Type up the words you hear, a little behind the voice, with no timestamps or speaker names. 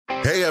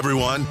Hey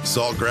everyone,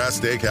 Saltgrass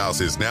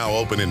Steakhouse is now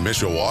open in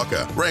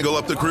Mishawaka. Wrangle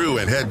up the crew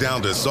and head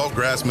down to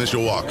Saltgrass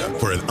Mishawaka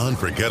for an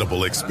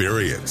unforgettable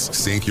experience.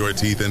 Sink your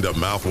teeth into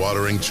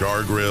mouth-watering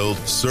char-grilled,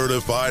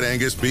 certified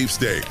Angus beef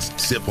steaks.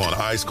 Sip on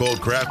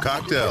ice-cold craft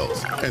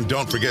cocktails. And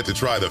don't forget to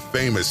try the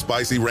famous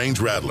spicy range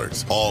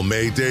rattlers, all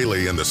made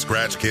daily in the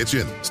Scratch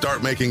Kitchen.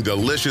 Start making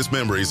delicious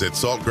memories at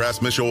Saltgrass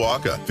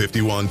Mishawaka,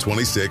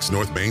 5126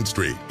 North Main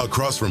Street,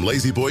 across from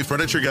Lazy Boy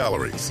Furniture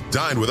Galleries.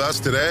 Dine with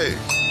us today.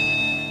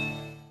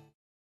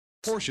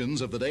 Portions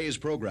of the day's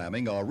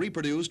programming are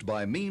reproduced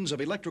by means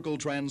of electrical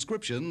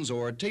transcriptions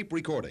or tape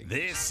recording.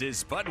 This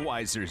is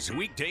Budweiser's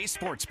Weekday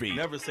Sports Beat.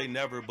 Never say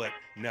never, but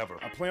never.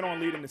 I plan on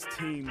leading this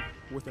team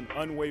with an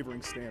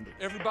unwavering standard.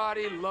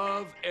 Everybody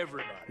love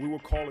everybody. We will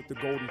call it the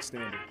golden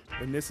standard,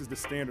 and this is the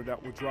standard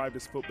that will drive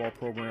this football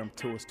program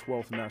to its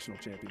 12th national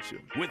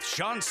championship. With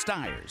Sean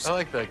Stiers. I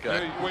like that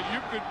guy. What you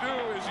could do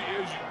is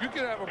you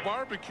could have a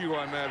barbecue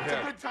on that head.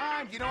 It's a good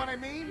time, you know what I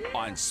mean?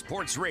 On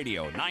Sports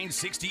Radio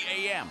 960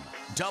 AM,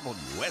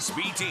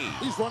 WSBT.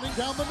 He's running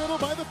down the middle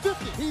by the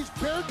 50. He's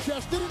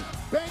bare-chested and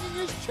banging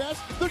his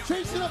chest. They're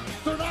chasing him.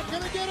 They're not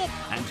going to get him.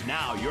 And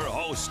now your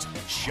host,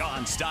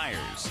 Sean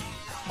Stiers.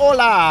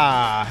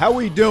 Hola! How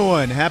we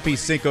doing? Happy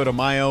Cinco de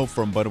Mayo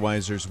from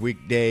Budweiser's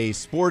Weekday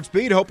Sports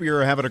Beat. Hope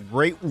you're having a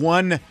great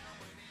one.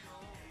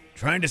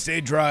 Trying to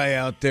stay dry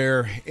out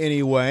there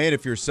anyway. And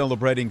if you're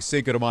celebrating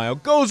Cinco de Mayo,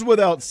 goes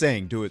without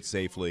saying, do it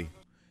safely.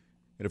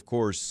 And of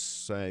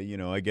course,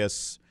 I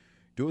guess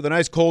do it with a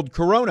nice cold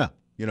Corona.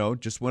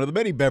 Just one of the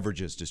many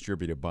beverages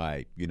distributed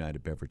by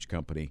United Beverage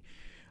Company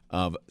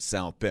of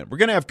South Bend. We're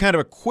going to have kind of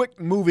a quick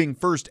moving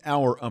first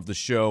hour of the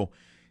show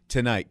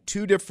tonight.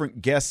 Two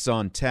different guests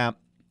on tap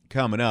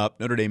coming up.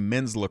 Notre Dame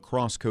men's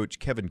lacrosse coach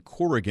Kevin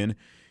Corrigan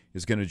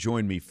is going to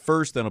join me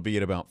first. That'll be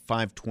at about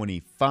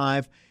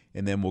 5:25,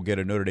 and then we'll get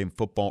a Notre Dame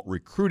football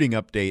recruiting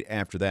update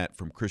after that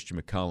from Christian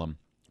McCollum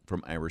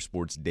from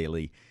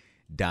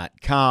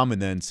IrishSportsDaily.com,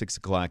 and then 6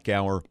 o'clock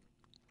hour,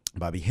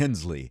 Bobby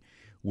Hensley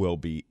will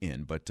be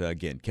in. But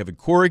again, Kevin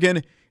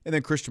Corrigan and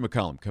then Christian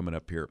McCollum coming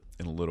up here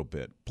in a little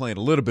bit. Playing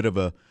a little bit of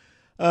a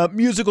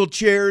musical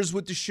chairs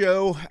with the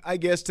show, I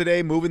guess,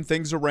 today, moving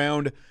things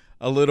around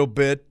a little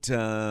bit.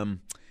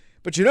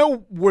 But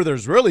where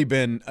there's really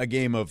been a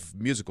game of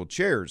musical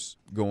chairs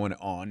going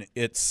on,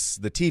 it's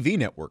the TV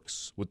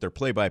networks with their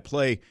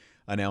play-by-play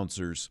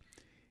announcers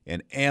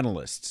and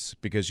analysts,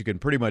 because you can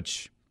pretty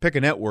much pick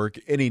a network,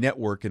 any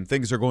network, and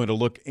things are going to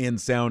look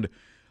and sound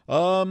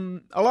a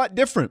lot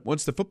different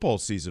once the football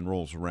season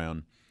rolls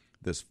around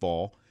this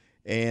fall.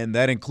 And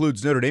that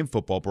includes Notre Dame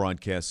football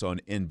broadcasts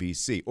on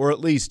NBC, or at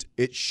least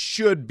it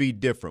should be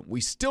different. We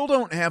still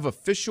don't have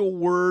official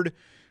word,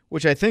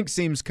 which I think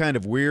seems kind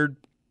of weird,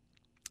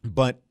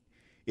 but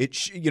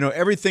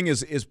everything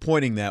is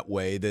pointing that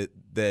way,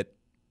 that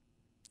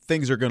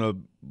things are going to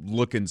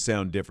look and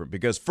sound different.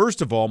 Because first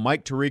of all,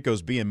 Mike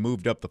Tirico's being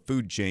moved up the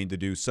food chain to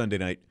do Sunday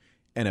night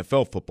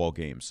NFL football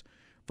games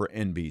for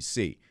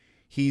NBC.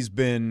 He's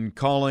been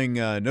calling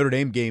Notre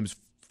Dame games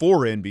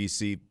for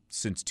NBC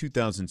since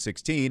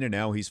 2016, and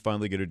now he's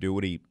finally going to do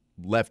what he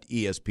left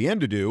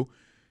ESPN to do,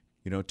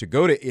 to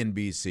go to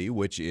NBC,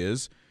 which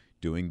is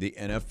doing the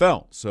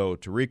NFL. So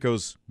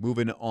Tirico's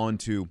moving on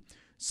to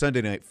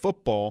Sunday Night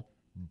Football,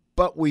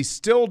 but we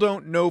still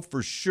don't know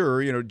for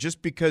sure.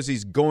 Just because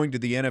he's going to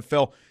the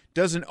NFL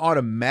doesn't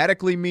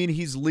automatically mean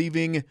he's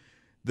leaving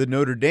the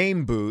Notre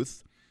Dame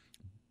booth.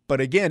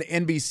 But again,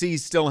 NBC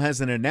still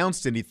hasn't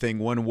announced anything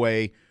one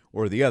way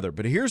or the other.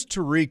 But here's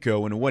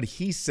Tirico and what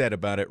he said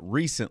about it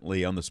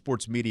recently on the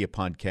Sports Media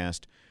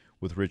Podcast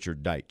with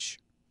Richard Deitch.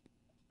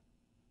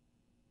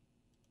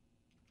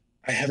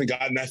 I haven't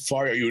gotten that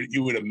far.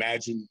 You would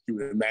imagine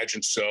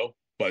so,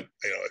 but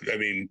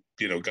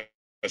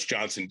Gus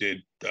Johnson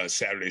did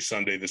Saturday,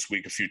 Sunday this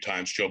week a few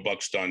times. Joe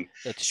Buck's done.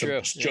 That's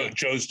true.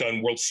 Joe's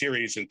done World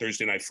Series and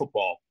Thursday Night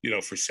Football,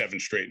 for 7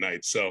 straight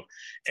nights. So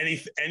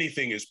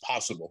anything is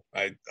possible.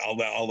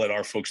 I'll let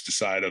our folks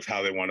decide of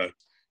how they want to.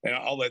 And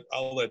I'll let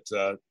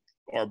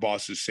our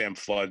bosses, Sam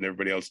Flood and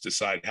everybody else,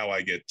 decide how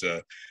I get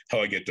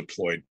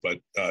deployed. But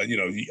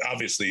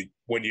obviously,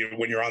 when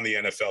you're on the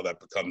NFL, that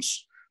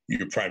becomes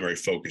your primary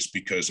focus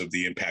because of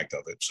the impact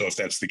of it. So if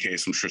that's the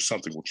case, I'm sure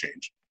something will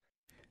change.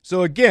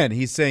 So again,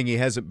 he's saying he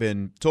hasn't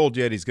been told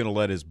yet. He's going to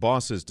let his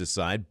bosses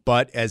decide.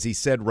 But as he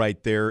said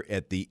right there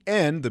at the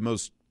end, the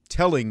most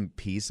telling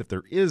piece, if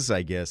there is,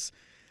 I guess,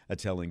 a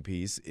telling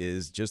piece,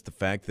 is just the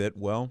fact that,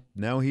 well,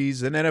 now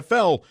he's an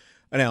NFL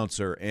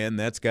announcer, and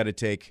that's got to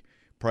take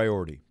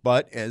priority.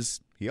 But as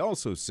he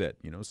also said,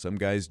 some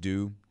guys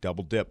do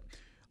double dip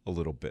a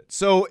little bit.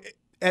 So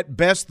at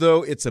best,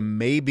 though, it's a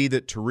maybe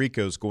that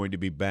Tirico's going to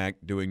be back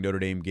doing Notre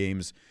Dame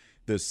games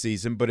this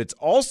season. But it's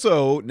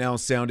also now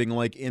sounding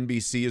like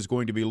NBC is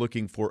going to be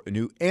looking for a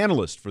new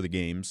analyst for the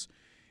games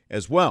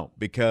as well,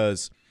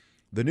 because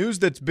the news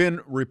that's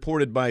been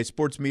reported by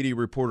sports media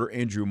reporter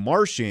Andrew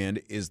Marchand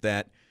is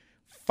that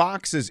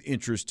Fox is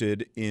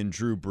interested in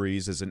Drew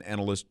Brees as an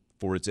analyst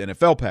for its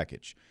NFL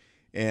package.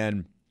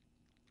 And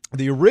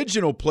the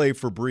original play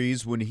for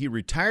Brees when he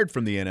retired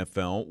from the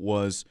NFL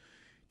was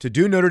to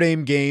do Notre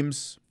Dame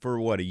games for,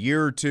 a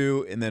year or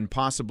two, and then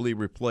possibly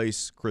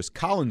replace Chris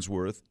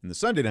Collinsworth in the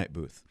Sunday night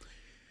booth.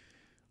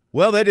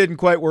 Well, that didn't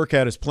quite work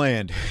out as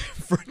planned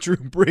for Drew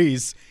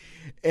Brees.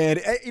 And,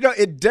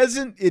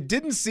 it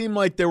didn't seem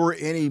like there were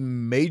any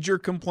major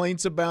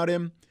complaints about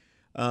him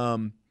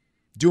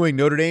doing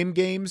Notre Dame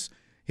games.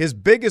 His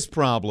biggest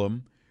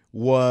problem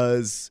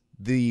was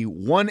the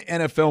one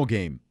NFL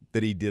game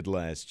that he did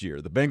last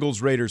year, the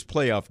Bengals-Raiders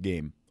playoff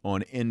game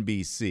on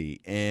NBC.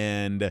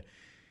 And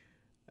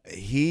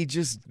he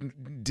just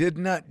did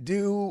not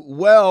do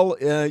well.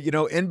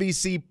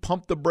 NBC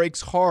pumped the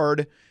brakes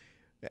hard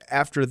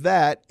after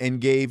that and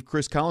gave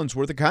Chris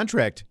Collinsworth a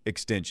contract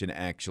extension,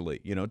 actually,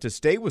 to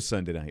stay with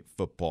Sunday Night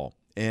Football.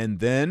 And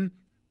then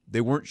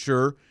they weren't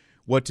sure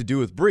what to do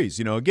with Brees.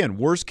 Again,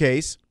 worst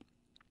case,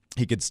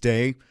 he could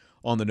stay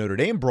on the Notre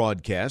Dame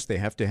broadcast. They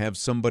have to have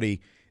somebody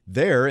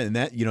there, and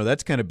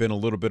that's kind of been a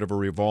little bit of a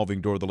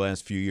revolving door the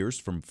last few years,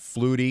 from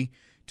Flutie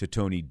to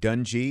Tony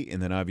Dungy, and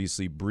then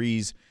obviously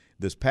Brees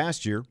this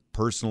past year.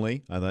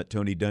 Personally, I thought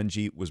Tony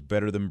Dungy was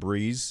better than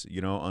Brees,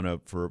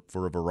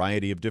 for a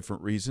variety of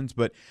different reasons.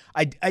 But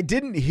I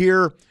didn't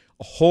hear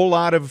a whole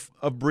lot of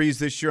Brees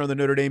this year on the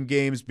Notre Dame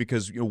games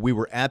because we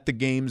were at the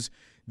games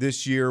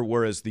this year,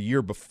 whereas the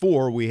year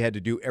before we had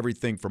to do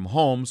everything from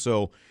home.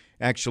 So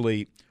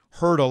actually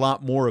heard a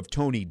lot more of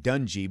Tony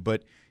Dungy.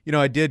 But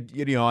I did,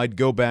 I'd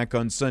go back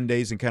on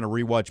Sundays and kind of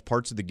rewatch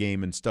parts of the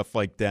game and stuff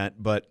like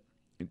that. But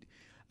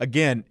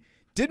again,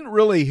 didn't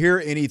really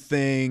hear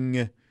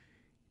anything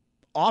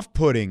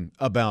off-putting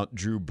about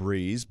Drew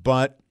Brees,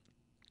 but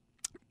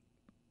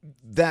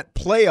that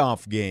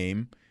playoff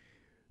game,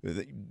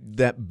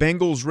 that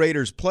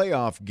Bengals-Raiders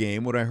playoff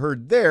game, what I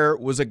heard there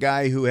was a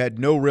guy who had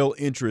no real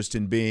interest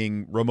in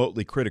being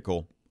remotely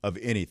critical of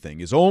anything.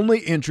 His only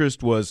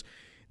interest was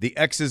the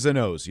X's and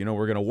O's. We're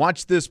going to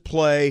watch this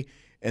play,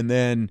 and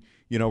then,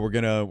 we're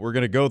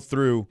gonna go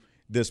through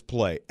this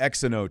play,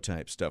 X and O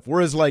type stuff.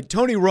 Whereas like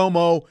Tony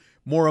Romo,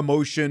 more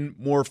emotion,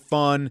 more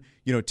fun,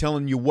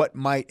 telling you what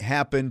might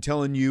happen,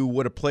 telling you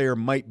what a player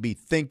might be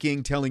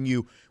thinking, telling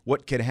you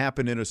what could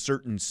happen in a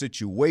certain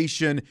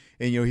situation.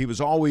 And, he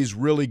was always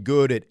really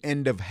good at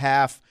end of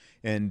half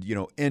and,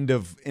 end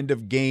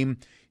of game,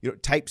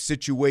 type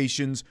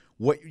situations,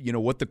 what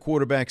the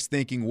quarterback's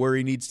thinking, where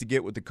he needs to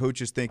get, what the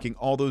coach is thinking,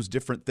 all those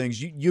different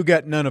things. You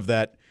got none of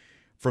that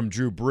from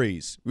Drew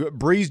Brees.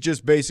 Brees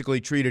just basically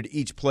treated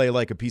each play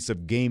like a piece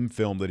of game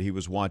film that he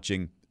was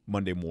watching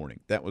Monday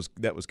morning. That was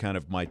kind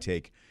of my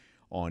take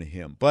on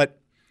him. But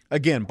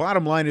again,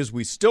 bottom line is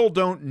we still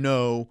don't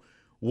know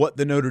what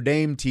the Notre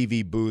Dame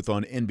TV booth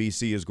on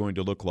NBC is going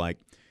to look like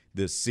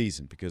this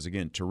season because,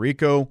 again,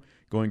 Tirico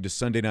going to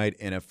Sunday Night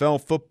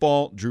NFL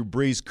Football. Drew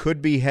Brees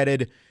could be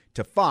headed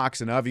to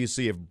Fox, and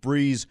obviously if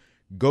Brees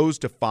goes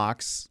to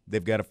Fox,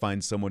 they've got to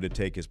find someone to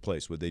take his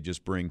place. Would they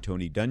just bring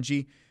Tony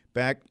Dungy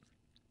back?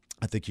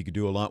 I think you could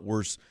do a lot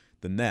worse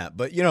than that.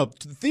 But,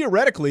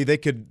 theoretically, they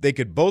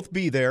could both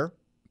be there.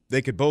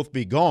 They could both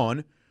be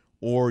gone,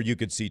 or you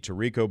could see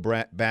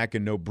Tirico back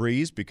and no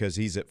Brees because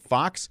he's at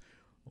Fox,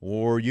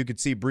 or you could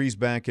see Brees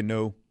back and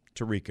no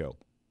Tirico,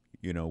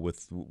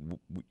 with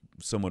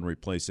someone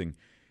replacing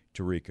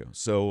Tirico.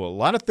 So a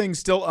lot of things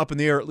still up in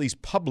the air, at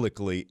least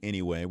publicly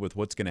anyway, with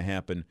what's going to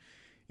happen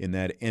in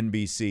that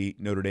NBC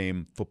Notre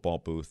Dame football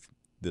booth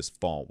this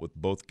fall, with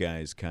both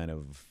guys kind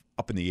of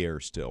up in the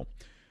air still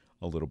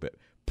a little bit.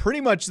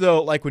 Pretty much,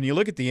 though, like when you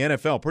look at the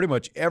NFL, pretty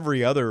much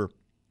every other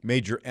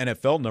major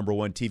NFL number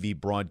one TV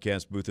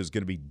broadcast booth is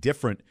going to be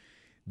different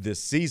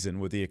this season,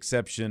 with the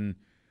exception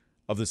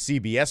of the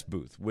CBS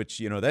booth, which,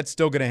 that's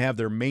still going to have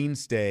their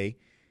mainstay,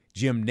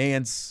 Jim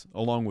Nantz,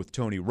 along with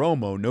Tony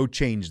Romo. No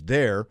change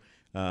there,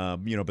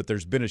 but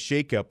there's been a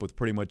shakeup with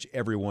pretty much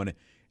everyone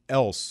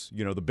else.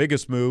 The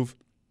biggest move,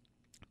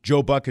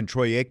 Joe Buck and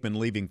Troy Aikman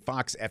leaving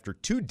Fox after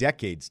 2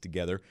 decades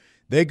together.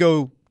 They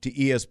go to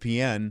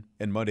ESPN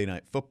and Monday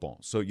Night Football.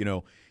 So,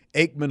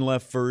 Aikman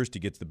left first. He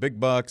gets the big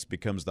bucks,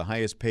 becomes the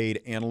highest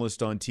paid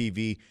analyst on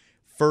TV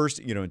first,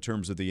 in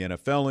terms of the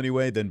NFL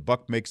anyway. Then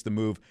Buck makes the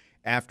move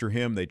after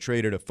him. They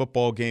traded a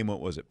football game. What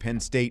was it? Penn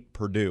State,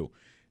 Purdue.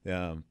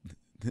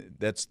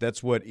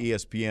 That's what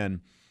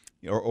ESPN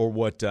or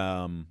what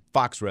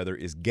Fox rather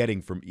is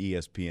getting from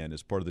ESPN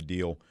as part of the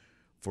deal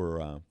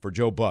for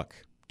Joe Buck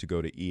to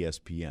go to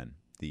ESPN,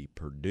 the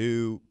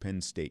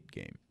Purdue-Penn State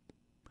game.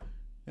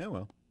 Yeah,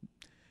 well.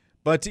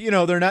 But,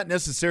 they're not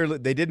necessarily –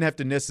 they didn't have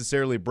to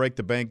necessarily break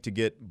the bank to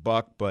get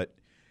Buck. But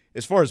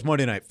as far as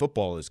Monday Night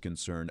Football is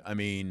concerned, I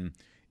mean,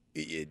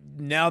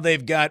 now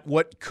they've got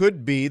what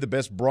could be the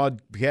best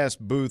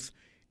broadcast booth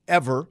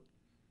ever,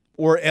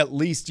 or at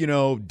least,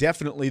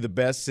 definitely the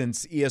best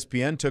since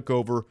ESPN took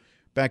over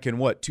back in,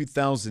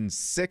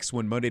 2006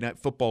 when Monday Night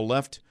Football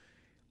left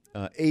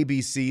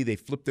ABC. They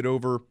flipped it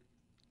over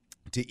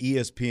to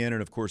ESPN,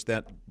 and, of course,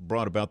 that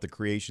brought about the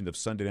creation of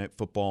Sunday Night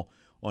Football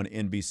on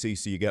NBC.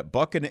 So you got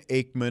Buck and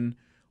Aikman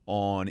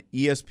on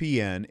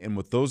ESPN, and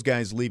with those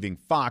guys leaving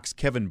Fox,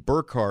 Kevin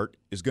Burkhardt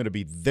is going to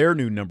be their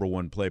new number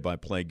one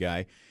play-by-play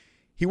guy.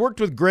 He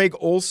worked with Greg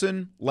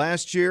Olson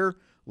last year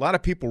A lot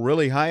of people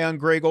really high on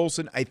Greg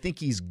Olsen. I think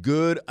he's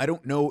good. I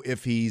don't know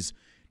if he's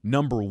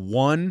number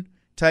one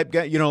type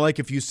guy. Like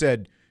if you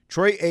said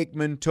Troy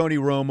Aikman, Tony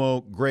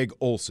Romo, Greg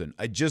Olsen.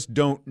 I just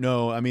don't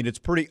know. I mean, it's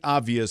pretty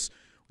obvious.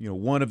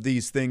 One of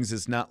these things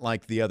is not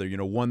like the other.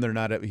 One,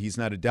 he's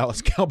not a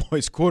Dallas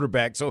Cowboys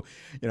quarterback. So,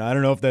 I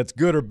don't know if that's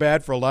good or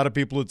bad. For a lot of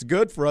people, it's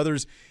good. For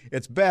others,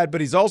 it's bad.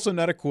 But he's also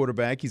not a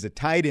quarterback. He's a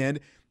tight end,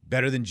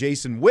 better than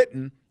Jason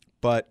Witten.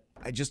 But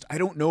I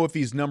don't know if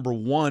he's number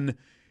one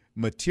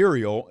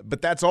material.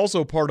 But that's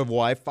also part of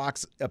why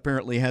Fox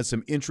apparently has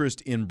some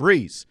interest in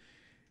Brees.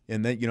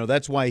 And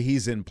that's why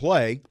he's in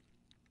play,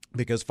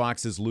 because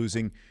Fox is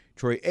losing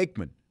Troy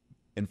Aikman.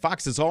 And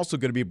Fox is also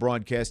going to be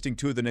broadcasting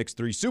 2 of the next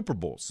 3 Super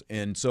Bowls.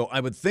 And so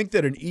I would think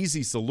that an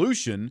easy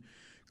solution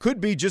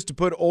could be just to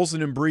put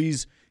Olsen and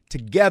Brees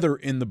together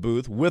in the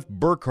booth with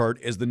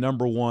Burkhardt as the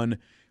number one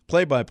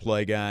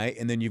play-by-play guy.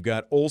 And then you've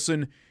got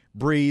Olsen,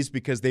 Brees,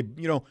 because they,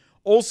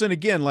 Olsen,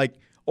 again,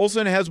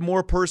 Olsen has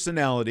more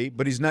personality,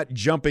 but he's not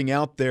jumping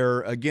out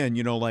there, again,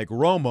 like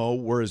Romo,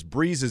 whereas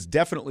Brees is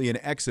definitely an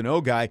X and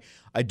O guy.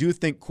 I do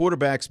think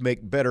quarterbacks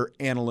make better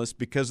analysts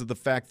because of the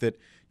fact that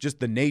just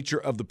the nature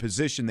of the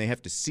position, they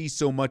have to see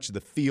so much of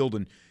the field,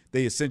 and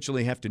they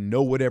essentially have to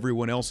know what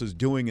everyone else is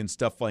doing and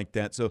stuff like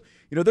that. So,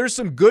 there's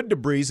some good to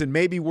Brees, and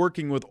maybe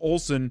working with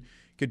Olsen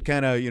could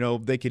kind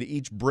of, they could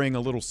each bring a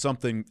little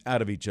something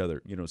out of each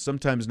other.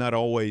 Sometimes not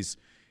always,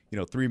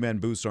 3-man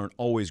booths aren't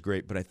always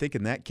great, but I think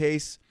in that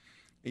case,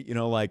 if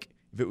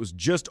it was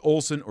just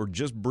Olsen or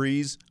just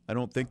Brees, I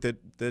don't think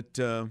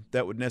that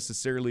would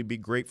necessarily be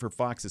great for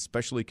Fox,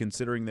 especially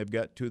considering they've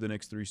got 2 of the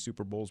next 3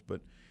 Super Bowls,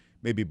 but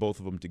maybe both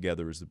of them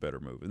together is the better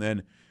move. And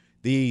then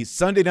the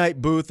Sunday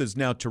night booth is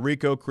now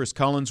Tirico. Chris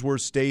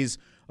Collinsworth stays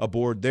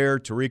aboard there.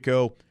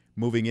 Tirico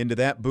moving into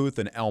that booth,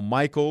 and Al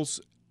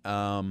Michaels,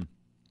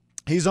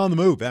 he's on the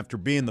move after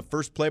being the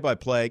first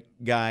play-by-play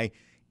guy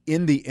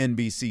in the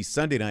NBC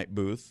Sunday night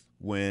booth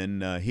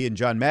when he and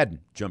John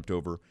Madden jumped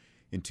over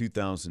in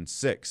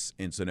 2006.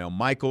 And so now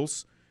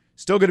Michaels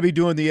still going to be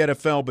doing the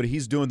NFL, but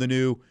he's doing the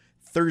new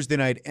Thursday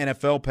night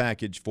NFL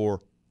package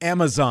for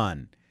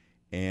Amazon.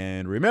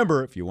 And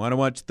remember, if you want to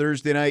watch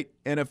Thursday night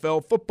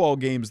NFL football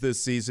games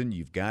this season,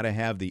 you've got to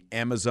have the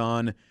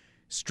Amazon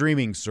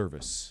streaming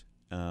service.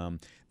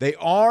 They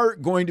are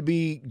going to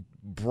be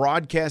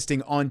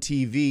broadcasting on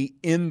TV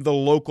in the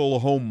local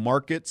home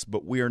markets,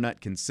 but we are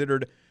not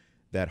considered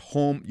that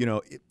home,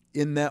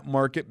 in that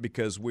market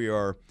because we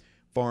are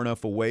far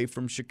enough away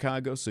from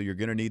Chicago. So you're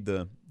going to need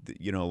but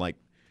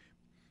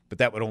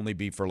that would only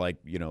be for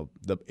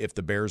if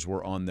the Bears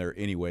were on there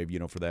anyway,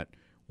 for that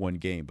one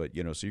game. But,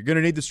 so you're going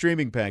to need the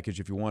streaming package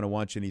if you want to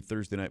watch any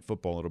Thursday night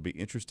football. It'll be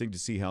interesting to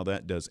see how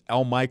that does.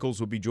 Al Michaels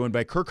will be joined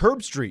by Kirk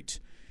Herbstreit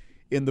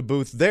in the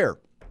booth there.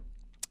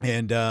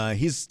 And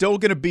he's still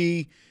going to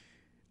be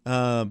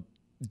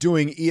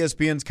doing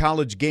ESPN's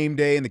College Game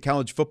Day and the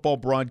college football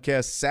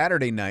broadcast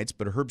Saturday nights,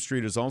 but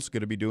Herbstreit is also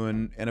going to be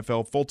doing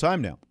NFL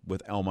full-time now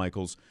with Al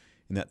Michaels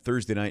in that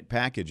Thursday night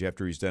package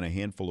after he's done a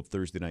handful of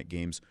Thursday night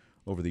games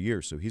over the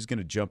years. So he's going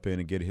to jump in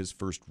and get his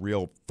first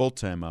real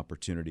full-time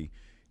opportunity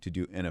to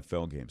do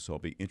NFL games. So I'll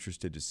be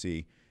interested to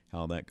see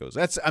how that goes.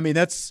 That's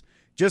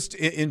just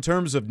in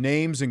terms of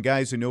names and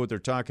guys who know what they're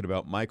talking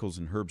about. Michaels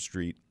and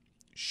Herbstreit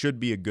should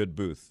be a good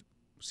booth.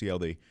 See how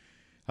they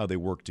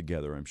work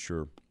together. I'm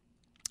sure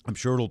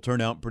it'll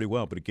turn out pretty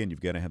well. But again,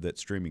 you've got to have that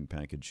streaming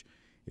package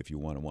if you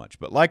want to watch.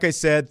 But like I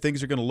said,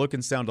 things are going to look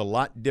and sound a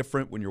lot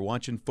different when you're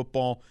watching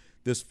football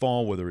this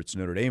fall, whether it's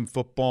Notre Dame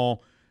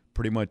football,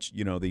 pretty much,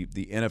 the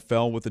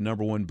NFL with the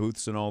number one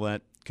booths and all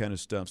that kind of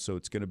stuff. So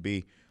it's going to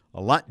be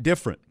a lot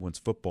different once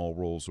football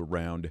rolls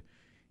around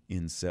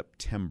in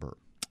September.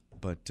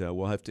 But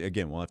we'll have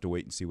to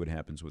wait and see what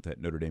happens with that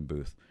Notre Dame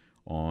booth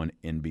on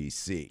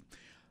NBC.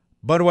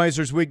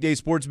 Budweiser's Weekday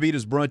Sports Beat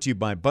is brought to you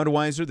by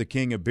Budweiser, the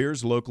king of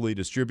beers, locally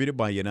distributed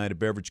by United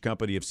Beverage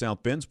Company of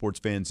South Bend. Sports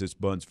fans, this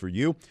Bud's for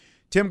you.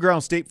 Tim Grau,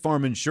 State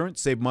Farm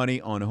Insurance. Save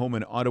money on home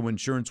and auto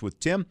insurance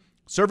with Tim.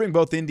 Serving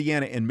both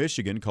Indiana and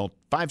Michigan. Call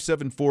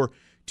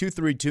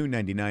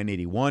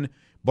 574-232-9981.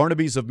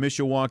 Barnaby's of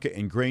Mishawaka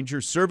and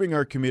Granger, serving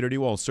our community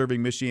while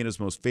serving Michiana's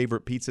most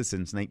favorite pizza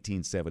since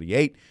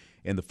 1978.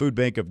 And the Food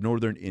Bank of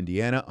Northern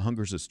Indiana.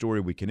 Hunger's a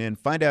story we can end.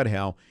 Find out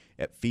how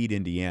at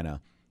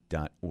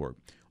feedindiana.org.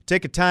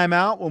 Take a time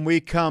out. When we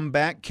come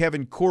back,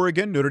 Kevin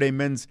Corrigan, Notre Dame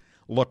men's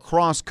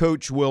lacrosse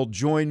coach, will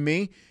join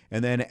me.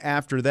 And then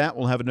after that,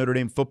 we'll have a Notre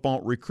Dame football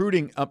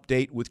recruiting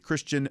update with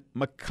Christian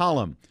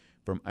McCollum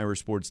from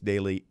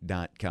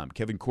IrishSportsDaily.com.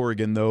 Kevin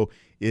Corrigan, though,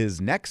 is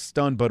next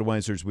on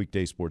Budweiser's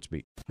Weekday Sports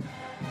Beat.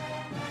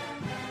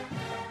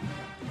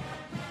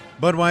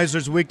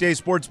 Budweiser's Weekday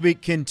Sports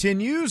Beat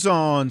continues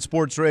on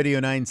Sports Radio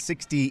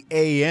 960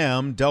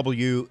 AM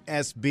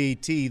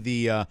WSBT.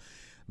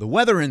 The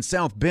weather in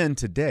South Bend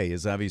today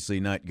is obviously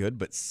not good,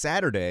 but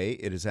Saturday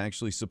it is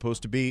actually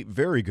supposed to be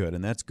very good,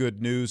 and that's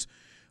good news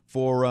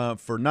for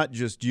not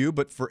just you,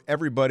 but for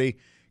everybody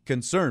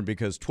concerned,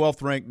 because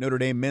 12th-ranked Notre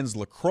Dame men's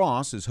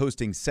lacrosse is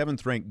hosting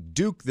 7th-ranked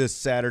Duke this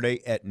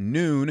Saturday at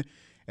noon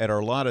at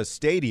Arlada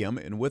Stadium.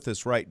 And with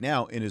us right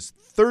now in his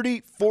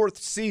 34th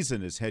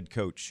season as head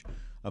coach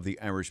of the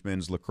Irish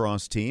men's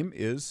lacrosse team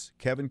is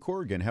Kevin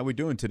Corrigan. How are we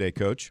doing today,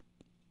 Coach?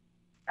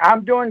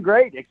 I'm doing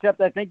great,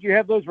 except I think you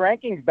have those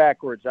rankings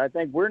backwards. I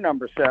think we're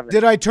number 7.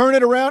 Did I turn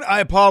it around? I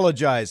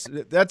apologize.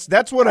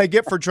 That's what I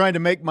get for trying to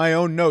make my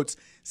own notes.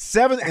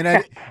 7, and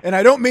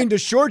I don't mean to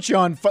short you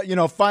on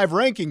 5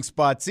 ranking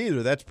spots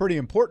either. That's pretty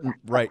important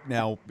right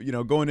now.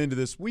 Going into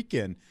this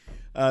weekend.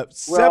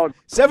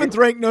 7th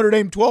ranked Notre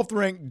Dame, 12th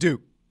ranked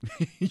Duke.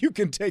 You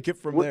can take it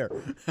from there.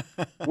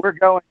 We're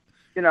going.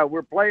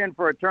 We're playing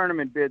for a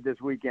tournament bid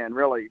this weekend.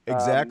 Really,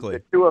 exactly.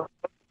 The two of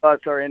us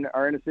are in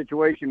a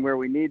situation where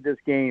we need this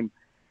game,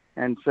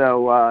 and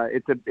so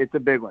it's a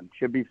big one.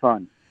 Should be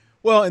fun.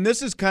 Well, and this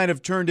has kind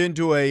of turned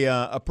into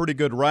a pretty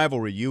good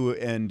rivalry, you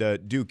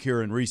and Duke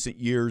here in recent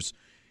years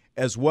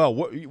as well.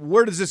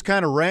 Where does this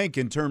kind of rank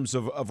in terms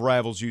of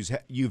rivals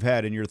you've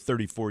had in your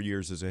 34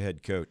 years as a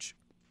head coach?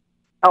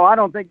 Oh, I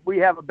don't think we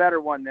have a better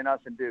one than us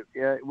and Duke.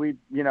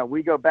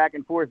 We go back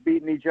and forth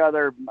beating each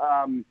other.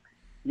 And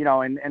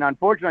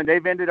unfortunately,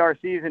 they've ended our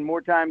season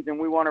more times than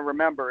we want to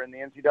remember in the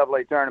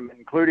NCAA tournament,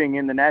 including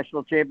in the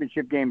national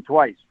championship game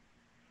twice.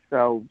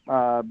 So,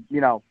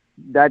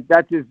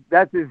 that's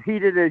as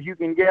heated as you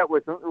can get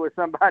with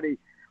somebody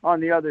on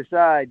the other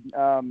side,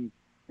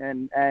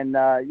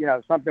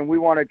 something we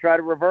want to try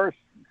to reverse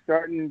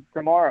starting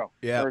tomorrow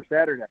or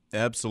Saturday.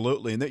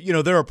 Absolutely, and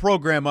they're a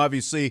program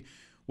obviously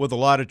with a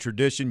lot of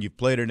tradition. You've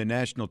played in a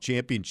national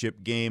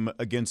championship game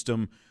against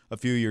them a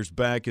few years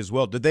back as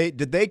well. Did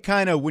they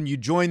kind of, when you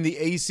joined the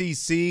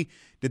ACC,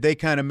 did they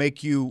kind of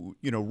make you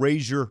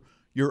raise your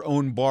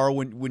own bar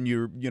when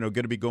you're going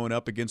to be going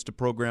up against a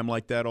program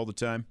like that all the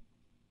time?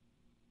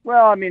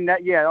 Well, I mean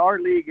our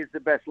league is the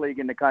best league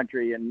in the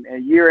country, and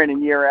year in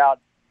and year out,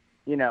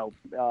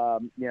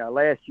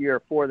 last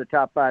year 4 of the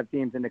top 5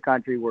 teams in the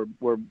country were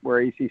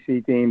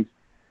ACC teams,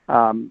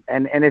 and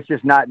it's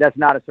just that's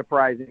not a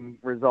surprising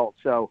result.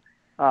 So.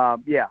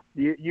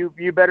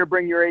 You better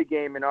bring your A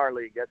game in our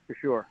league, that's for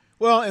sure.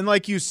 Well, and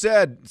like you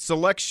said,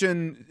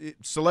 Selection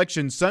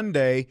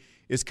Sunday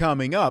is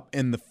coming up,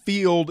 and the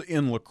field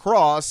in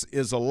lacrosse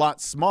is a lot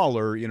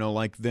smaller,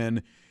 like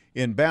than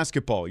in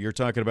basketball. You're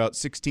talking about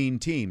 16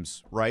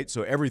 teams, right?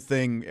 So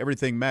everything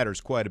matters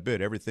quite a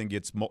bit. Everything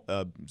gets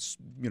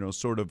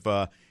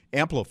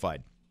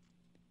amplified.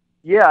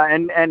 Yeah,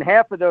 and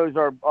half of those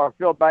are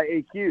filled by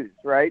AQs,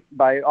 right?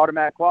 By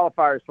automatic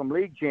qualifiers from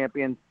league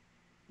champions.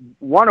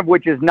 One of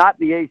which is not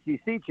the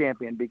ACC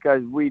champion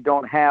because we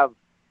don't have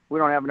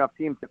enough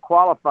teams to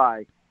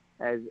qualify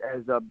as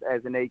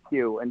an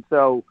AQ, and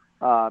so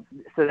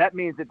that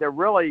means that they're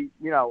really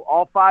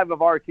all 5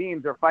 of our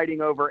teams are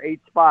fighting over 8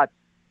 spots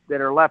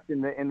that are left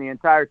in the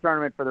entire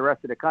tournament for the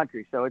rest of the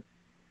country. So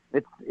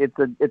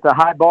it's a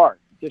high bar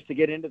just to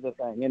get into the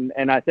thing,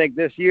 and I think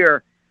this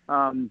year.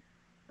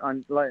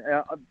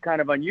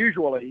 Kind of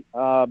unusually,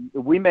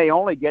 we may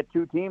only get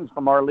 2 teams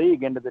from our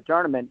league into the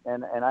tournament,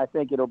 and I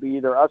think it'll be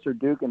either us or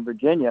Duke and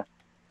Virginia,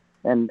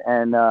 so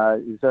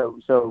it's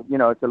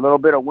a little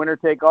bit of winner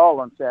take all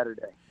on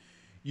Saturday.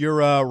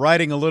 You're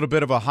riding a little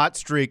bit of a hot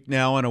streak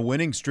now and a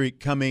winning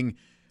streak coming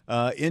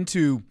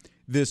into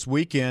this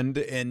weekend,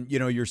 and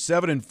you're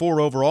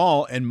 7-4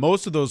 overall, and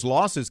most of those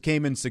losses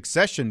came in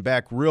succession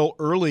back real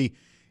early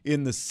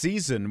in the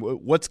season.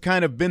 What's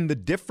kind of been the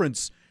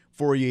difference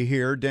for you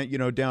here,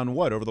 down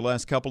over the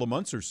last couple of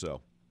months or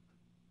so?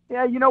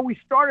 Yeah, we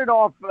started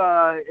off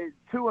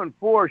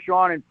 2-4,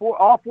 Sean, and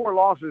all 4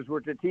 losses were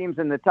to teams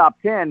in the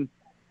top 10,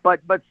 but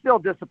still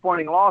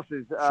disappointing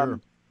losses. Sure.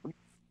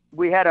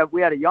 We had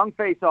a young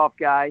face-off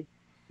guy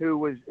who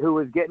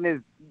was getting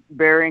his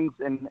bearings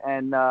and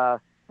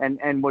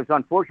was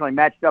unfortunately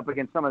matched up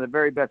against some of the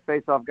very best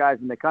face-off guys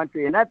in the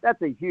country, and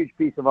that's a huge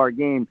piece of our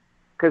game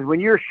because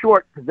when you're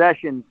short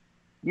possessions.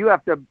 You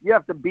have to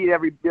beat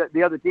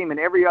the other team in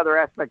every other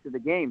aspect of the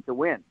game to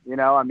win.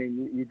 I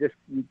mean,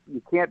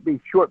 you can't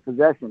be short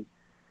possessions.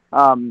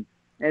 And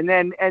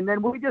then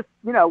we just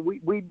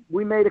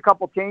we made a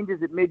couple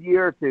changes at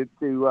mid-year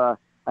to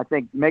I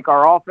think make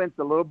our offense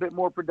a little bit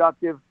more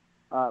productive.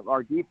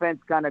 Our defense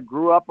kind of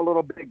grew up a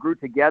little bit, grew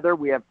together.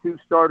 We have 2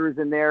 starters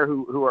in there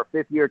who are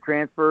 5th-year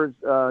transfers,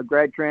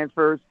 grad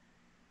transfers,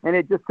 and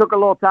it just took a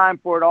little time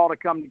for it all to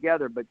come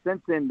together. But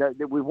since then,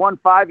 we won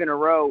 5 in a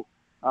row.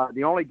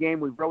 The only game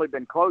we've really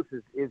been close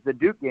is the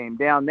Duke game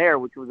down there,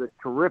 which was a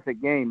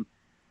terrific game.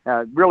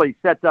 Really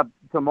sets up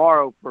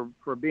tomorrow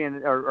for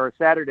being or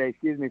Saturday,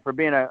 for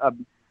being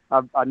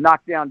a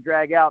knockdown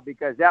drag out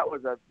because that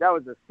was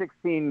a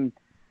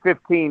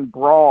 16-15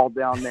 brawl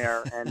down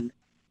there, and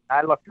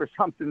I look for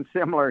something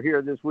similar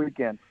here this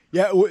weekend.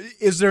 Yeah,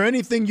 is there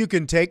anything you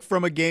can take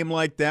from a game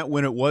like that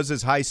when it was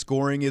as high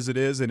scoring as it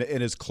is and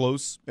as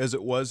close as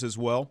it was as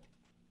well?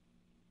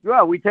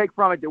 Well, we take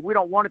from it that we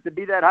don't want it to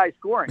be that high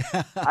scoring.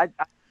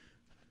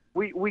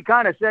 We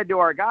kind of said to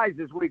our guys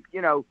this week,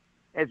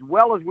 as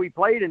well as we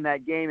played in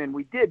that game, and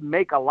we did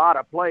make a lot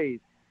of plays,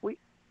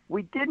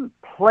 we didn't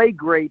play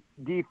great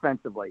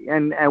defensively,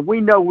 and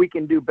we know we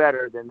can do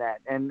better than that.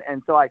 And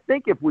so I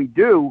think if we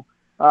do,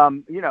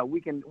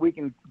 we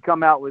can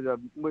come out with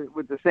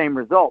the same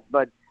result.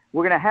 But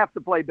we're going to have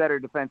to play better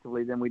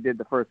defensively than we did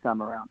the first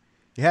time around.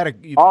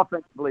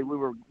 Offensively, we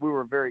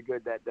were very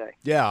good that day.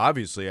 Yeah,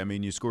 obviously. I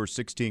mean, you score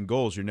 16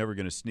 goals, you're never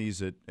going to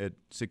sneeze at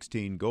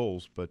 16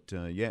 goals. But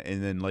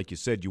and then like you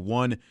said, you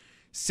won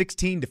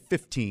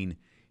 16-15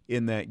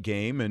 in that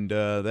game, and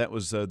that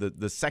was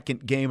the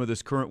second game of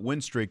this current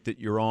win streak that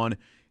you're on.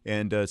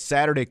 And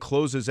Saturday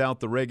closes out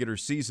the regular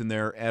season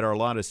there at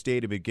Arlotta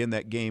Stadium. Again,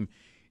 that game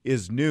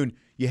is noon.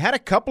 You had a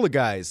couple of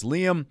guys,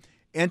 Liam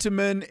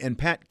Entenmann and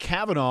Pat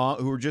Cavanaugh,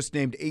 who were just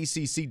named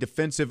ACC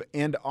Defensive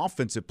and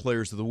Offensive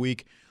Players of the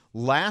Week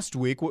last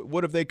week.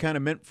 What have they kind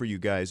of meant for you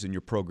guys in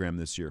your program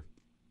this year?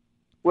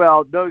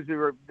 Well, those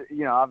were,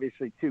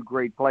 obviously two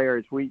great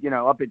players. We,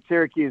 up at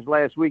Syracuse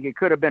last week, it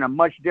could have been a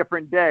much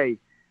different day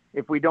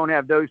if we don't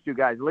have those two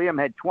guys.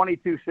 Liam had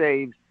 22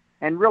 saves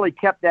and really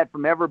kept that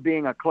from ever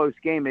being a close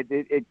game.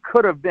 It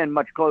could have been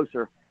much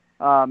closer.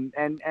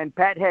 And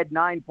Pat had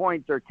 9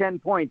 points or 10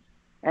 points.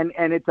 And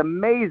it's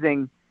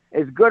amazing,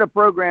 as good a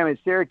program as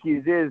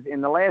Syracuse is,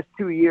 in the last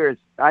 2 years,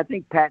 I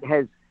think Pat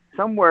has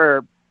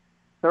somewhere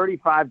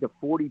 35 to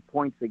 40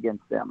 points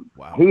against them.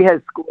 Wow. He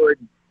has scored,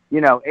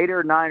 8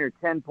 or 9 or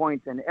 10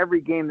 points in every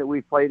game that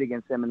we've played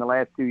against him in the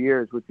last 2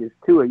 years, which is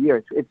 2 a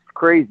year. It's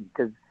crazy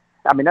because,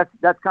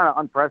 that's kind of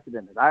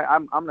unprecedented.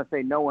 I'm going to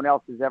say no one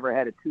else has ever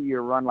had a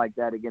 2-year run like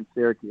that against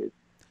Syracuse.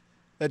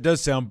 That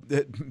does sound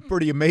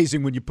pretty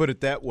amazing when you put it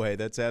that way.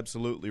 That's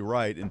absolutely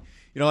right. And,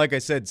 like I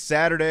said,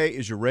 Saturday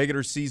is your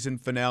regular season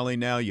finale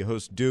now. You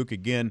host Duke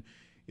again.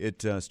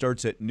 It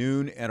starts at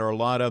noon at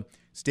Arlotta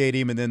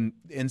Stadium, and then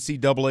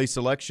NCAA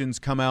selections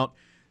come out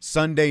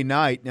Sunday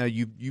night. Now,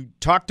 you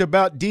talked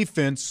about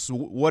defense.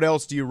 What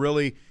else do you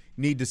really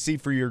need to see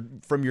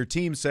from your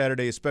team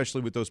Saturday,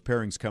 especially with those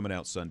pairings coming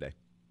out Sunday?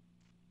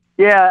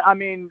 Yeah,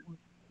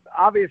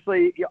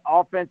 obviously,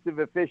 offensive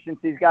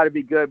efficiency's got to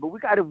be good, but we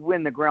got to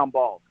win the ground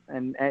balls,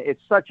 and it's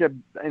such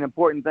an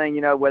important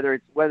thing. Whether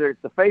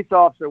it's the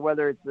face-offs or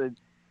whether it's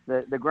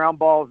the ground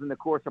balls in the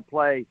course of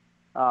play.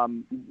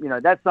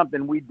 That's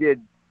something we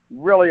did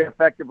really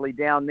effectively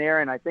down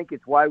there, and I think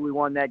it's why we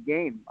won that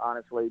game.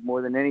 Honestly,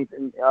 more than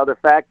anything other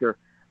factor.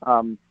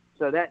 So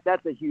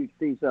that's a huge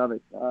piece of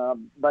it.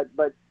 But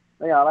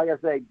like I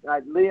say,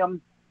 Liam,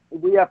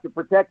 we have to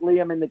protect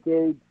Liam in the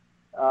cage.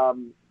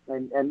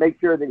 And make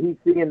sure that he's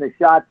seeing the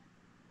shots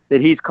that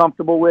he's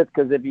comfortable with,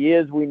 because if he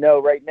is, we know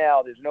right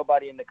now there's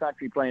nobody in the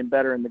country playing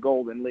better in the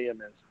goal than Liam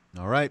is.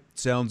 All right,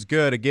 sounds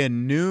good.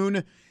 Again,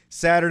 noon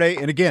Saturday,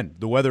 and again,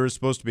 the weather is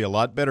supposed to be a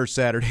lot better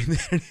Saturday than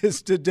it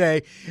is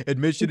today.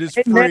 Admission is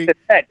free.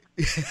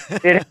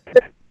 It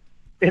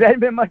hasn't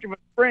been much of a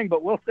spring,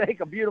 but we'll take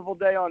a beautiful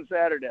day on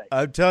Saturday.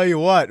 I'll tell you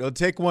what, we'll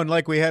take one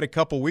like we had a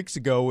couple weeks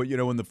ago,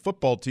 when the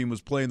football team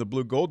was playing the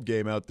Blue Gold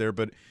game out there,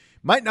 but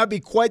might not be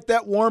quite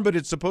that warm, but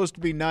it's supposed to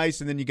be nice.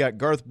 And then you got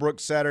Garth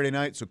Brooks Saturday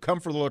night, so come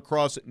for the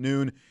lacrosse at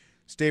noon.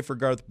 Stay for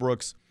Garth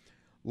Brooks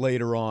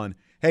later on.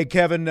 Hey,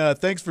 Kevin,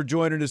 thanks for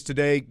joining us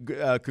today.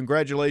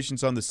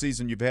 Congratulations on the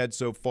season you've had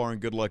so far,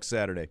 and good luck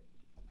Saturday.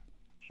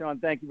 Sean,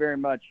 thank you very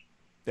much.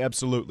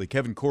 Absolutely.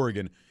 Kevin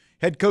Corrigan,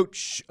 head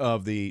coach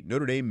of the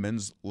Notre Dame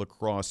men's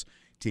lacrosse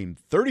team.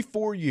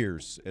 34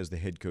 years as the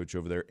head coach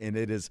over there, and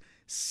it is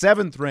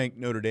 7th-ranked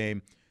Notre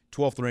Dame,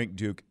 12th-ranked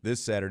Duke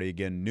this Saturday,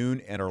 again, noon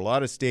at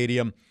Arlotta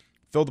Stadium.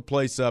 Fill the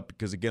place up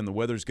because, again, the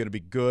weather's going to be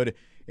good,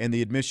 and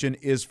the admission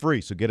is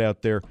free. So get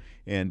out there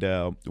and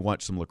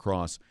watch some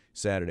lacrosse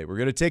Saturday. We're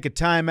going to take a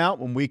timeout.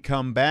 When we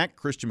come back,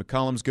 Christian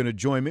McCollum's going to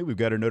join me. We've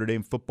got a Notre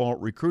Dame football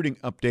recruiting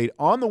update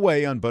on the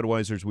way on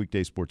Budweiser's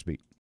Weekday Sports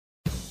Beat.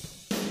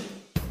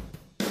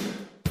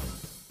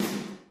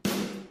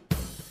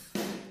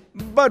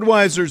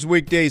 Budweiser's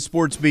Weekday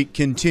Sports Beat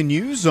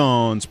continues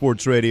on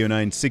Sports Radio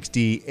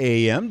 960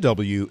 AM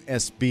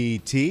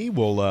WSBT.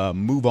 We'll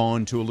move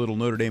on to a little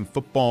Notre Dame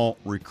football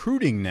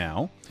recruiting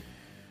now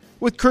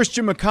with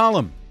Christian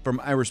McCollum from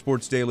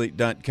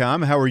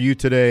IraSportsDaily.com. How are you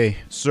today,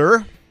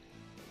 sir?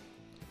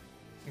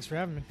 Thanks for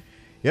having me.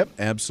 Yep,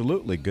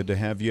 absolutely. Good to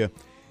have you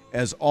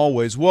as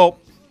always. Well,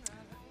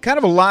 kind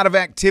of a lot of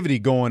activity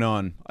going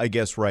on, I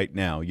guess, right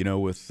now,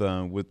 with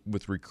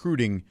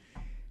recruiting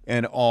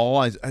and all.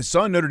 I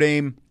saw Notre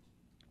Dame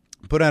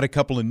put out a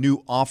couple of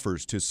new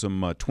offers to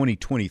some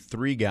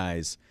 2023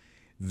 guys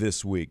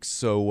this week.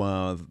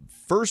 So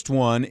first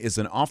one is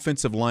an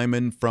offensive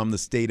lineman from the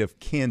state of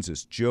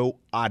Kansas, Joe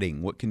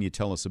Otting. What can you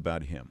tell us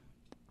about him?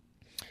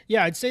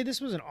 Yeah, I'd say this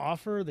was an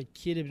offer the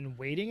kid had been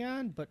waiting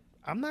on, but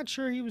I'm not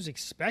sure he was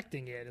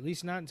expecting it, at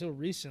least not until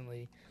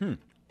recently.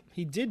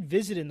 He did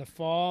visit in the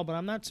fall, but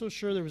I'm not so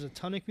sure there was a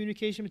ton of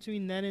communication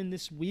between then and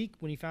this week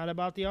when he found out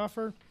about the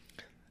offer.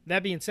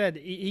 That being said,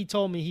 he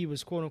told me he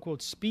was,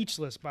 quote-unquote,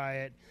 speechless by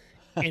it,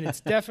 and it's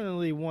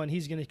definitely one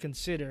he's going to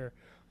consider.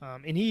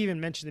 And he even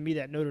mentioned to me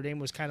that Notre Dame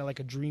was kind of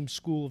like a dream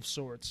school of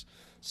sorts.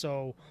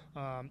 So,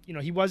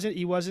 he was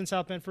in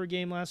South Bend for a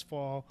game last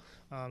fall.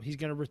 He's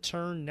going to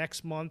return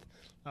next month,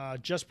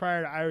 just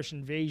prior to Irish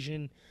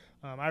Invasion.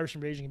 Irish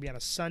Invasion can be on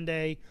a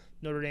Sunday.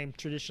 Notre Dame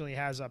traditionally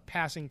has a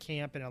passing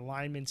camp and a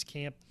lineman's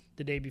camp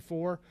the day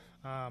before.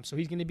 So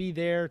he's going to be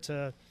there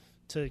to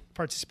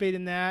participate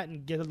in that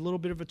and get a little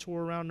bit of a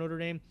tour around Notre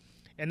Dame.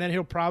 And then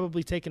he'll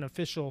probably take an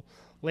official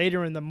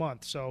later in the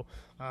month. So,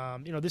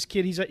 this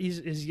kid,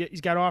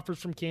 he's got offers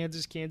from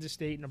Kansas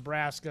State,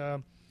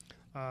 Nebraska,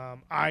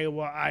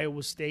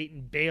 Iowa State,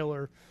 and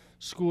Baylor,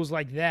 schools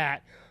like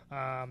that.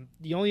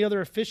 The only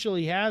other official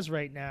he has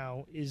right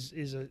now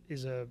is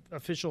a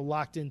official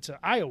locked into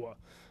Iowa,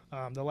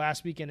 the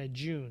last weekend of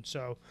June.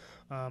 So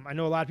I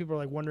know a lot of people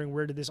are wondering,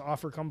 where did this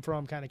offer come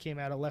from? Kind of came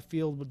out of left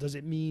field, but does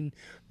it mean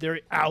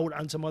they're out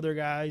on some other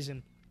guys?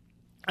 And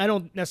I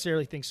don't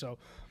necessarily think so.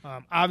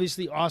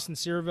 Obviously, Austin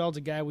Sierraveld's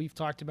a guy we've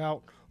talked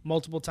about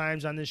multiple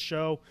times on this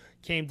show.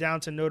 Came down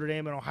to Notre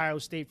Dame and Ohio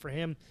State for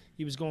him.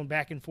 He was going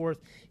back and forth.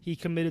 He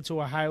committed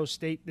to Ohio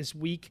State this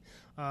week.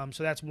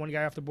 So that's one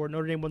guy off the board.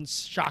 Notre Dame wasn't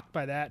shocked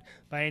by that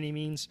by any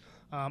means.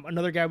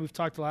 Another guy we've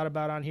talked a lot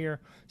about on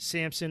here,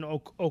 Samson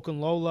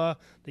Okunlola,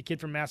 the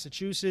kid from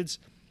Massachusetts.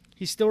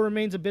 He still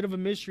remains a bit of a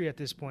mystery at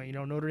this point.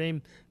 Notre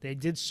Dame, they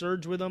did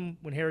surge with him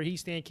when Harry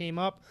Hiestand came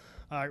up.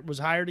 Was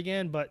hired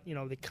again, but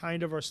they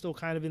kind of are still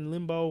kind of in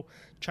limbo,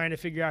 trying to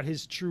figure out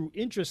his true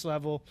interest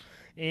level.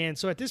 And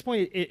so at this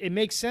point, it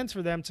makes sense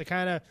for them to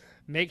kind of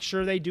make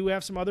sure they do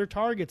have some other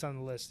targets on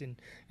the list. And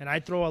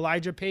I'd throw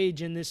Elijah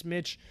Page in this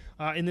mix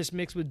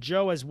with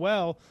Joe as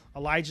well.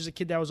 Elijah's a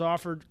kid that was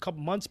offered a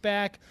couple months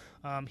back.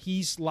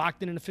 He's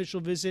locked in an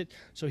official visit,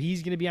 so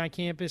he's going to be on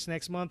campus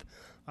next month.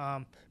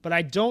 But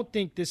I don't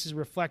think this is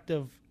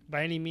reflective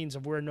by any means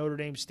of where Notre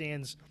Dame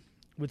stands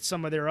with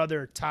some of their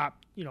other top,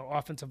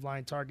 offensive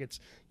line targets,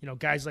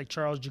 guys like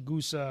Charles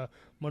Jagusa,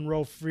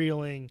 Monroe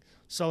Freeling,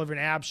 Sullivan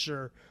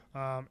Absher.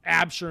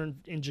 Absher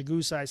and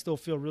Jagusa, I still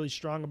feel really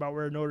strong about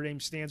where Notre Dame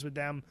stands with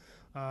them.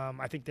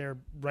 I think they're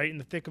right in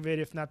the thick of it,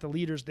 if not the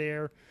leaders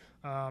there.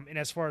 And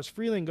as far as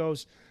Freeling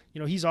goes,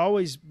 he's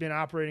always been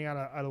operating on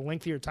a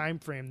lengthier time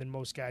frame than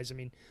most guys. I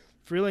mean,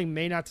 Freeling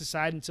may not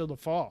decide until the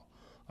fall.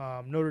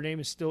 Notre Dame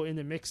is still in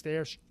the mix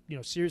there,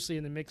 seriously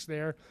in the mix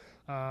there.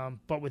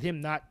 But with him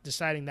not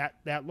deciding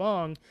that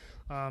long,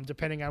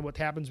 depending on what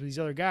happens with these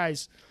other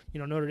guys,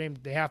 Notre Dame,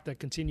 they have to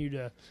continue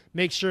to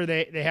make sure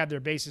they have their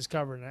bases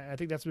covered. And I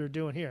think that's what they're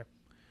doing here.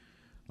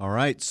 All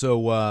right,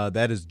 so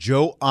that is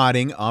Joe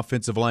Otting,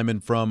 offensive lineman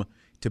from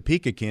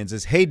Topeka,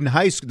 Kansas. Hayden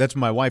High School, that's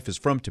my wife is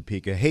from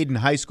Topeka. Hayden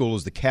High School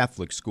is the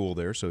Catholic school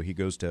there, so he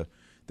goes to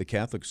the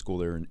Catholic school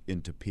there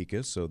in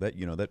Topeka. So that,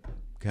 that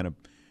kind of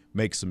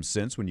makes some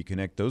sense when you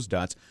connect those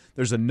dots.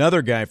 There's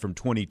another guy from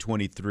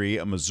 2023,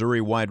 a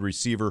Missouri wide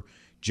receiver,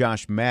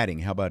 Josh Matting.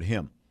 How about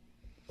him?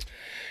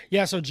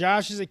 Yeah, so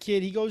Josh is a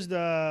kid. He goes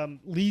to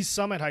Lee's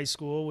Summit High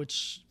School,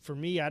 which for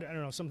me, I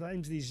don't know.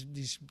 Sometimes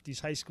these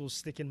high schools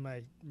stick in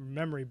my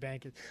memory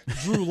bank.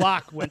 Drew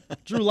Lock went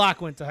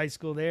to high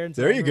school there. And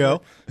so there you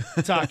go.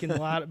 Talking a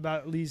lot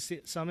about Lee's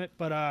Summit,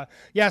 but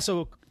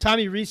so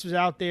Tommy Reese was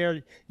out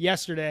there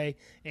yesterday,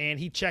 and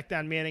he checked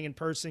on Manning in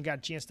person. Got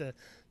a chance to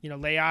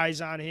lay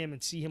eyes on him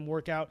and see him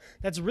work out.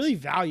 That's really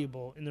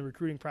valuable in the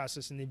recruiting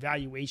process and the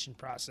evaluation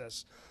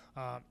process.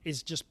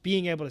 Is just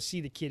being able to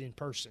see the kid in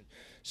person.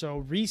 So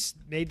Reese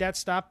made that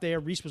stop there.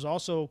 Reese was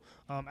also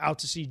out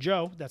to see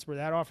Joe. That's where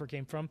that offer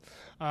came from.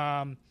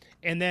 And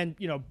then,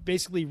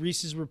 basically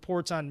Reese's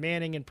reports on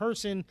Manning in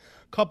person,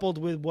 coupled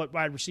with what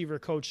wide receiver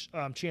coach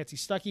Chancey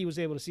Stuckey was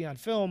able to see on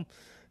film,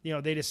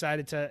 they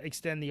decided to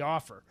extend the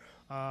offer.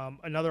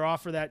 Another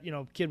offer that,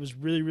 kid was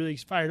really, really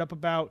fired up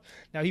about.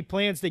 Now he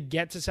plans to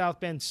get to South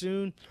Bend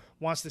soon,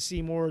 wants to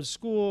see more of the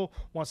school,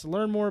 wants to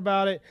learn more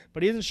about it,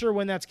 but he isn't sure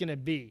when that's going to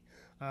be.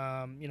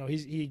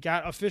 He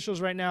got officials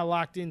right now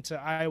locked into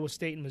Iowa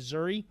State and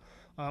Missouri.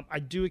 I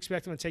do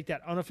expect him to take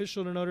that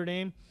unofficial to Notre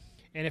Dame.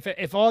 And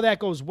if all that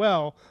goes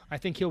well, I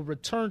think he'll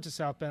return to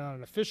South Bend on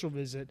an official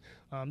visit.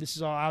 This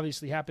is all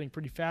obviously happening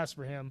pretty fast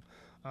for him.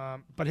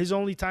 But his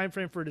only time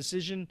frame for a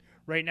decision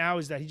right now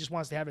is that he just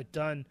wants to have it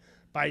done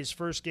by his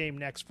first game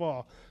next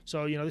fall.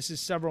 So, this is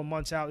several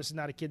months out. This is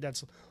not a kid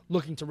that's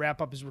looking to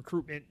wrap up his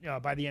recruitment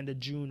by the end of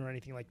June or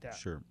anything like that.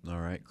 Sure.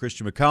 All right.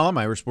 Christian McCollum,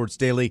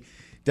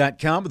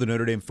 IrishSportsDaily.com with the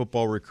Notre Dame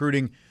football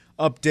recruiting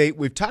update.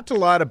 We've talked a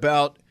lot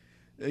about,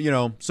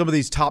 some of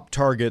these top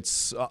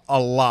targets a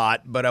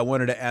lot, but I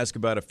wanted to ask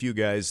about a few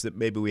guys that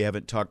maybe we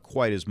haven't talked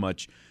quite as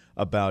much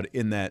about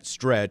in that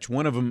stretch.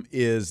 One of them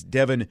is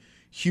Devin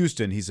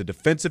Houston. He's a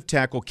defensive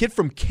tackle, kid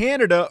from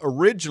Canada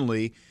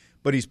originally,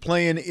 but he's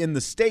playing in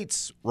the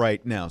States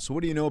right now. So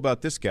what do you know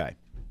about this guy?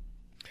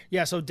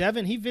 Yeah, so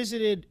Devin, he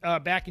visited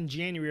back in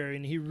January,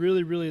 and he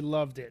really, really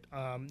loved it.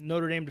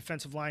 Notre Dame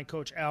defensive line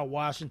coach Al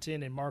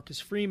Washington and Marcus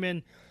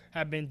Freeman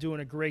have been doing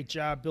a great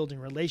job building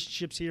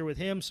relationships here with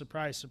him.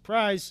 Surprise,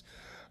 surprise.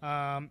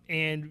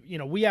 And,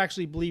 we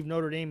actually believe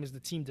Notre Dame is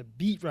the team to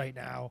beat right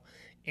now,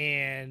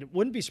 and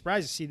wouldn't be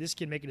surprised to see this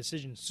kid make a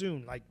decision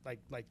soon, like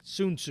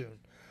soon.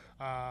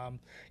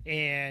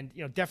 And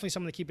definitely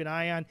something to keep an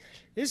eye on.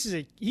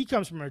 He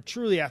comes from a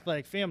truly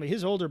athletic family.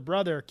 His older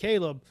brother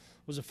Caleb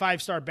was a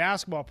 5-star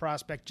basketball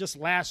prospect just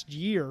last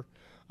year,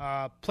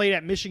 played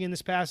at Michigan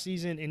this past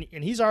season,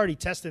 and he's already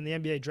tested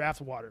in the NBA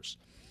draft waters.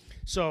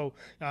 So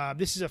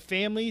this is a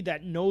family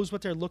that knows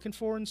what they're looking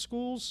for in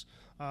schools.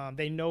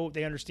 They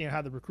understand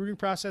how the recruiting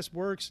process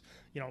works.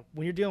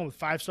 When you're dealing with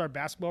 5-star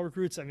basketball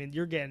recruits, I mean,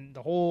 you're getting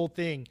the whole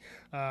thing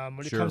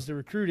when it comes to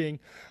recruiting.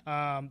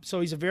 So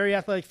he's a very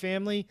athletic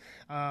family.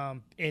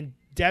 And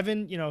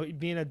Devin,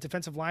 being a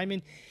defensive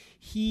lineman,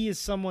 he is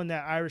someone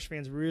that Irish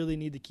fans really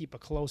need to keep a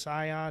close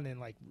eye on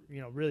and,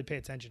 really pay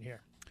attention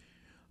here.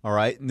 All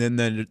right. And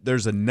then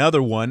there's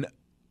another one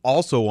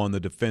also on the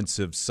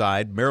defensive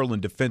side,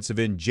 Maryland defensive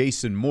end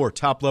Jason Moore,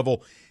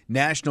 top-level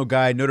national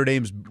guy. Notre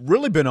Dame's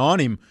really been on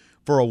him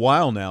for a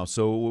while now.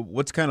 So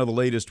what's kind of the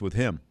latest with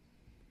him?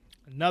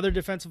 Another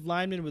defensive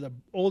lineman with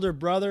an older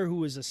brother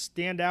who is a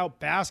standout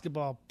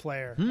basketball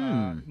player.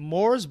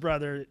 Moore's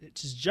brother,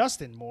 which is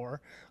Justin Moore.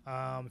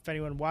 If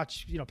anyone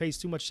pays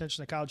too much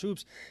attention to college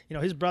hoops,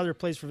 his brother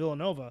plays for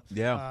Villanova.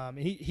 Yeah.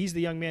 He's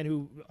the young man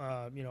who,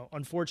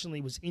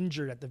 unfortunately was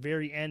injured at the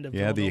very end of the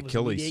Villanova's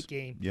Achilles Elite Eight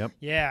game. Yep.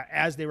 Yeah,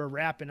 as they were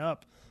wrapping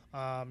up.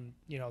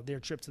 Their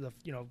trip to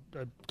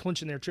the,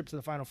 clinching their trip to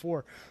the Final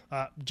Four.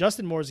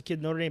 Justin Moore is a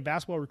kid, Notre Dame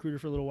basketball recruiter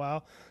for a little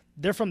while.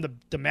 They're from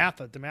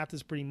DeMatha. DeMatha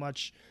is pretty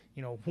much,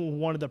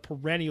 one of the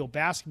perennial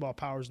basketball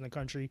powers in the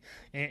country.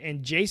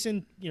 And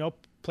Jason,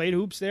 played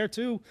hoops there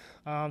too.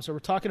 So we're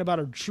talking about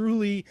a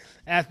truly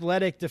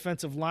athletic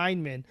defensive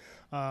lineman.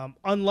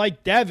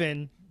 Unlike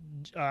Devin,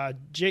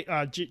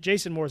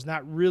 Jason Moore is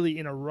not really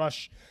in a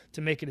rush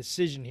to make a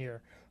decision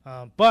here.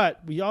 But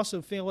we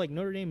also feel like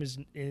Notre Dame is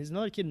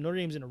another kid. Notre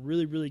Dame's in a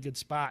really, really good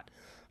spot.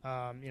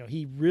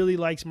 He really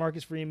likes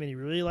Marcus Freeman. He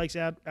really likes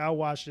Al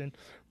Washington.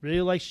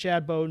 Really likes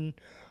Chad Bowden.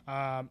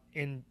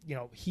 And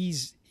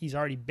he's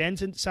already been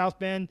to South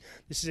Bend.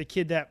 This is a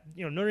kid that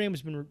Notre Dame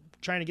has been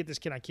trying to get this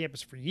kid on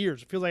campus for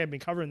years. It feels like I've been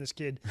covering this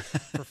kid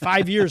for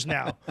 5 years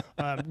now.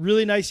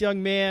 Really nice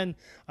young man,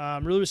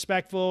 really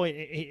respectful.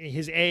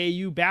 His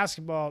AAU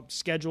basketball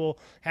schedule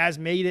has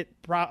made it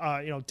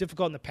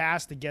difficult in the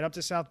past to get up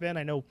to South Bend.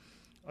 I know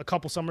a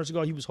couple summers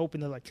ago he was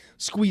hoping to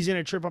squeeze in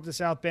a trip up to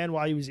South Bend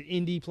while he was at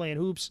Indy playing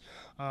hoops.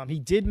 He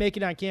did make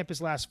it on campus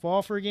last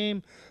fall for a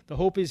game. The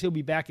hope is he'll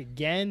be back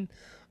again.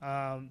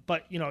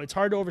 But it's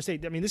hard to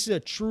overstate. I mean, this is a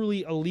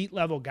truly elite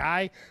level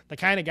guy, the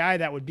kind of guy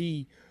that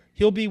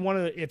he'll be one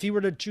of the, if he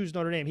were to choose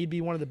Notre Dame, he'd be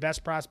one of the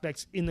best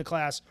prospects in the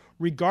class,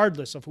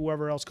 regardless of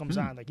whoever else comes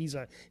on. He's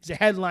a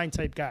headline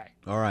type guy.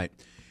 All right.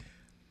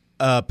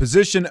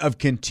 Position of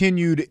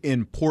continued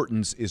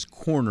importance is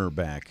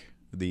cornerback,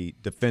 the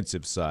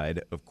defensive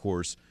side, of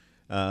course.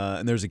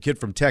 And there's a kid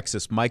from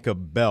Texas, Micah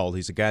Bell.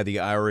 He's a guy the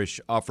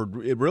Irish offered.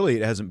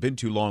 It hasn't been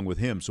too long with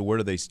him. So where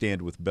do they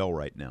stand with Bell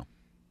right now?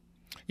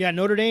 Yeah,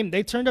 Notre Dame,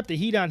 they turned up the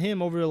heat on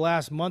him over the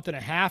last month and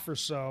a half or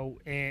so,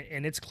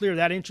 and it's clear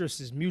that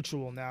interest is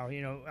mutual now.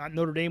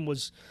 Notre Dame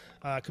was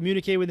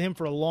communicating with him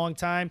for a long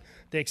time.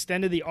 They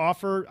extended the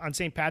offer on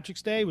St.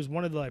 Patrick's Day. It was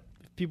one of the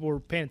people were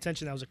paying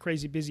attention. That was a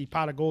crazy busy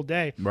pot of gold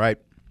day. Right.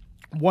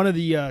 One of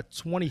the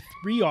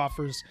 23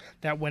 offers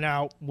that went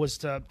out was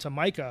to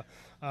Micah.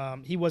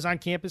 He was on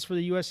campus for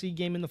the USC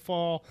game in the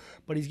fall,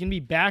 but he's going to be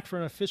back for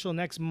an official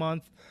next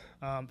month.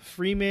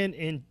 Freeman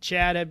and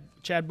Chad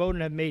Bowden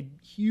have made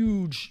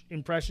huge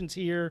impressions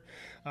here.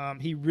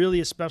 He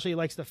really especially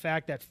likes the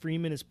fact that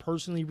Freeman is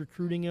personally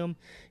recruiting him.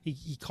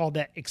 He called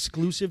that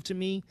exclusive to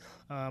me.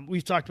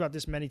 We've talked about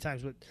this many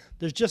times, but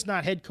there's just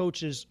not head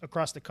coaches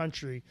across the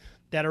country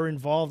that are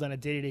involved on a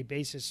day-to-day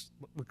basis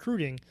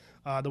recruiting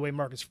the way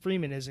Marcus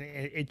Freeman is. And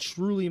it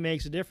truly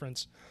makes a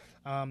difference.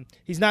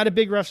 He's not a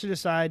big rush to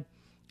decide.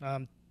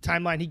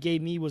 Timeline he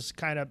gave me was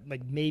kind of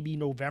like maybe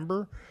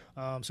November.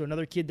 So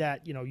another kid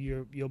that,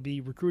 you'll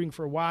be recruiting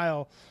for a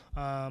while.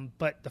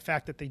 But the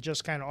fact that they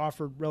just kind of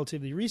offered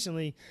relatively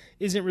recently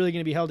isn't really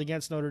going to be held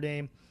against Notre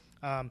Dame.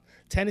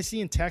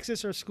 Tennessee and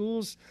Texas are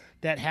schools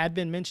that had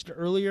been mentioned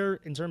earlier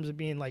in terms of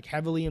being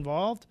heavily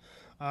involved.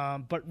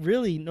 But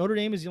really Notre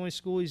Dame is the only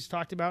school he's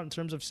talked about in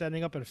terms of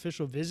setting up an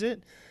official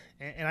visit.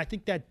 And I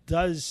think that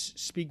does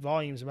speak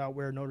volumes about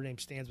where Notre Dame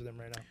stands with him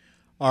right now.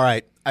 All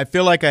right. I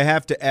feel like I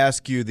have to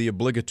ask you the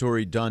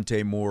obligatory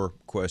Dante Moore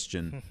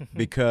question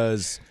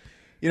because,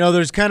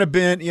 there's kind of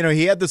been,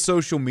 he had the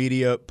social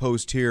media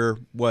post here,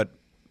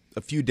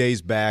 a few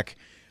days back,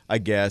 I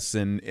guess,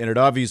 and it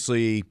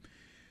obviously,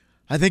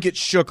 I think it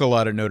shook a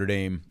lot of Notre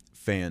Dame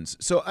fans.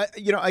 So,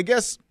 I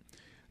guess,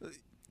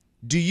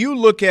 do you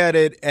look at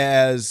it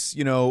as,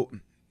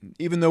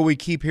 even though we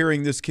keep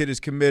hearing this kid is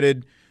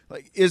committed,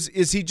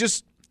 is he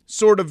just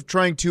sort of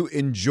trying to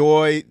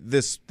enjoy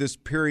this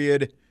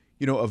period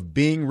of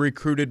being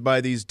recruited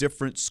by these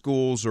different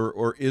schools,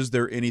 or is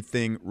there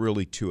anything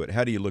really to it?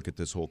 How do you look at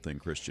this whole thing,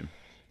 Christian?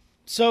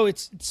 So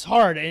it's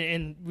hard,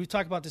 and we've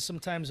talked about this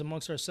sometimes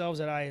amongst ourselves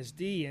at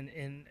ISD,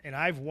 and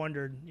I've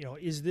wondered,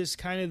 is this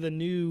kind of the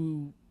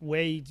new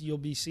way you'll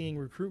be seeing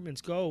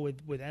recruitments go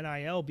with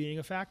NIL being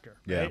a factor?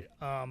 Yeah.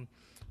 Right?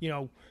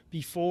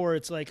 before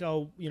it's like,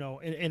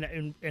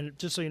 and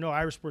just so you know,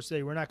 Irish Sports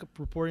Today, we're not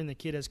reporting the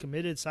kid as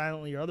committed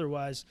silently or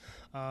otherwise.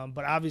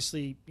 But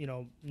obviously,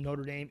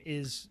 Notre Dame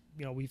is,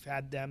 we've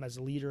had them as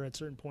a leader at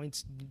certain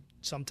points,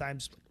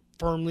 sometimes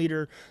firm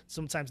leader,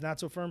 sometimes not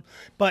so firm.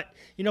 But,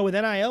 with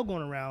NIL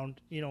going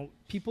around,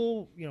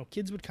 people,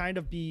 kids would kind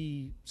of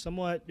be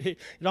somewhat, it'd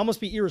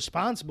almost be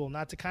irresponsible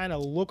not to kind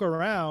of look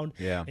around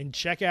and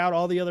check out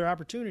all the other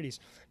opportunities.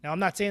 Now, I'm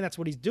not saying that's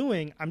what he's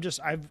doing.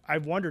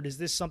 I've wondered, is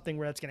this something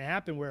where that's going to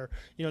happen where,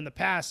 in the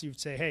past you'd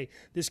say, hey,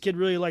 this kid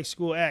really likes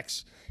school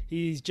X.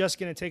 He's just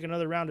going to take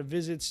another round of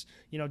visits,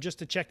 just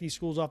to check these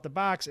schools off the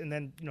box. And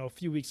then, a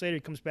few weeks later,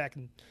 he comes back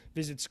and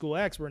visits school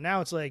X, where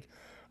now it's like,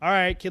 all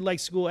right, kid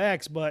likes school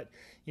X, but,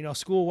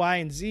 school Y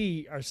and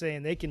Z are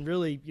saying they can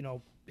really,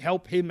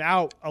 help him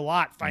out a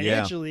lot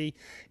financially.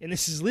 And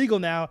this is legal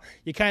now.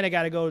 You kind of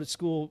got to go to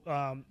school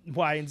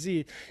Y and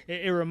Z.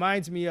 It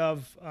reminds me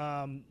of,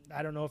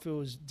 I don't know if it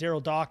was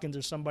Daryl Dawkins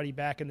or somebody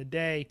back in the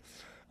day.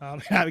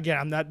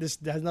 Again, this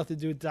has nothing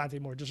to do with Dante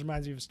Moore. It just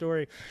reminds me of a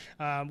story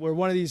where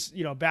one of these,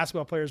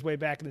 basketball players way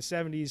back in the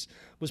 70s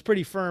was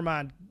pretty firm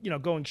on,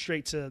 going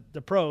straight to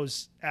the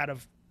pros out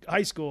of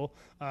high school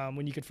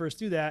when you could first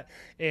do that,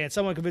 and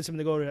someone convinced him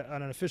to go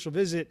on an official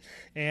visit,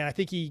 and I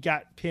think he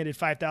got handed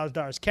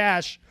 $5,000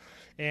 cash,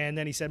 and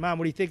then he said, Mom,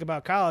 what do you think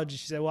about college? And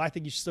she said, well, I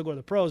think you should still go to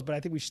the pros, but I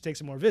think we should take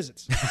some more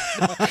visits.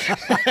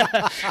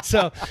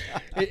 So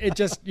it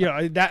just,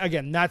 that,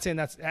 again, not saying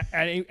that's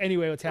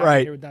anyway what's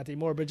happening here with Dante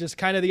Moore, but just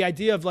kind of the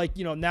idea of like,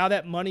 now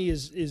that money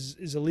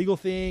is a legal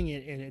thing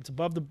and it's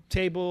above the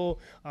table,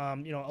 a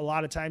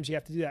lot of times you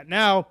have to do that.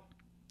 Now,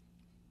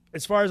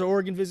 as far as the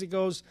Oregon visit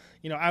goes,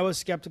 I was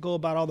skeptical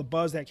about all the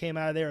buzz that came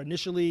out of there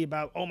initially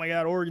about, oh, my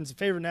God, Oregon's a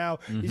favorite now.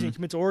 He's going to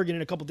commit to Oregon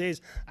in a couple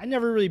days. I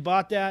never really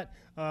bought that.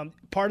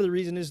 Part of the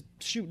reason is,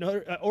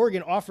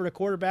 Oregon offered a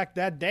quarterback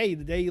that day,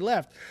 the day he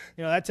left.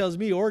 That tells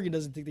me Oregon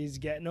doesn't think he's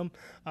getting them.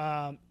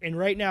 And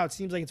right now it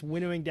seems like it's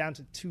winnowing down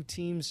to two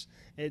teams.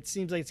 It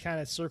seems like it's kind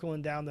of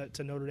circling down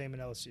to Notre Dame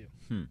and LSU.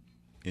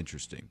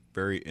 Interesting.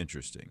 Very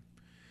interesting.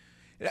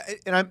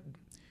 And I'm,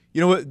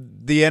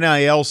 the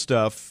NIL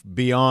stuff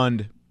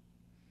beyond –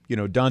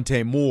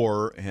 Dante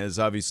Moore has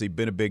obviously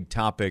been a big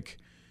topic,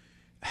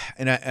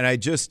 and I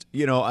just,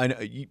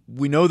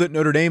 we know that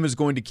Notre Dame is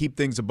going to keep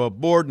things above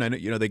board, and I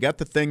know, they got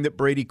the thing that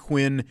Brady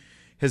Quinn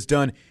has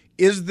done.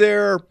 Is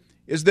there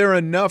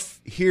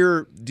enough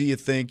here? Do you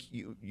think,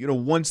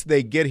 once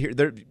they get here,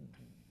 do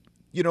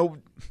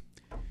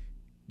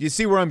you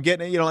see where I'm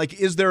getting at?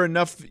 Is there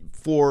enough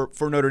for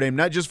Notre Dame,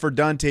 not just for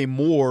Dante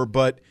Moore,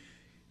 but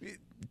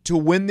to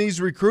win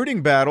these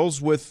recruiting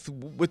battles with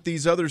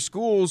these other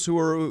schools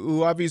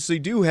who obviously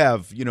do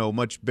have,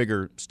 much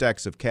bigger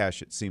stacks of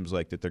cash, it seems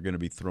like, that they're going to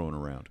be throwing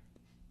around?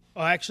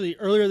 Well, actually,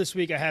 earlier this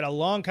week I had a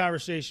long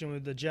conversation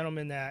with the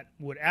gentleman that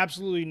would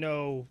absolutely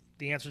know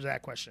the answer to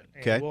that question.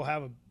 And we'll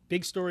have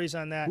big stories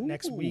on that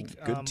next week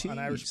on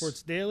Irish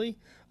Sports Daily.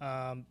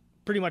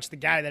 Pretty much the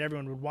guy that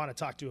everyone would want to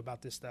talk to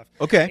about this stuff.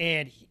 Okay.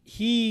 And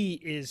he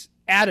is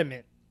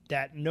adamant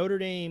that Notre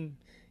Dame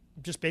 –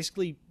 just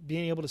basically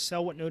being able to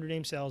sell what Notre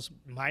Dame sells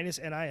minus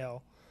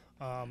NIL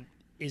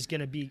is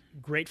going to be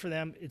great for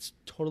them. It's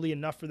totally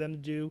enough for them to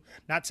do.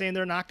 Not saying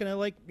they're not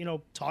going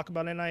to talk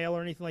about NIL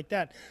or anything like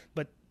that,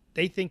 but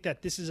they think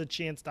that this is a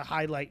chance to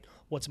highlight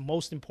what's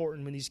most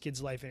important in these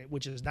kids' life,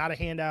 which is not a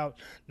handout,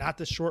 not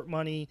the short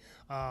money.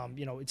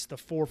 It's the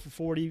 4 for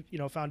 40,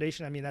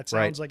 foundation. I mean, that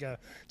sounds like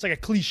it's like a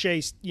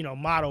cliche,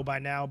 motto by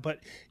now, but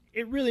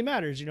it really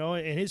matters,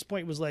 and his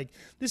point was like,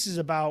 this is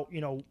about,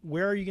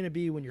 where are you going to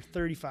be when you're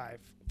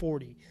 35,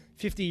 40,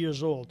 50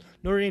 years old?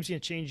 Notre Dame's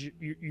going to change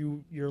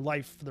your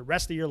life for the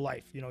rest of your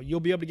life. You'll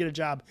be able to get a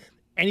job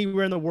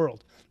anywhere in the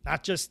world,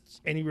 not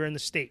just anywhere in the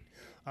state.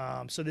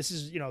 So this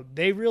is,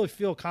 they really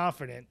feel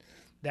confident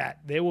that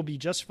they will be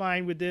just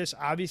fine with this.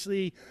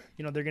 Obviously,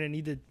 they're going to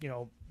need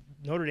to,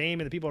 Notre Dame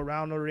and the people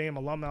around Notre Dame,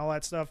 alum and all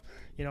that stuff,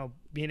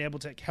 being able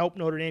to help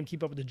Notre Dame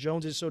keep up with the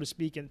Joneses, so to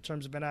speak, in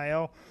terms of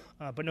NIL.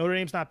 But Notre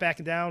Dame's not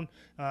backing down.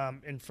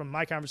 And from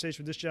my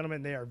conversation with this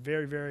gentleman, they are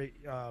very, very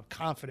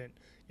confident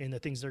in the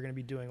things they're going to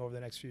be doing over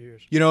the next few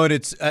years. And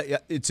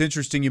it's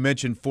interesting you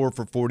mentioned 4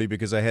 for 40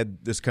 because I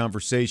had this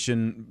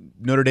conversation.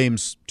 Notre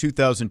Dame's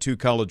 2002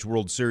 College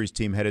World Series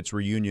team had its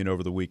reunion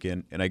over the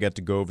weekend, and I got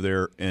to go over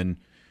there and,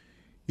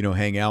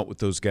 hang out with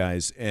those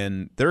guys.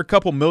 And they're a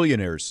couple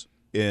millionaires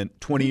in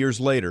 20 years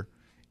later,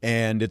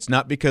 and it's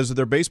not because of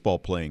their baseball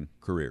playing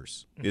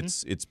careers.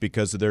 It's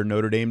because of their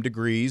Notre Dame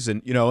degrees,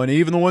 and and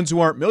even the ones who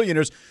aren't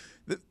millionaires,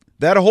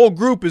 that whole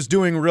group is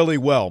doing really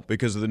well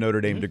because of the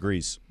Notre Dame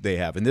degrees they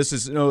have. And this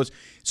is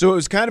so it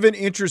was kind of an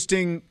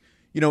interesting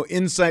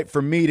insight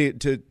for me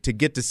to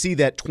get to see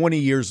that 20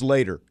 years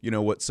later,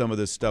 what some of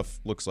this stuff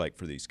looks like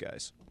for these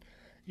guys.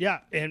 Yeah,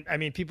 and I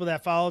mean, people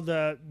that followed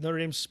the Notre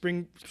Dame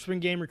spring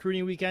game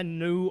recruiting weekend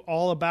knew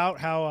all about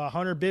how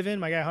Hunter Bivin,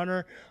 my guy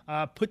Hunter,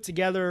 put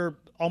together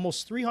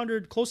almost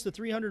 300, close to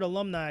 300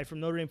 alumni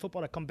from Notre Dame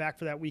football to come back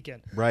for that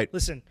weekend. Right.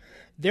 Listen,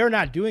 they're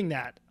not doing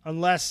that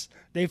unless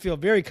they feel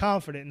very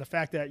confident in the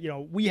fact that,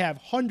 we have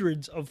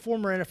hundreds of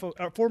former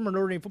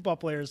Notre Dame football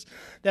players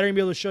that are going to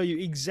be able to show you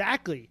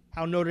exactly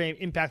how Notre Dame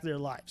impacted their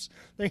lives.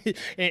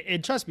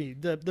 And trust me,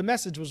 the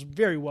message was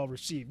very well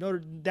received.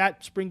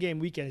 That spring game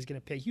weekend is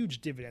going to pay huge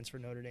dividends for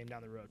Notre Dame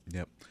down the road.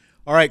 Yep.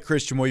 All right,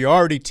 Christian. Well, you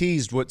already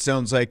teased what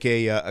sounds like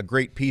a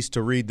great piece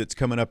to read that's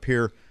coming up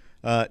here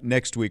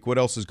next week. What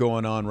else is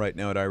going on right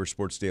now at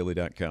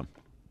IrishSportsDaily.com?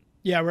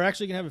 Yeah, we're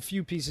actually going to have a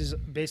few pieces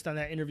based on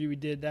that interview we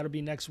did. That'll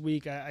be next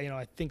week.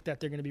 I think that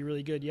they're going to be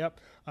really good.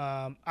 Yep.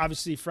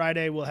 Obviously,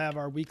 Friday we'll have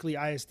our weekly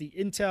ISD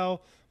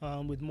Intel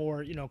with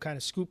more, kind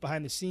of scoop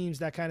behind the scenes,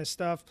 that kind of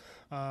stuff.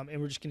 And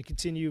we're just going to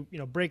continue,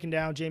 breaking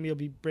down. Jamie will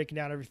be breaking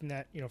down everything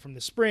that, from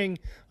the spring,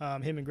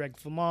 him and Greg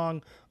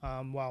Flamong,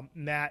 while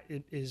Matt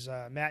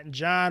and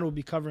John will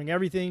be covering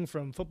everything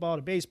from football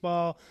to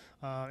baseball.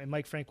 And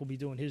Mike Frank will be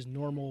doing his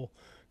normal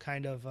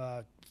kind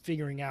of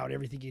figuring out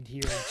everything in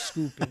here and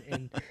scoop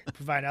and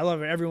provide. I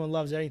love it. Everyone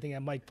loves anything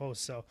that Mike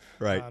posts. So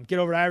get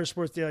over to Irish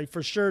Sports Daily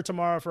for sure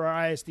tomorrow for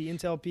our ISD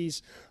Intel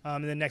piece.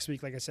 And then next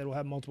week, like I said, we'll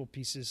have multiple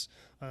pieces,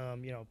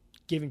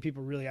 giving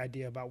people really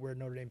idea about where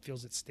Notre Dame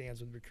feels it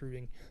stands with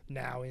recruiting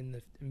now in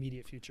the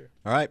immediate future.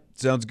 All right.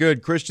 Sounds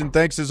good. Christian,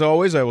 thanks as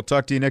always. I will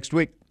talk to you next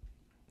week.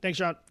 Thanks,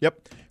 Sean.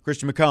 Yep.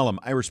 Christian McCollum,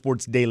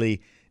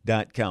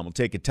 IrishSportsDaily.com. We'll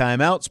take a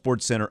timeout.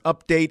 Sports Center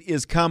update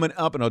is coming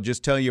up, and I'll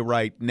just tell you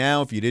right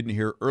now, if you didn't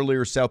hear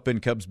earlier, South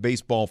Bend Cubs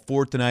baseball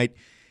for tonight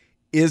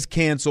is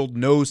canceled.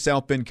 No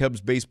South Bend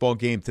Cubs baseball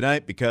game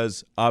tonight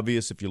because,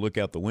 obvious, if you look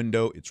out the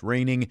window, it's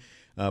raining.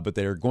 But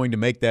they're going to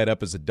make that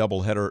up as a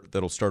doubleheader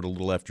that'll start a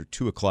little after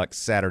 2 o'clock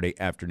Saturday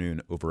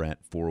afternoon over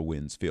at Four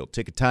Winds Field.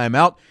 Take a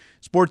timeout.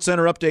 Sports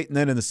Center update, and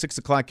then in the 6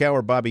 o'clock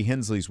hour, Bobby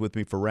Hensley's with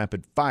me for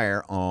Rapid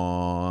Fire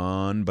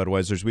on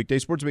Budweiser's Weekday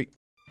Sports Beat.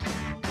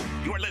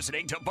 You're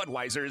listening to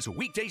Budweiser's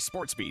Weekday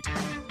Sports Beat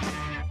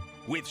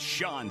with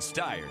Sean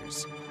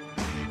Stiers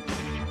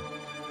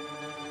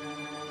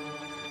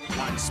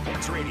on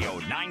Sports Radio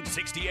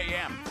 960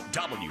 AM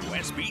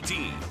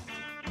WSBT.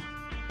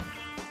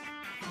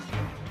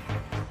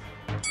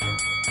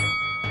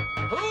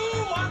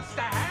 Who wants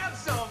to have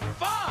some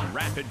fun?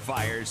 Rapid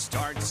Fire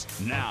starts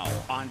now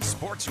on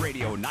Sports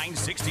Radio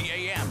 960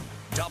 AM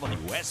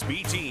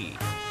WSBT.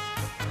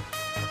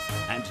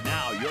 And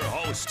now your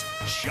host,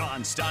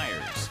 Sean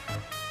Stiers.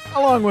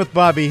 Along with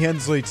Bobby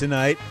Hensley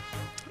tonight.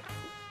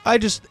 I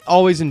just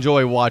always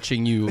enjoy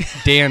watching you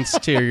dance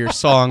to your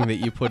song that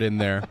you put in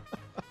there.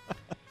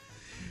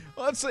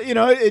 Well, it's,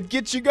 it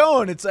gets you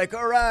going. It's like,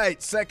 all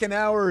right, second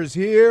hour is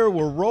here.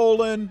 We're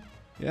rolling.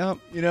 Yeah.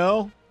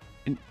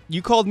 And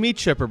you called me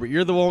chipper, but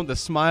you're the one with the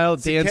smile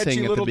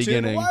dancing at the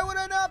beginning. Why would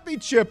I not be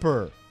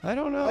chipper? I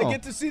don't know. I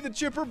get to see the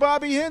chipper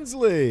Bobby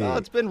Hensley. Oh,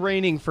 it's been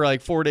raining for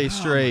like 4 days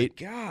straight.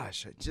 Oh, my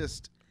gosh.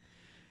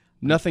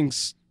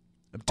 Nothing's...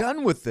 I'm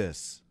done with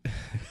this.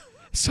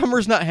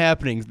 Summer's not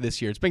happening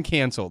this year. It's been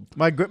canceled.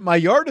 My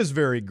yard is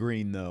very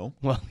green, though.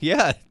 Well,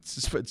 yeah.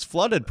 It's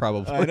flooded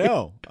probably.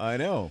 I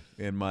know.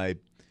 And my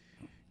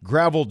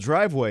gravel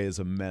driveway is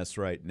a mess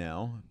right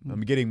now.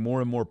 I'm getting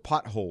more and more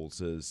potholes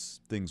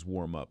as things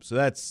warm up. So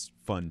that's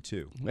fun,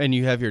 too. And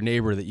you have your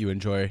neighbor that you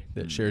enjoy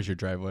that shares your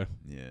driveway.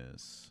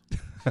 Yes.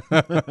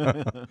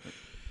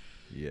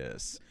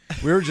 Yes.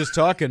 We were just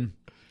talking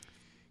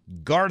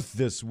Garth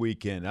this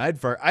weekend.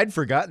 I'd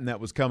forgotten that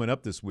was coming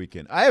up this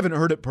weekend. I haven't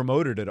heard it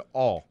promoted at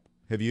all.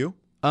 Have you?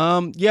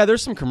 Yeah,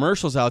 there's some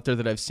commercials out there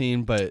that I've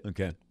seen, but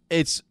okay.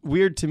 It's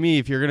weird to me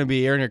if you're going to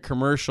be airing a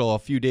commercial a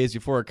few days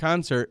before a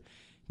concert,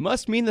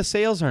 must mean the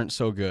sales aren't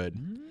so good.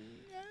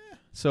 Yeah.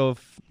 So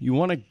if you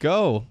want to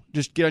go,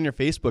 just get on your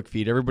Facebook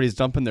feed. Everybody's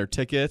dumping their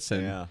tickets,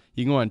 and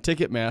you can go on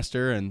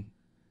Ticketmaster, and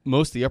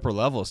most of the upper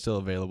level is still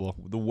available.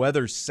 The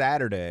weather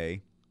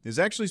Saturday is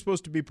actually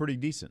supposed to be pretty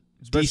decent,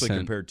 especially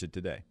compared to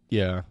today.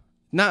 Yeah.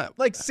 Not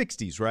like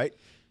 60s, right?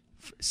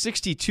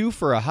 62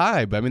 for a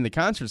high, but I mean the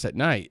concert's at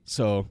night.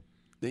 So,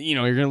 you're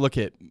going to look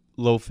at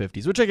low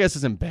 50s, which I guess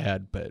isn't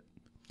bad, but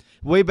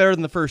way better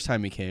than the first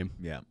time he came.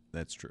 Yeah,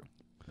 that's true.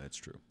 That's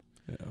true.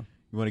 Yeah.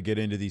 You want to get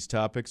into these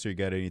topics, or you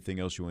got anything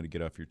else you want to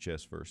get off your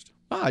chest first?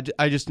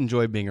 I just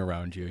enjoy being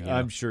around you.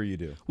 I'm sure you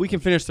do. We can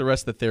finish the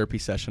rest of the therapy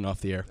session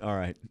off the air. All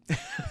right.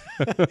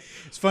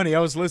 It's funny. I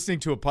was listening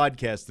to a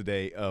podcast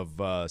today of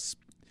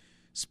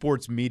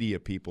sports media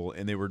people,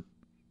 and they were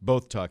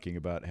both talking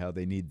about how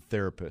they need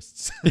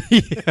therapists.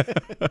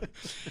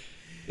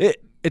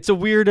 It's a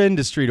weird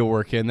industry to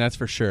work in, that's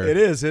for sure. It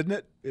is, isn't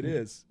it? It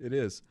is. It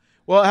is.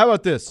 Well, how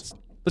about this?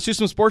 Let's do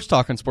some sports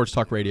talk on Sports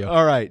Talk Radio.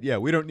 All right. Yeah,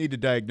 we don't need to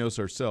diagnose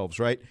ourselves,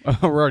 right?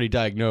 We're already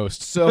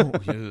diagnosed. So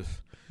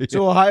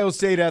Ohio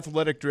State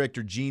Athletic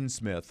Director Gene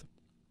Smith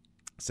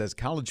says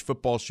college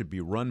football should be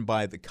run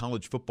by the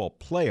College Football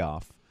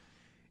Playoff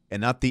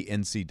and not the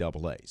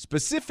NCAA.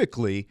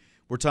 Specifically,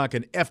 we're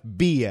talking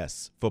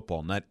FBS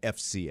football, not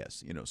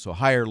FCS. So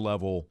higher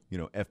level,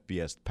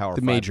 FBS Power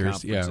 5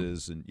 majors,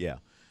 conferences,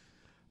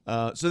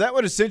 so that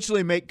would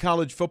essentially make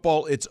college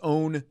football its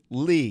own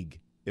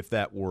league, if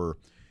that were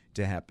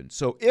to happen.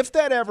 So if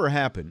that ever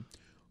happened,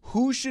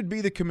 who should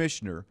be the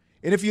commissioner?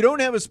 And if you don't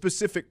have a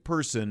specific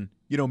person,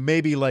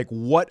 maybe like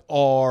what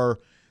are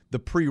the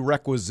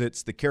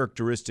prerequisites, the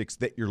characteristics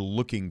that you're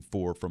looking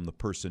for from the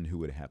person who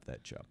would have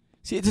that job?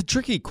 See, it's a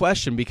tricky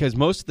question because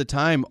most of the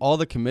time, all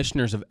the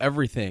commissioners of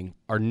everything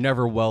are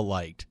never well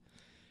liked.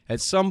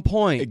 At some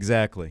point,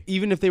 exactly,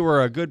 even if they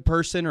were a good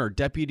person or a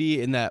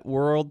deputy in that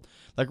world,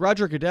 like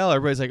Roger Goodell,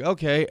 everybody's like,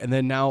 okay, and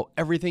then now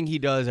everything he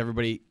does,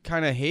 everybody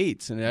kind of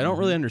hates, and I don't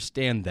really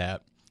understand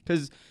that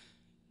because,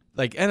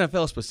 like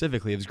NFL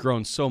specifically, has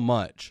grown so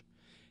much,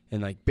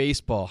 and like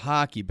baseball,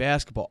 hockey,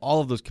 basketball,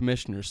 all of those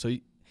commissioners. So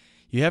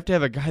you have to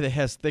have a guy that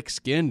has thick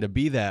skin to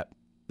be that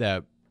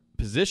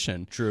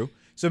position. True.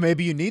 So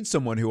maybe you need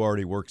someone who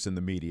already works in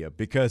the media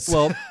because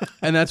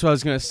and that's what I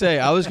was going to say.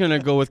 I was going to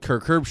go with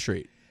Kirk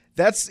Herbstreit.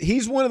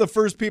 He's one of the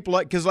first people,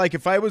 because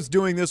if I was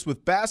doing this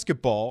with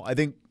basketball, I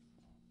think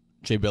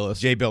Jay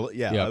Billis, yeah.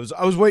 Yep.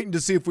 I was waiting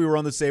to see if we were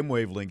on the same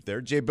wavelength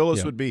there. Jay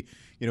Billis would be,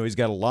 he's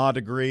got a law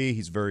degree,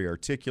 he's very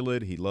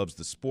articulate, he loves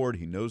the sport,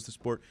 he knows the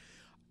sport.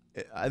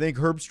 I think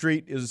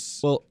Herbstreit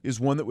is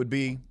one that would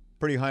be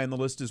pretty high on the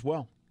list as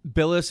well.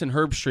 Billis and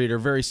Herbstreit are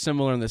very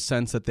similar in the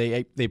sense that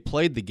they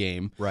played the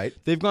game. Right.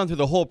 They've gone through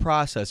the whole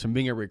process from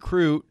being a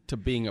recruit to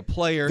being a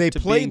player. They to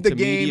played being the to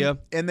game, media.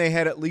 and they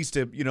had at least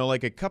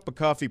like a cup of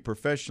coffee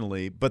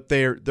professionally. But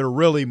they're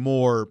really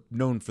more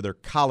known for their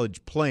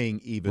college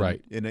playing, even.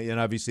 Right. And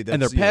obviously that's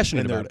and they're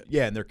passionate about it.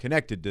 Yeah, and they're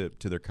connected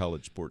to their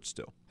college sports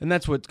still. And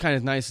that's what's kind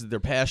of nice is they're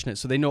passionate,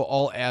 so they know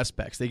all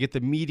aspects. They get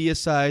the media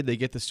side, they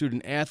get the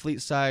student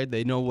athlete side,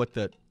 they know what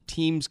the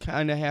teams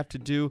kind of have to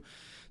do.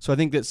 So I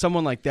think that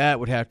someone like that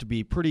would have to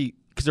be pretty,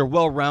 because they're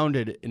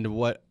well-rounded into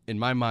what, in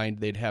my mind,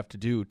 they'd have to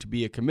do to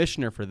be a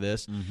commissioner for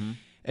this. Mm-hmm.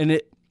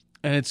 And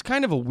it's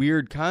kind of a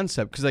weird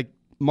concept because, like,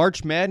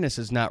 March Madness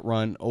is not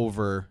run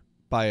over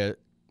by a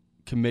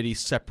committee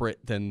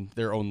separate than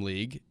their own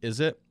league, is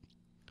it,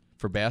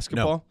 for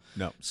basketball?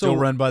 No. Still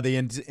run by the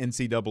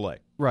NCAA.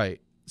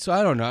 Right. So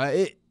I don't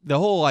know. The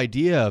whole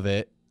idea of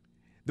it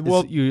is a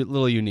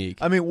little unique.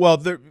 I mean,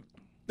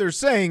 they're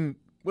saying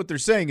 – what they're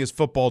saying is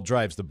football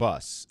drives the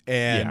bus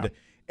and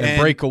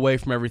break away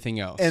from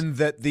everything else. And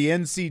that the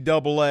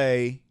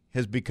NCAA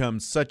has become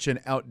such an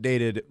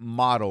outdated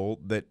model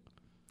that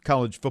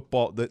college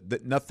football,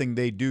 that nothing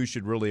they do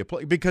should really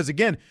apply. Because,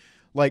 again,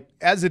 like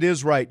as it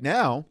is right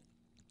now,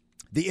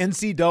 the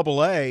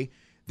NCAA,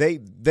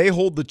 they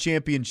hold the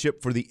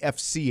championship for the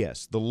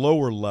FCS, the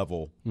lower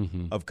level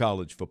of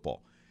college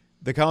football.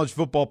 The college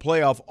football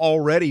playoff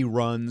already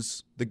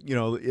runs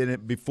in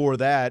it. Before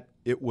that,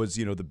 it was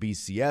the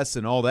BCS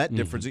and all that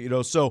difference.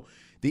 So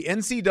the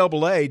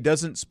NCAA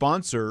doesn't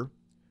sponsor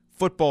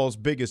football's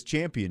biggest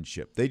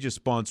championship. They just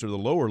sponsor the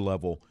lower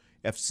level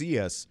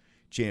FCS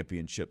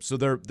championship. So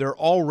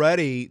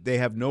they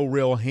have no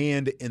real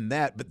hand in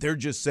that, but they're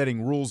just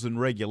setting rules and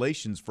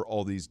regulations for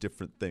all these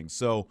different things.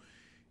 So,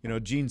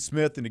 Gene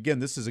Smith, and again,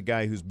 this is a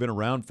guy who's been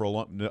around for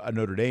a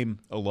Notre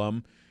Dame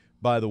alum.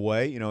 By the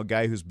way, a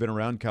guy who's been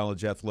around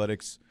college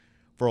athletics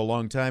for a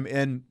long time.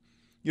 And,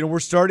 we're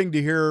starting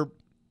to hear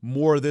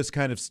more of this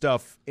kind of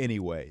stuff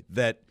anyway,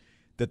 that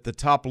the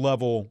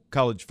top-level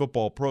college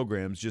football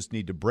programs just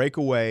need to break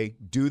away,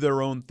 do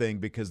their own thing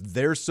because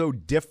they're so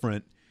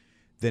different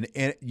than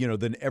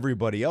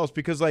everybody else.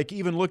 Because, like,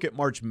 even look at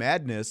March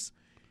Madness,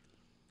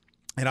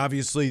 and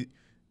obviously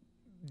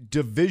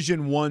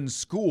Division I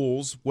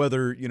schools,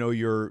 whether,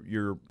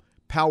 you're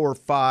Power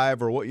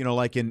 5 or what,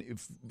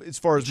 as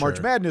far as March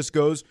Madness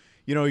goes,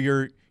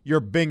 your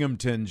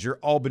Binghamtons, your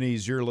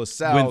Albanys, your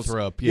LaSalle's.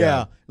 Winthrop,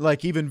 yeah.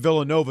 Like even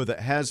Villanova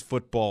that has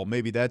football,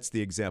 maybe that's the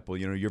example.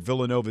 Your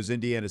Villanova's,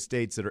 Indiana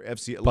States that are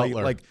FC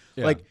Butler.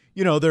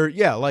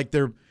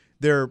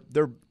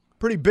 They're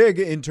pretty big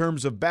in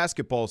terms of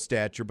basketball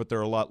stature, but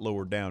they're a lot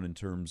lower down in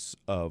terms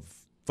of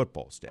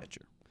football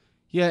stature.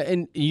 Yeah,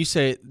 and you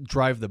say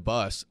drive the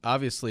bus.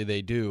 Obviously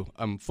they do.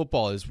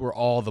 Football is where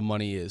all the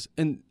money is.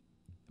 And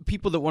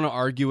people that want to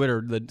argue it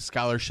or the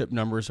scholarship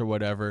numbers or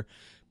whatever,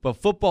 but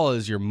football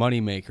is your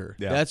moneymaker.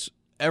 Yeah. That's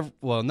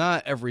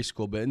not every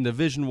school, but in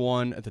Division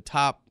I at the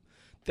top,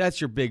 that's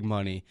your big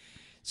money.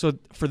 So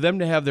for them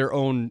to have their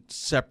own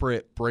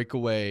separate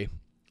breakaway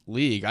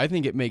league, I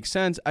think it makes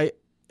sense.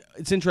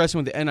 It's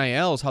interesting with the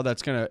NILs how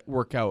that's going to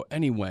work out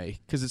anyway,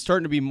 because it's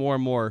starting to be more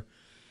and more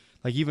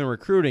like even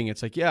recruiting.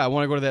 It's like, yeah, I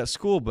want to go to that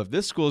school, but if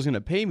this school is going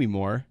to pay me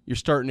more, you're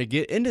starting to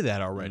get into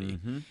that already.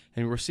 Mm-hmm.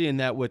 And we're seeing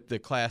that with the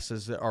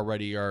classes that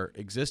already are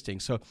existing.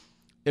 So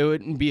it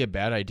wouldn't be a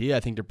bad idea, I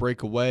think, to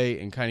break away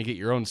and kind of get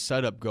your own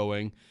setup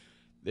going.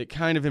 It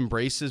kind of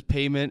embraces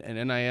payment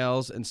and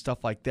NILs and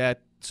stuff like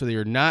that so that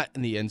you're not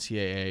in the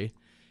NCAA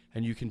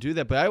and you can do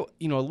that. But,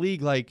 a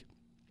league like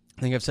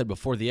I think I've said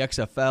before, the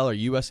XFL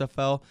or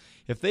USFL,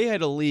 if they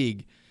had a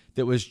league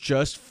that was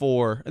just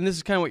for, and this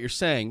is kind of what you're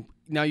saying,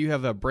 now you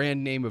have a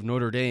brand name of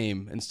Notre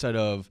Dame instead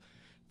of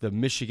the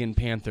Michigan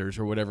Panthers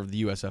or whatever of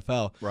the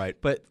USFL. Right.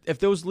 But if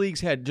those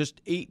leagues had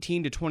just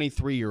 18 to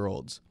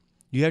 23-year-olds,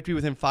 you have to be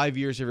within 5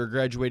 years of your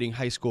graduating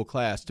high school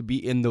class to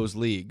be in those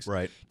leagues.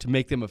 Right. To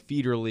make them a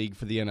feeder league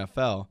for the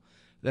NFL.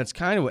 That's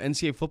kind of what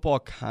NCAA football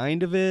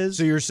kind of is.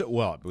 So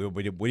what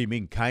do you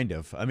mean kind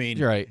of? I mean,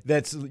 you're right.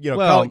 That's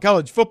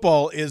college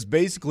football is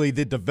basically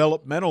the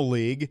developmental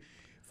league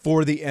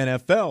for the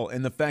NFL,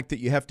 and the fact that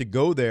you have to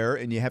go there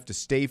and you have to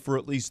stay for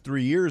at least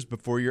 3 years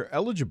before you're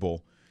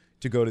eligible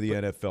to go to the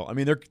NFL. I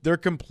mean, they're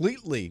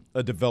completely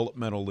a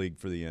developmental league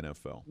for the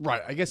NFL.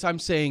 Right. I guess I'm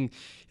saying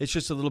it's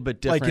just a little bit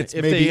different. Like it's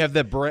if maybe, they have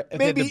the brand.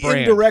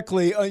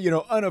 Indirectly,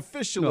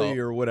 unofficially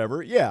or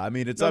whatever. Yeah, I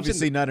mean, it's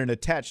obviously not an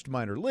attached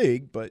minor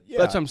league, but yeah.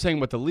 That's what I'm saying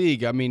with the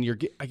league. I mean,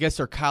 I guess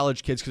they're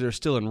college kids because they're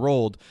still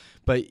enrolled,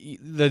 but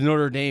the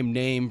Notre Dame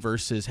name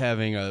versus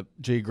having a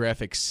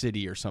geographic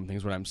city or something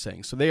is what I'm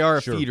saying. So they are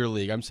a feeder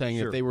league. I'm saying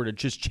if they were to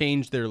just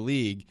change their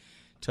league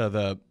to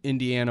the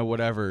Indiana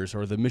whatevers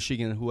or the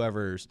Michigan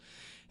whoever's.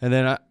 And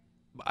then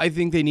I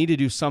think they need to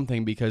do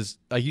something because,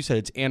 like you said,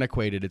 it's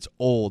antiquated, it's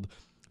old.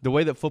 The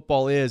way that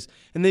football is,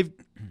 and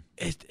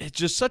it's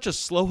just such a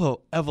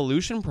slow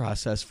evolution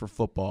process for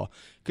football.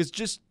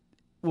 Because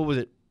what was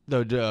it?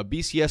 The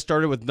BCS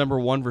started with number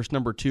 1 versus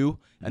number 2,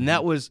 and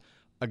that was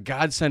a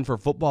godsend for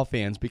football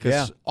fans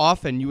because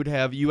often you would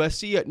have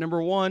USC at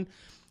number 1.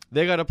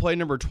 They got to play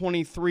number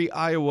 23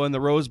 Iowa in the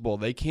Rose Bowl.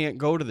 They can't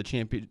go to the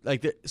champion.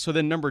 So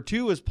then number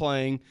 2 is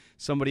playing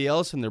somebody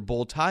else in their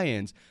bowl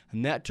tie-ins,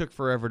 and that took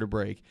forever to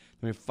break.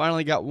 And we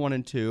finally got 1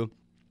 and 2,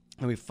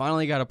 and we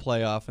finally got a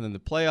playoff. And then the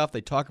playoff,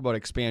 they talk about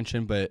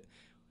expansion, but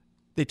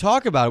they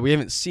talk about it. We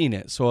haven't seen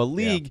it. So a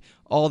league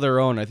all their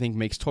own, I think,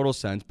 makes total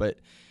sense. But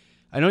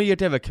I know you have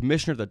to have a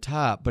commissioner at the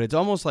top, but it's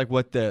almost like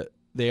what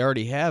they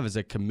already have as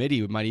a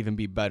committee might even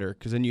be better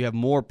because then you have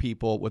more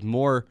people with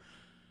more.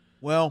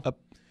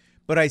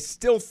 But I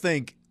still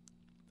think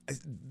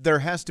there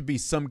has to be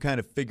some kind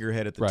of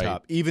figurehead at the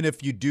top, even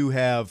if you do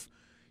have,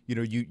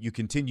 you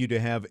continue to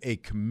have a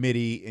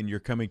committee and you're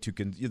coming to.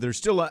 There's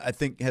still, I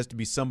think, has to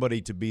be somebody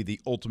to be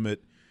the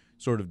ultimate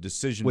sort of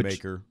decision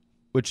maker.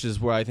 Which is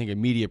where I think a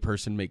media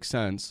person makes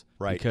sense,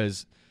 right?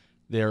 Because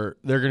they're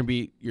going to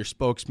be your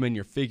spokesman,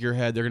 your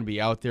figurehead. They're going to be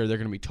out there. They're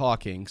going to be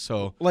talking.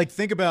 So,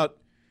 think about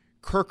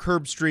Kirk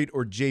Herbstreit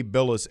or Jay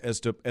Billis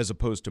as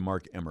opposed to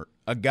Mark Emmert,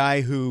 a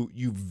guy who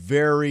you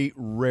very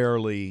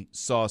rarely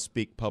saw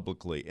speak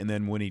publicly, and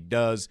then when he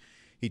does,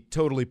 he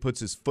totally puts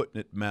his foot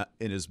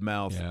in his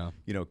mouth.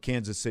 Yeah.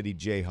 Kansas City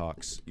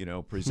Jayhawks,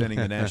 presenting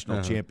the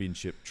national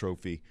championship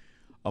trophy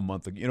a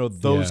month ago.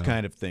 Those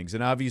kind of things,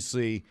 and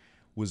obviously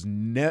was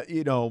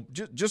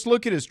just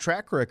look at his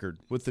track record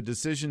with the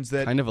decisions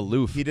that kind of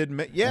aloof he didn't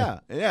make. It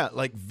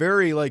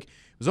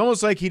was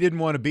almost like he didn't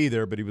want to be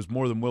there, but he was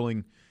more than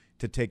willing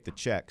to take the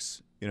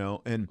checks,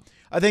 and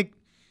I think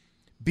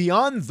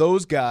beyond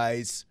those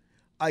guys,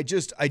 I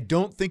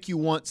don't think you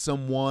want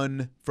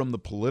someone from the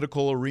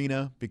political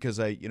arena because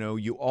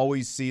you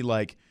always see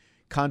like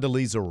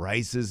Condoleezza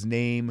Rice's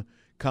name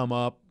come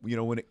up,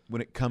 when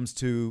it comes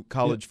to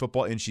college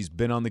football, and she's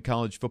been on the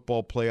college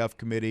football playoff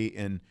committee,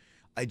 and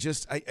I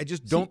just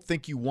don't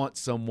think you want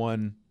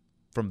someone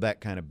from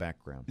that kind of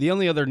background. The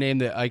only other name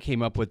that I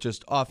came up with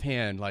just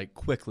offhand, like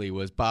quickly,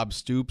 was Bob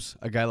Stoops,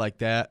 a guy like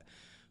that.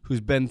 He's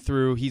been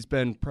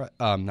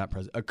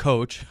a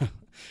coach,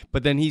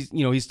 but then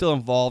he's still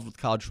involved with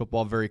college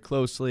football very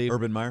closely.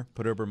 Urban Meyer,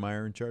 put Urban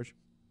Meyer in charge.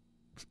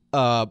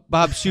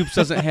 Bob Stoops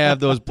doesn't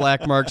have those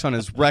black marks on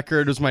his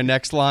record was my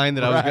next line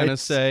that I was going to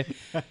say.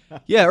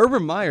 Yeah,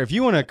 Urban Meyer, if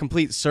you want a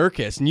complete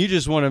circus and you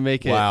just want to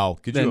make it. Wow,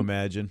 could you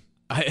imagine?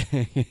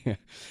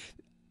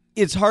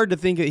 It's hard to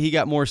think that he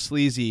got more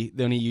sleazy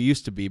than he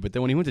used to be, but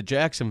then when he went to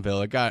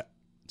Jacksonville, it got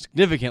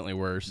significantly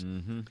worse.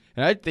 Mm-hmm.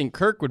 And I think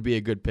Kirk would be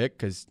a good pick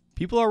because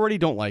people already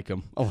don't like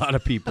him, a lot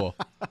of people.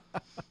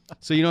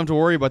 So you don't have to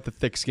worry about the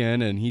thick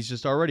skin, and he's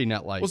just already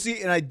not liked. Well,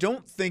 see, and I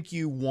don't think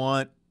you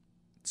want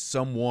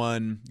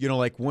someone,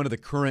 like one of the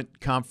current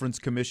conference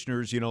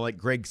commissioners, like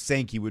Greg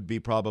Sankey would be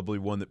probably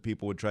one that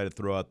people would try to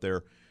throw out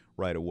there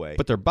right away.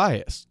 But they're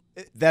biased.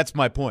 That's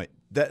my point.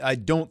 That I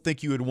don't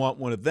think you would want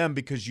one of them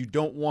because you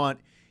don't want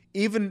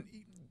even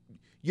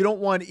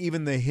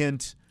the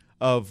hint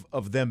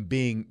of them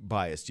being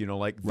biased,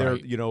 they're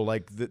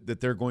that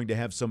they're going to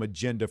have some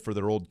agenda for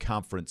their old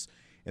conference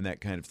and that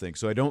kind of thing.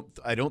 So I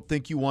don't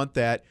think you want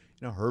that.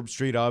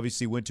 Herbstreit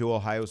obviously went to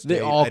Ohio State. They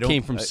all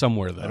came from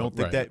somewhere, though. I don't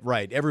think that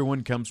right.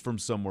 Everyone comes from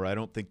somewhere. I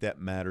don't think that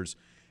matters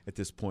at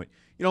this point.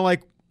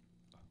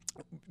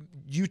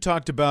 You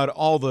talked about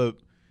all the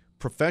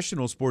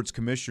professional sports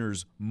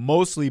commissioners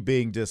mostly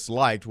being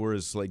disliked,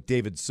 whereas like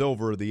David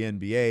Silver of the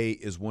NBA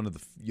is one of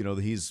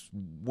the he's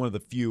one of the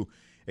few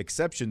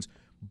exceptions.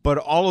 But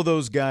all of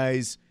those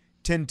guys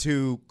tend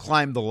to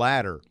climb the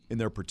ladder in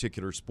their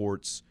particular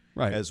sports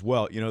as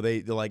well.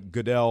 They like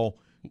Goodell,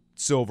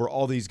 Silver,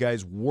 all these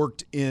guys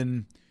worked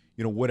in,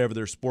 whatever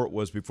their sport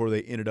was before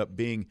they ended up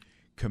being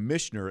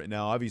commissioner. And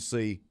now,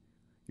 obviously,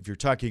 if you're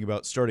talking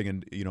about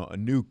starting a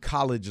new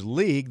college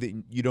league,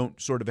 that you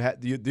don't sort of have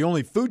the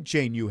only food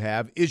chain you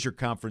have is your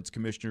conference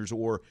commissioners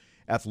or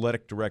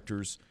athletic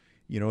directors,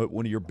 at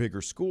one of your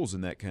bigger schools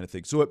and that kind of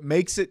thing. So it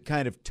makes it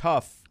kind of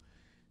tough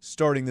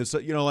starting this,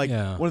 one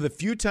of the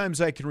few times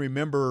I can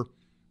remember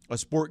a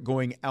sport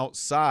going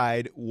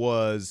outside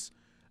was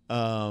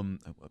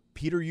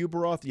Peter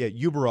Ueberroth. Yeah,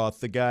 Ueberroth,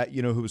 the guy,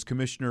 who was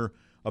commissioner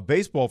of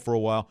baseball for a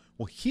while.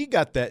 Well, he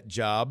got that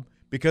job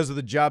because of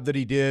the job that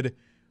he did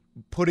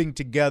putting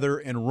together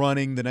and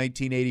running the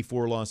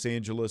 1984 Los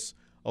Angeles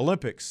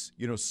Olympics.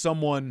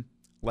 Someone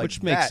like Which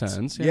that. makes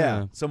sense.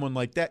 Yeah, someone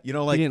like that. He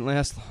didn't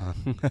last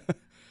long.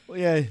 Well,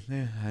 yeah,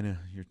 I know.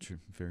 You're true.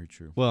 Very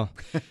true. Well,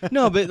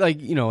 no, but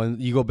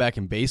and you go back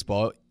in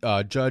baseball,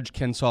 Judge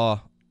Kensaw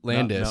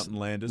Landis.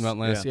 Mountain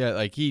Landis. Yeah,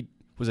 like he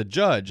was a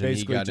judge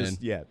Basically and he got in.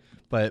 Yeah.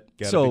 But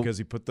got it because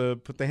he put the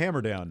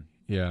hammer down.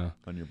 Yeah.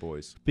 On your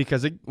boys.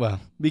 Because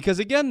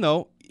again,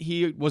 though,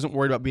 he wasn't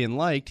worried about being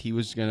liked. He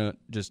was going to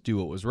just do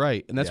what was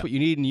right. And that's what you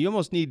need. And you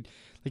almost need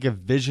like a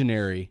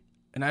visionary.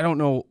 And I don't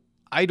know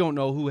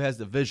who has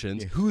the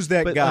visions. Yeah, who's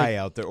that guy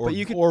out there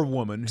or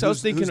woman?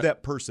 Who's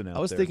that person out there?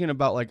 I was thinking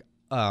about like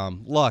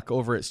Luck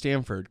over at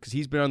Stanford because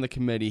he's been on the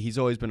committee. He's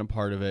always been a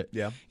part of it.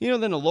 Yeah.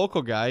 Then a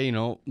local guy,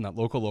 not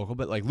local,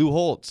 but like Lou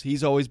Holtz.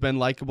 He's always been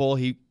likable.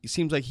 He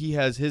seems like he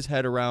has his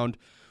head around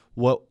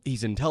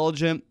he's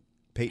intelligent.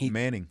 Peyton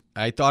Manning.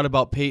 I thought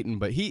about Peyton,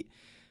 but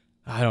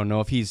I don't know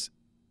if he's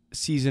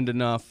seasoned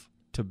enough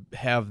to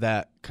have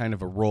that kind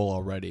of a role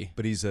already.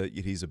 But he's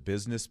a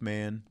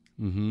businessman.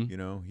 Mm-hmm.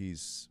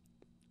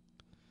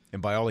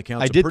 And by all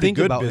accounts, I did pretty think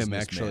good about him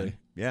businessman. actually.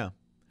 Yeah.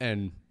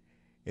 And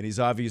he's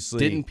obviously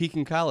didn't peak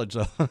in college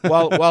though.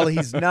 while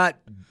he's not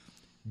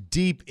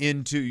deep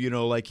into,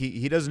 like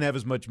he doesn't have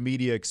as much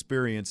media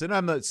experience. And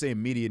I'm not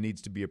saying media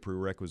needs to be a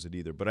prerequisite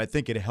either, but I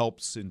think it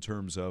helps in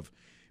terms of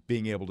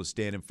being able to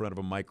stand in front of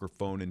a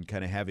microphone and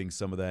kind of having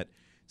some of that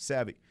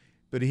savvy.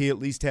 But he at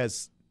least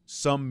has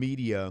some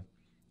media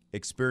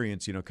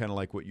experience, kind of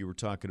like what you were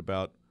talking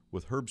about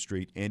with Herb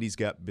Street, and he's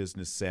got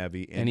business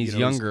savvy. And he's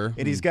younger.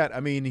 And he's got,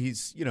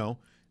 he's,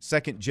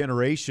 second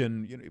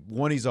generation.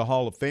 One, he's a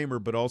Hall of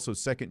Famer, but also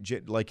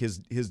like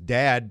his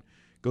dad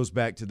goes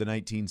back to the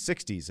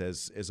 1960s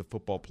as a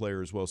football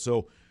player as well.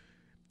 So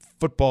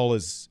football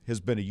has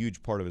been a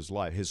huge part of his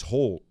life, his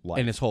whole life.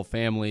 And his whole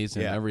family's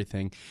and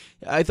everything.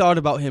 I thought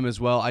about him as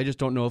well. I just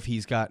don't know if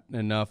he's got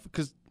enough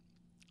because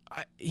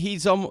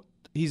he's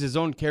his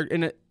own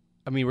character.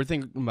 And we're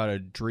thinking about a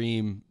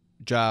dream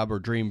job or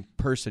dream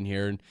person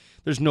here, and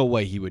there's no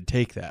way he would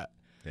take that.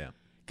 Yeah.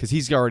 Because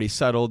he's already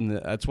settled, and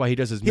that's why he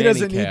does his He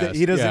doesn't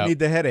need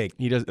the headache.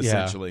 He does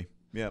essentially.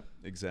 Yep,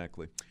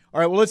 exactly. All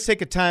right, well, let's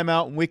take a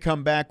timeout. When we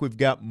come back, we've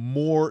got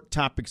more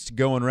topics to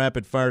go in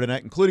rapid fire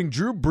tonight, including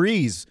Drew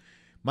Brees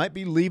might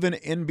be leaving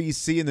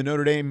NBC in the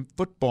Notre Dame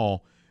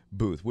football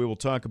booth. We will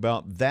talk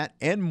about that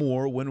and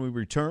more when we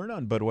return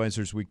on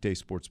Budweiser's Weekday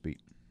Sports Beat.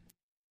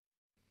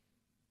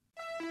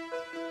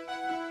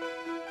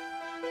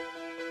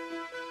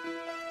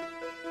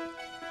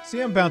 See,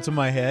 I'm bouncing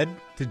my head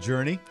to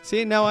Journey.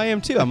 See, now I am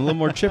too. I'm a little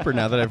more chipper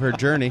now that I've heard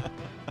Journey.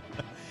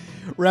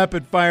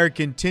 Rapid Fire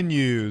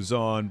continues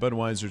on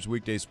Budweiser's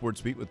Weekday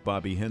Sports Beat with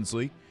Bobby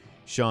Hensley,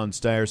 Sean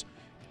Stiers.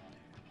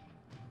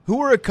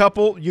 Who are a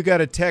couple? You got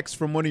a text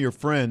from one of your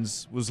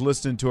friends, was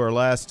listening to our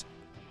last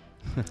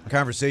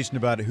conversation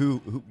about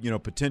who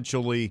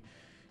potentially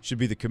should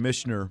be the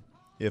commissioner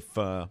if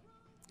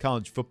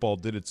college football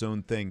did its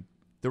own thing.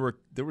 There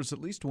was at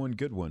least one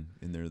good one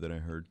in there that I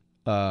heard.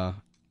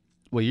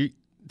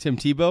 Tim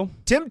Tebow?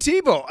 Tim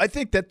Tebow. I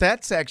think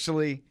that's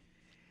actually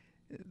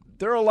 –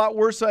 there are a lot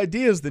worse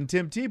ideas than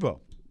Tim Tebow.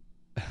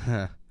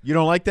 You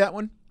don't like that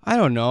one? I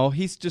don't know.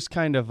 He's just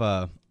kind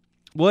of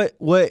what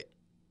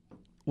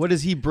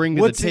does he bring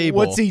to the table?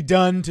 What's he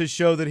done to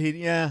show that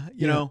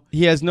you know.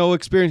 He has no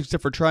experience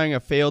except for trying a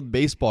failed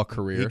baseball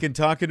career. He can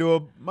talk into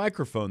a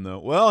microphone, though.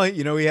 Well,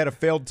 he had a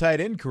failed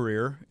tight end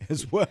career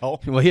as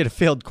well. Well, he had a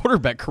failed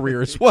quarterback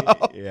career as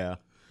well. Yeah.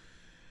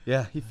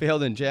 Yeah, he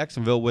failed in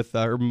Jacksonville with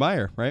Urban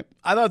Meyer, right?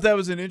 I thought that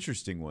was an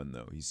interesting one,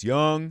 though. He's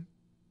young.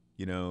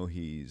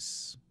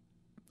 He's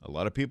a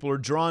lot of people are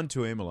drawn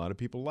to him. A lot of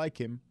people like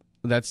him.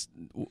 That's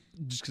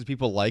just because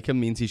people like him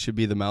means he should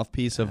be the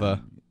mouthpiece of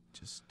a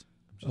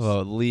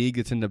league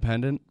that's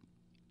independent.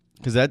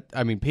 Because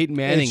Peyton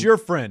Manning. It's your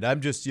friend.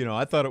 I'm just,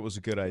 I thought it was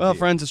a good idea. Well,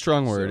 friend's a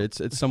strong word.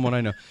 So. It's someone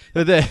I know.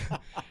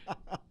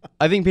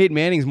 I think Peyton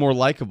Manning's more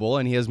likable,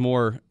 and he has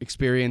more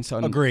experience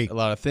on a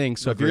lot of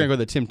things. So if you're going to go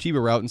the Tim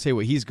Tebow route and say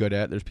what he's good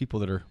at, there's people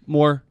that are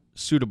more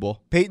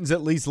suitable. Peyton's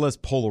at least less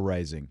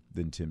polarizing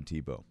than Tim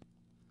Tebow,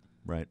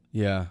 right?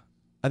 Yeah.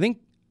 I think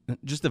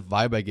just the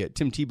vibe I get,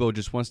 Tim Tebow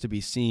just wants to be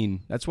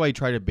seen. That's why he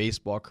tried a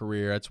baseball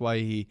career. That's why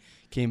he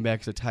came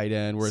back as a tight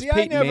end. Whereas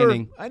Peyton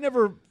Manning...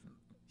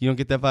 You don't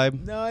get that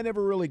vibe? No, I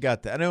never really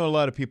got that. I know a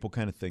lot of people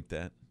kind of think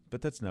that,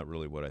 but that's not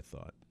really what I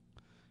thought.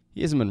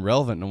 He hasn't been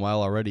relevant in a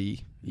while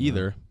already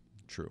either.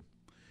 True.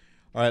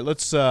 All right,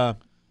 let's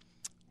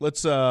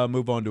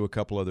move on to a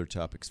couple other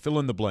topics. Fill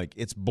in the blank.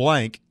 It's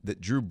blank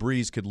that Drew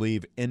Brees could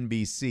leave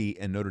NBC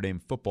and Notre Dame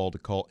football to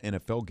call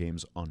NFL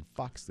games on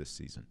Fox this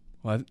season.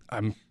 Well,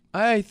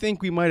 I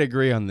think we might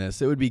agree on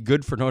this. It would be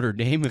good for Notre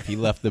Dame if he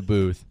left the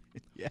booth.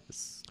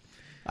 Yes.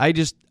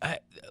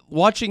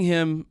 Watching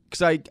him,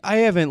 because I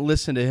haven't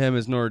listened to him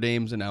as Notre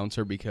Dame's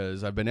announcer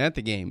because I've been at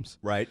the games.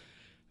 Right.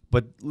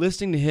 But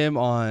listening to him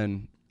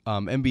on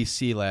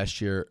NBC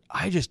last year,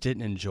 I just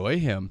didn't enjoy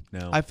him.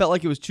 No. I felt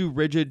like it was too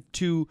rigid,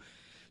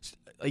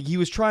 like he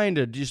was trying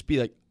to just be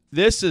like,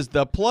 this is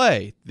the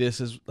play.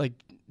 This is like,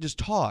 just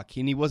talk.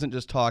 And he wasn't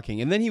just talking.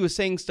 And then he was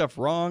saying stuff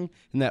wrong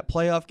in that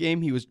playoff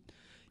game.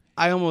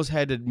 I almost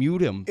had to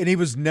mute him. And he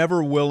was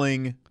never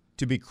willing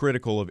to be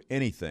critical of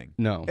anything.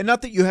 No. And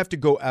not that you have to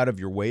go out of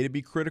your way to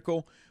be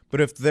critical,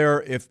 but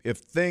if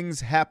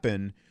things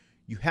happen,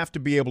 you have to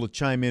be able to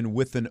chime in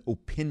with an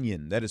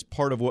opinion. That is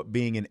part of what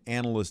being an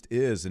analyst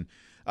is. And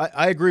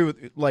I agree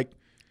with, like,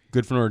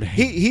 good for Notre Dame.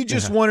 He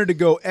just wanted to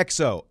go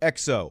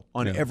XO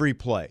on every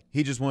play.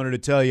 He just wanted to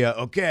tell you,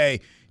 okay,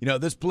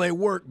 this play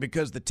worked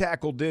because the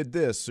tackle did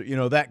this,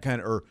 or, that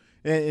kind of,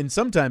 and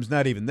sometimes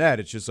not even that.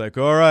 It's just like,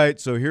 all right,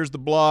 so here's the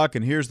block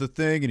and here's the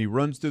thing, and he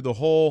runs through the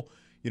hole,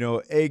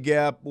 A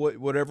gap,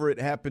 whatever it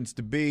happens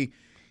to be.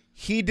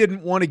 He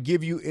didn't want to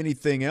give you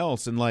anything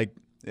else. And like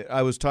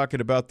I was talking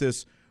about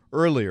this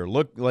earlier,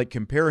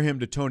 compare him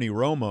to Tony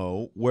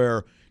Romo,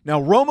 where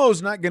now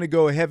Romo's not going to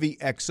go heavy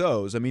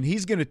XOs. I mean,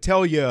 he's going to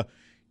tell you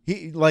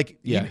he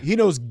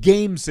knows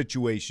game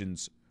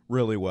situations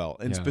really well,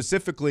 and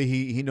specifically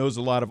he knows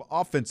a lot of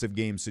offensive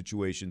game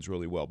situations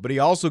really well. But he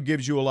also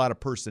gives you a lot of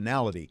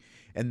personality,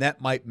 and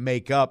that might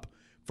make up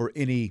for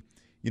any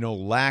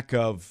lack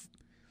of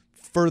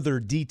further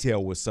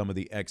detail with some of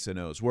the X and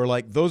O's, where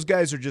like those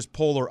guys are just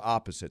polar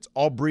opposites.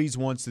 All Breeze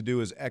wants to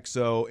do is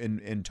XO,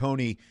 and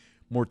Tony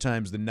more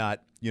times than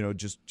not,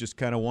 just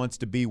kind of wants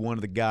to be one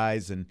of the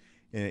guys and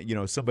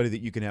somebody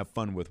that you can have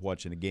fun with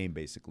watching a game,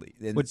 basically.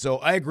 And so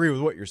I agree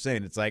with what you're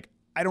saying. It's like,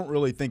 I don't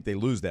really think they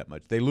lose that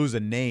much. They lose a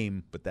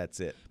name, but that's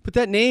it. But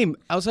that name,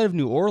 outside of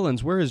New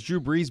Orleans, where has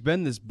Drew Brees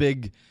been this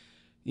big,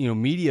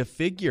 media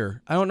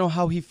figure? I don't know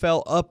how he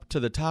fell up to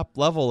the top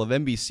level of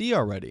NBC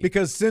already.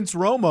 Because since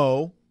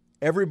Romo,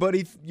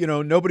 everybody,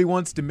 nobody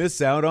wants to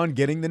miss out on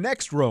getting the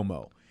next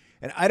Romo.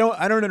 And I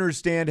don't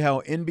understand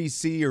how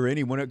NBC or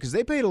anyone, because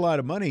they paid a lot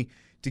of money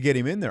to get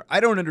him in there. I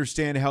don't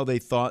understand how they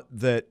thought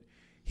that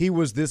he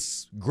was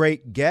this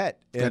great get.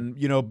 And,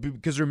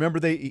 because remember,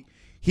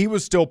 he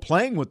was still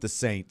playing with the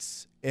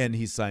Saints, and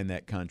he signed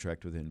that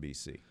contract with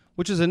NBC.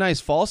 Which is a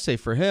nice false safe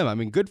for him. I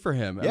mean, good for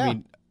him. Yeah. I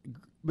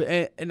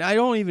mean, and I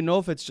don't even know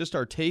if it's just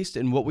our taste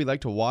and what we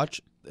like to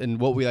watch and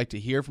what we like to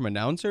hear from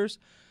announcers.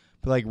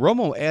 But, like,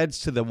 Romo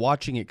adds to the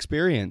watching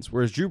experience,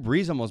 whereas Drew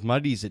Brees almost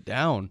muddies it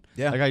down.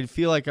 Yeah. Like, I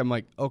feel like I'm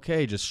like,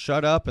 okay, just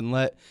shut up and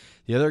let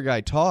the other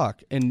guy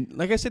talk. And,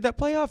 like I said, that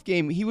playoff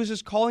game, he was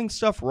just calling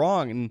stuff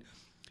wrong, and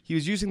he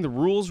was using the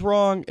rules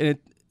wrong, and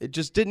it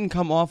just didn't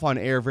come off on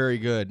air very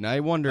good. And I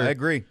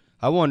agree.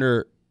 I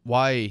wonder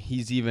why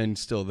he's even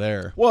still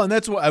there. Well, and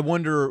that's what I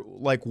wonder,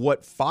 like,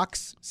 what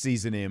Fox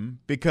sees in him,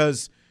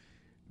 because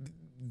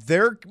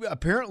they're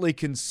apparently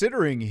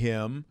considering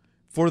him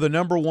for the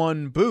number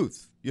one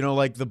booth.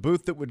 Like the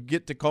booth that would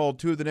get to call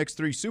 2 of the next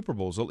 3 Super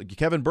Bowls.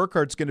 Kevin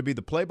Burkhardt's going to be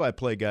the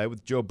play-by-play guy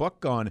with Joe Buck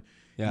gone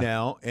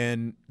now,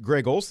 and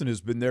Greg Olsen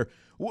has been there.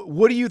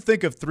 What do you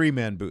think of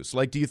 3-man booths?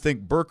 Like, do you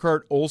think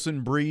Burkhardt,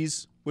 Olsen,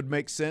 Breeze would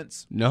make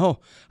sense?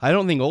 No, I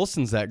don't think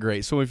Olsen's that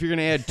great. So if you're going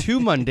to add 2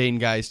 mundane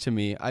guys to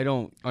me, I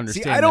don't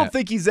understand. See, I don't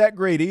think he's that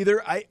great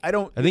either. I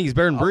think he's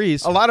better than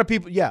Breeze. A lot of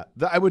people,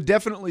 I would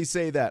definitely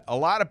say that. A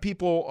lot of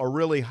people are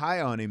really high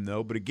on him,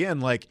 though. But again,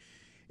 like,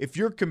 if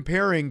you're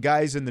comparing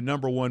guys in the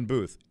number one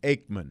booth,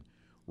 Aikman,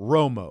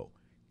 Romo,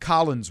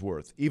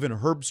 Collinsworth, even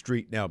Herb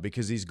Street now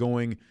because he's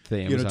going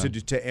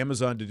to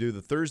Amazon to do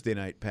the Thursday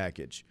night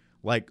package.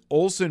 Like,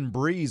 Olsen,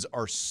 Breeze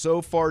are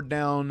so far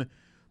down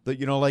that,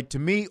 like, to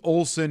me,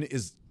 Olsen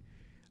is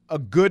a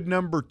good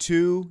number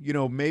 2,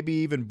 maybe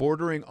even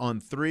bordering on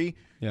 3.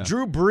 Yeah.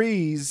 Drew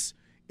Brees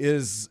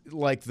is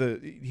like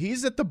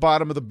he's at the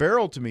bottom of the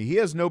barrel to me. He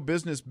has no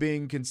business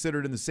being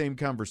considered in the same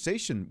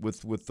conversation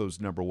with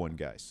those number 1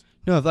 guys.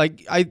 No,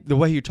 like the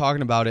way you're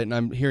talking about it, and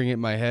I'm hearing it in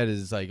my head,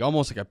 is like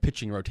almost like a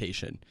pitching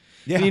rotation.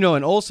 Yeah. And,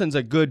 and Olsen's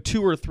a good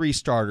 2 or 3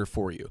 starter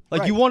for you.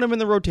 Like, you want him in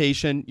the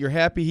rotation. You're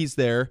happy he's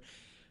there,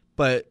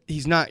 but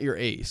he's not your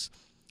ace.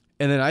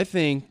 And then I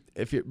think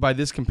by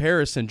this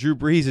comparison, Drew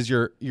Brees is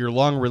your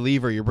long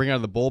reliever you bring out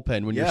of the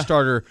bullpen when your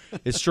starter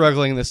is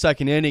struggling in the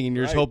second inning and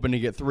you're just hoping to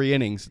get 3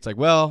 innings. It's like,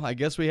 well, I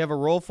guess we have a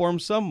role for him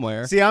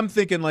somewhere. See, I'm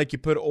thinking like you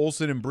put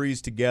Olsen and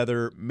Brees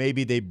together,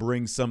 maybe they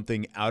bring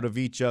something out of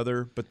each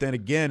other. But then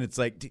again, it's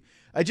like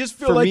I just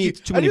feel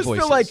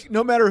feel like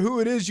no matter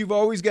who it is, you've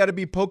always got to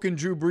be poking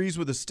Drew Brees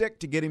with a stick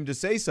to get him to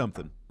say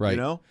something. Right.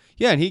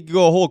 Yeah, and he could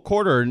go a whole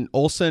quarter, and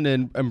Olsen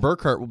and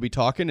Burkhardt will be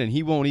talking, and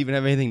he won't even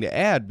have anything to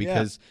add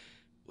because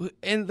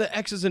and the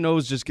X's and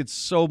O's just get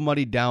so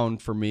muddied down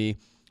for me.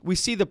 We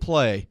see the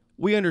play.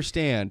 We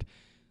understand.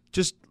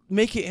 Just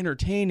make it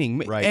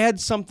entertaining. Add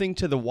something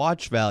to the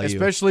watch value.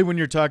 Especially when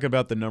you're talking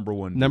about the number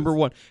one. Number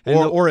one.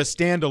 Or a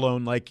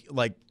standalone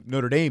like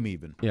Notre Dame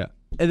even. Yeah.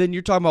 And then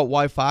you're talking about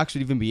why Fox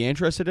would even be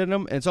interested in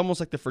him. And it's almost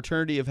like the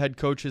fraternity of head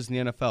coaches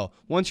in the NFL.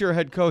 Once you're a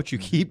head coach, you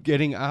keep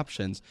getting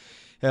options.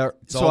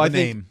 So I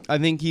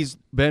think he's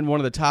been one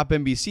of the top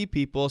NBC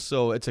people,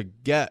 so it's a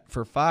get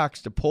for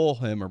Fox to pull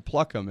him or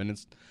pluck him.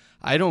 And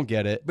I don't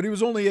get it. But he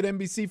was only at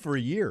NBC for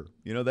a year.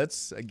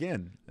 That's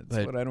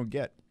what I don't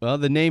get. Well,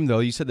 the name, though,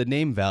 you said the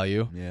name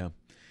value. Yeah.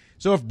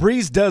 So if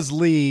Breeze does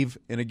leave,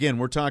 and again,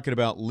 we're talking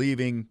about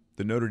leaving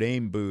the Notre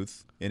Dame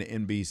booth in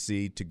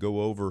NBC to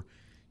go over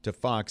to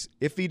Fox.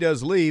 If he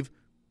does leave,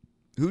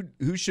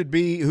 who should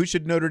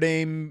Notre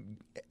Dame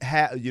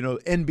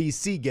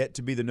NBC get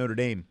to be the Notre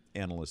Dame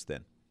analyst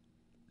then?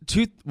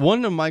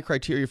 One of my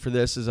criteria for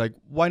this is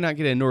why not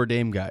get a Notre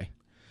Dame guy?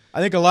 I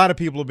think a lot of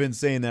people have been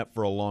saying that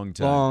for a long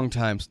time. Long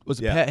time.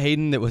 Was it Pat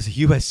Hayden that was a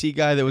USC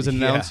guy that was an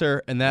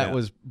announcer, and that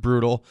was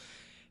brutal.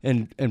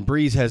 And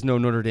Breeze has no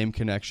Notre Dame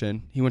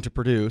connection. He went to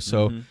Purdue,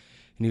 and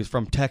he was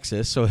from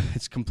Texas, so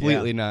it's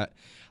completely not.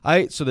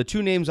 So the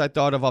two names I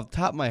thought of off the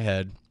top of my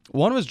head,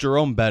 one was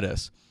Jerome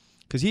Bettis,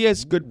 because he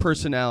has good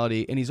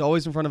personality, and he's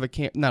always in front of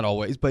a not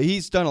always, but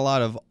he's done a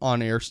lot of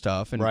on-air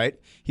stuff, and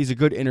he's a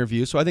good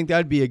interview, so I think that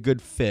would be a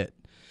good fit.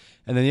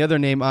 And then the other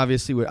name,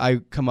 obviously, what I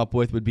come up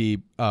with would be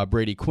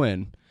Brady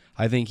Quinn.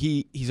 I think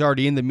he's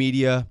already in the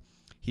media.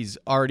 He's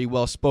already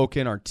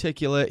well-spoken,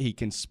 articulate. He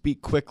can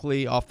speak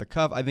quickly off the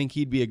cuff. I think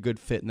he'd be a good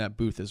fit in that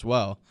booth as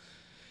well.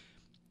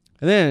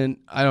 And then,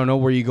 I don't know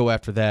where you go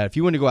after that. If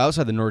you want to go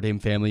outside the Notre Dame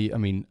family, I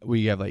mean,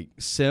 we have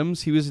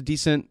Sims. He was a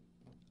decent,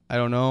 I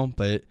don't know,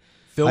 but...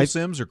 Phil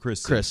Sims or Chris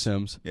Sims? Chris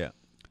Sims. Yeah.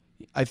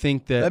 I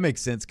think that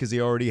makes sense because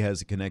he already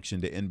has a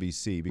connection to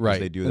NBC because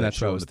they do that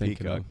show with the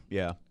Peacock.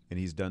 Yeah, and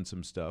he's done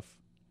some stuff.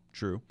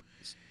 True.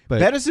 But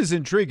Bettis is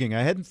intriguing.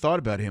 I hadn't thought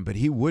about him, but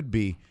he would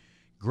be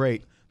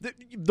great.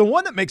 The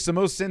one that makes the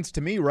most sense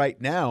to me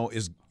right now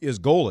is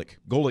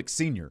Golic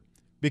Sr.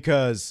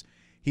 because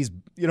he's,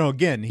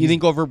 again. You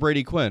think over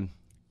Brady Quinn?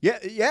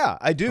 Yeah,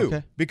 I do.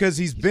 Okay. Because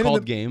he's been in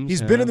the games.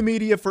 He's been in the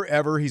media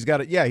forever. He's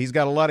got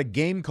a lot of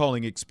game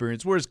calling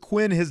experience, whereas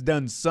Quinn has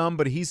done some,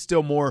 but he's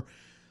still more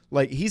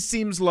he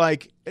seems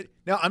like.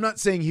 Now, I'm not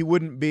saying he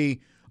wouldn't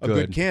be a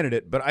good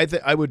candidate, but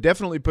I would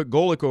definitely put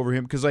Golic over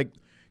him because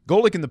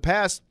Golic in the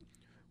past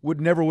would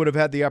have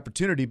had the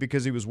opportunity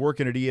because he was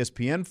working at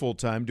ESPN full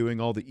time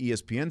doing all the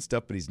ESPN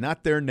stuff, but he's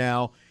not there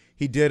now.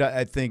 He did,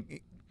 I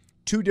think,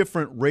 2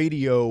 different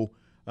radio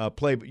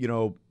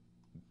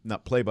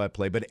not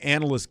play-by-play, but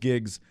analyst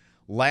gigs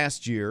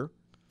last year,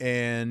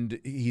 and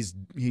he's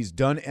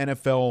done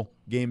NFL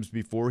games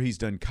before. He's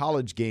done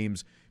college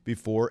games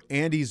before,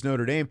 and he's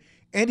Notre Dame.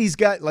 And he's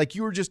got, like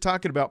you were just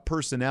talking about,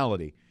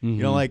 personality.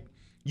 Mm-hmm.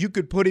 You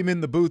could put him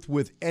in the booth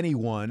with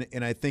anyone,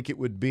 and I think it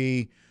would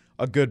be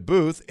a good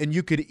booth. And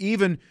you could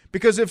even –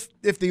 because if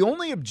the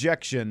only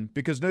objection –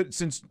 because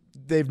since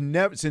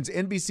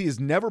NBC has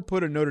never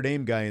put a Notre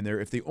Dame guy in there,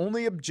 if the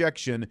only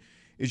objection –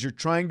 is you're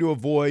trying to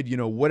avoid,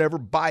 whatever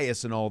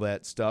bias and all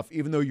that stuff,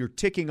 even though you're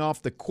ticking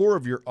off the core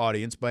of your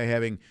audience by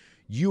having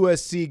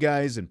USC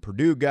guys and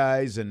Purdue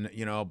guys and,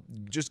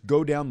 just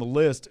go down the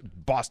list,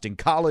 Boston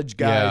College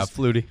guys. Yeah,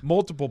 Flutie.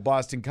 Multiple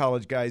Boston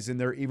College guys in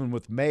there, even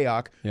with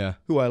Mayock,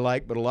 who I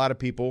like, but a lot of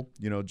people,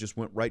 just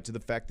went right to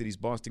the fact that he's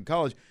Boston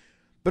College.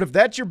 But if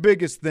that's your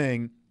biggest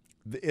thing,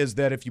 is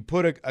that if you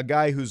put a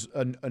guy who's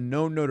a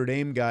known Notre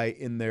Dame guy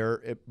in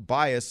there,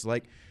 bias,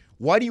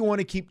 why do you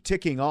want to keep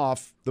ticking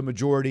off the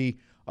majority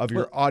of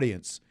your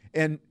audience?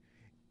 And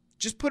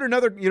just put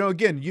another,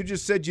 again, you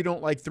just said you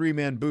don't like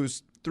 3-man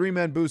booths.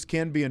 3-man booths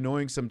can be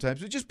annoying sometimes,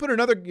 but just put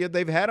another,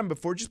 they've had them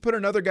before, just put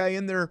another guy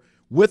in there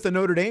with a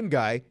Notre Dame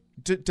guy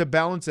to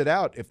balance it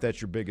out if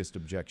that's your biggest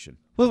objection.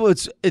 Well,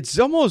 it's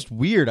almost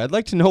weird. I'd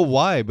like to know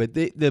why, but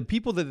the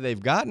people that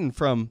they've gotten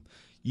from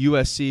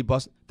USC,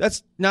 Boston,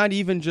 that's not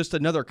even just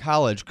another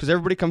college because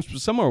everybody comes from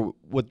somewhere.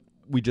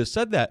 We just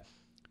said that.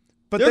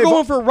 But they're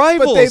going for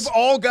rivals. But they've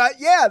all got,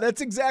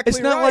 that's exactly right.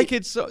 It's not like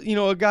it's,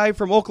 a guy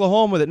from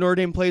Oklahoma that Notre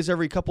Dame plays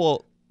every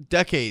couple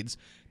decades.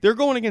 They're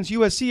going against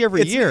USC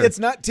every year. It's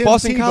not Tim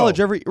Boston Tebow. College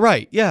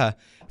right, yeah.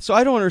 So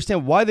I don't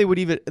understand why they would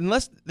even,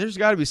 unless there's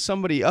got to be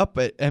somebody up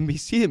at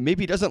NBC that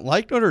maybe doesn't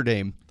like Notre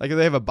Dame. They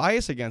have a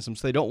bias against them,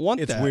 so they don't want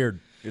that. It's weird.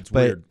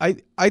 But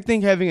I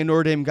think having a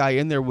Notre Dame guy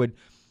in there would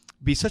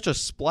be such a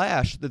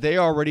splash that they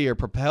already are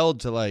propelled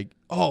to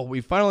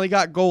we finally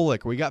got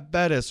Golic, we got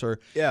Bettis,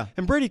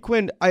 and Brady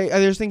Quinn. I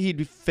just think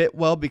he'd fit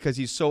well because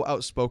he's so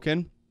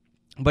outspoken,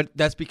 but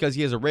that's because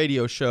he has a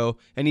radio show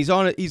and he's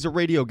a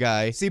radio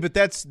guy. See, but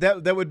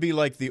that would be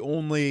the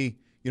only,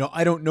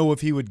 I don't know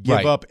if he would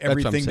give up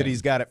everything that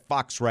he's got at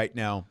Fox right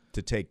now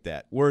to take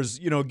that. Whereas,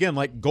 again,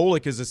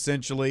 Golic is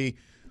essentially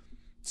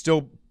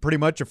still pretty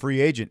much a free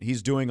agent.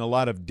 He's doing a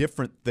lot of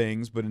different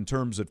things, but in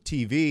terms of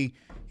TV,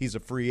 he's a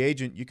free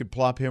agent. You could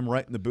plop him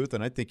right in the booth,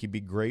 and I think he'd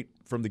be great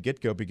from the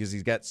get-go because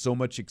he's got so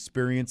much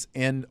experience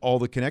and all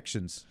the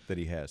connections that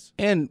he has.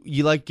 And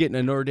you like getting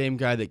a Notre Dame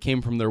guy that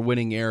came from their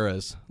winning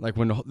eras, like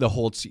when the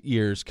Holtz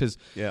years, because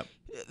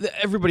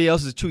everybody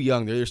else is too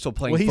young. They're still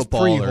playing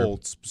football. Well, he's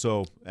pre-Holtz,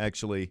 so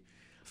actually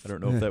I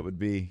don't know if that would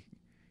be,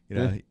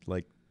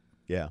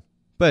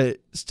 But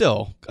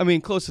still, I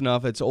mean, close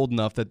enough. It's old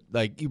enough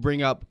that you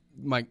bring up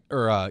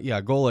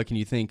Golic, and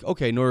you think,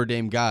 okay, Notre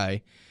Dame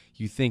guy.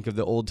 You think of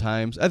the old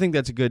times. I think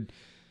that's a good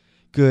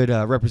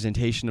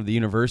representation of the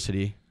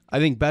university. I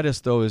think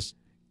Bettis, though, is,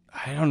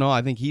 I don't know.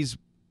 I think he's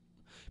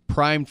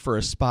primed for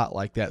a spot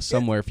like that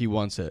somewhere if he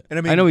wants it.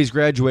 And I know he's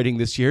graduating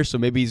this year, so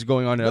maybe he's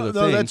going on to other things.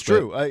 No, that's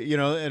true.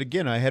 And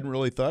again, I hadn't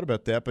really thought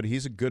about that, but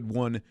he's a good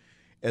one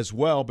as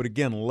well. But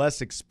again,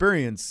 less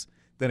experience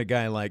than a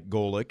guy like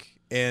Golic.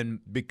 And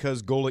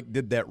because Golic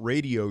did that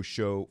radio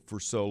show for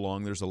so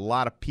long, there's a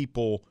lot of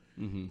people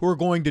who are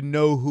going to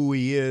know who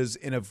he is.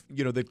 And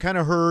they've kind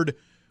of heard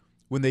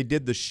when they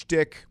did the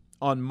shtick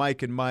on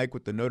Mike and Mike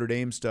with the Notre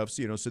Dame stuff,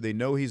 so they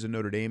know he's a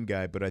Notre Dame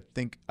guy, but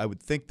I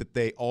would think that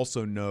they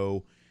also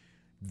know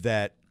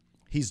that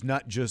he's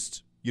not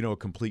just, a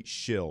complete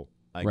shill,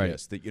 I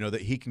guess. That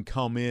that he can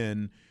come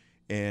in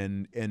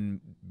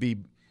and be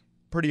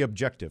pretty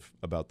objective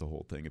about the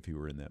whole thing if he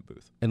were in that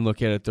booth. And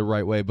look at it the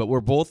right way. But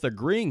we're both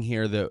agreeing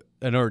here that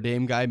a Notre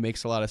Dame guy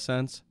makes a lot of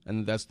sense,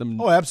 and that's the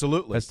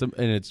absolutely.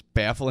 And it's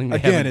baffling they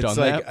Again, haven't it's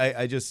done like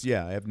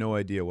that. I have no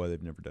idea why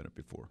they've never done it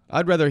before.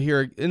 I'd rather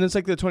hear, and it's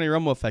like the Tony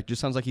Romo effect. Just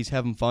sounds like he's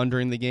having fun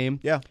during the game.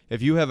 Yeah.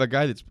 If you have a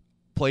guy that's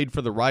played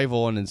for the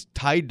rival and is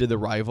tied to the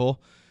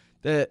rival,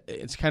 that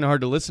it's kind of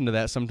hard to listen to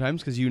that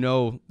sometimes because you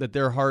know that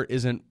their heart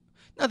isn't.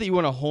 Not that you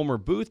want a Homer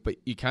Booth, but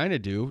you kind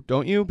of do,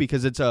 don't you?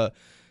 Because it's a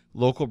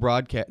local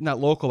broadcast,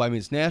 not local, I mean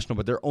it's national,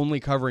 but they're only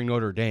covering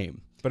Notre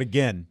Dame. But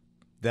again,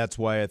 that's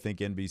why I think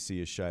NBC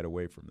has shied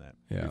away from that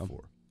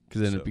before.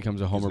 Because then it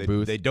becomes a Homer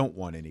Booth. They don't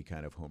want any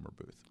kind of Homer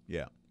Booth.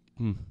 Yeah.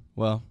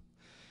 Well,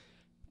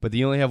 but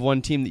you only have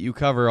one team that you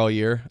cover all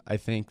year. I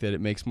think that it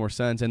makes more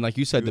sense. And like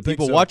you said, the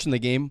people watching the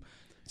game,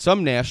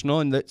 some national,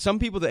 and some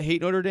people that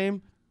hate Notre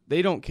Dame,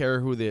 they don't care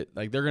who they're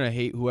going to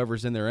hate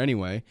whoever's in there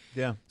anyway.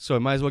 Yeah. So I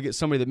might as well get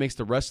somebody that makes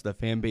the rest of the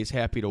fan base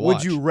happy to watch.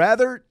 Would you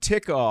rather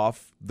tick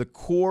off the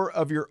core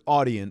of your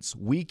audience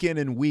week in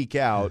and week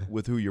out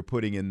with who you're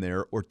putting in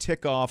there, or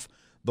tick off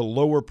the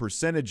lower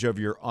percentage of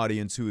your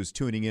audience who is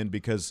tuning in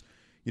because,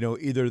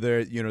 either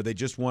they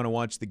just want to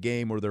watch the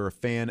game or they're a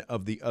fan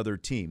of the other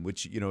team,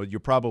 which, you're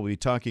probably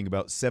talking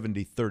about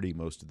 70-30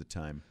 most of the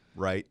time,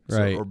 right?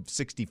 Right. Or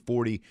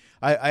 60-40.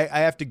 I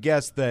have to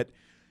guess that,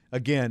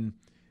 again,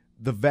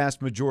 the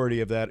vast majority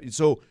of that.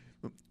 So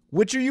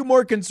which are you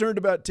more concerned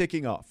about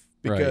ticking off?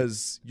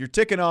 Because you're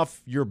ticking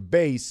off your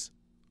base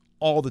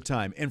all the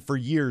time. And for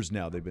years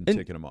now, they've been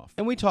ticking them off.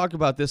 And we talk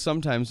about this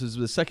sometimes as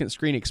the second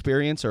screen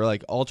experience or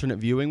like alternate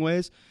viewing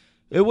ways.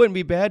 It wouldn't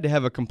be bad to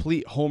have a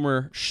complete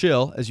Homer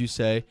shill, as you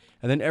say,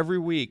 and then every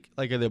week,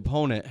 like the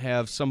opponent,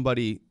 have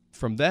somebody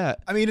from that.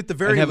 I mean, at the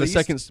very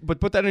least. But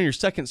put that on your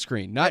second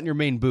screen, not in your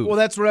main booth. Well,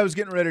 that's what I was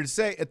getting ready to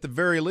say. At the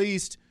very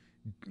least,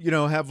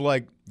 have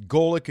like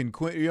Golic and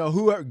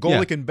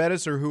Golic and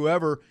Bettis or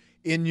whoever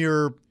in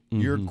your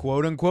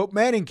quote unquote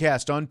Manning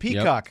cast on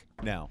Peacock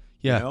now.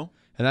 Yeah.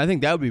 And I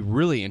think that would be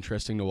really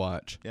interesting to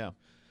watch. Yeah.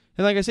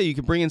 And like I say, you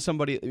could bring in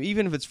somebody,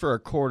 even if it's for a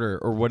quarter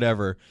or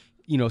whatever,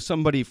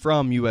 somebody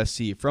from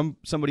USC, from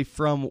somebody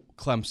from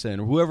Clemson,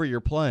 or whoever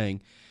you're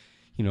playing,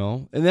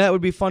 and that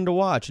would be fun to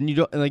watch. And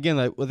again,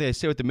 like what they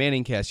say with the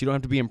Manning cast, you don't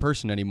have to be in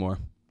person anymore.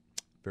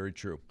 Very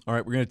true. All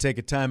right, we're going to take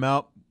a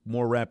timeout.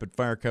 More rapid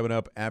fire coming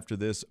up after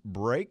this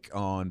break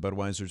on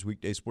Budweiser's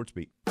Weekday Sports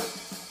Beat.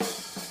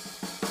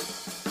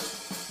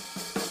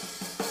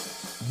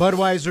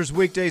 Budweiser's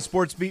Weekday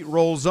Sports Beat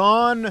rolls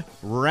on.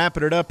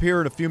 Wrapping it up here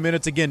in a few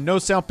minutes. Again, no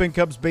South Bend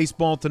Cubs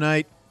baseball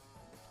tonight.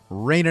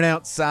 Raining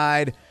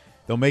outside.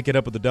 They'll make it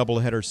up with a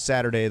doubleheader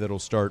Saturday that'll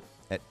start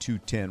at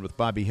 2:10 with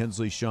Bobby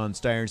Hensley, Sean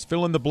Stiers.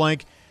 Fill in the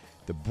blank.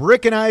 The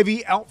brick and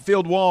ivy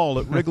outfield wall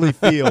at Wrigley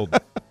Field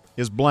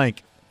is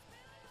blank.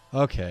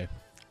 Okay.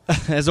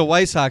 As a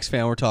White Sox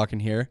fan, we're talking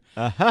here.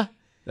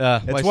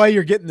 That's why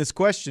you're getting this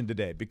question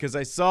today, because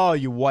I saw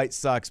you White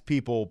Sox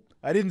people.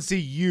 I didn't see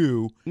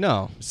you.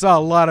 No. Saw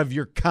a lot of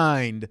your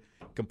kind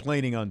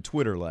complaining on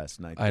Twitter last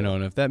night. I know,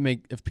 and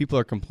if people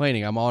are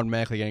complaining, I'm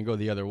automatically going to go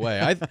the other way.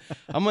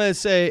 I'm going to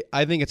say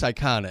I think it's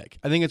iconic.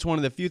 I think it's one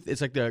of the few.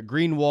 It's like the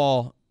Green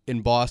Wall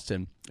in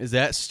Boston. Is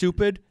that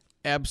stupid?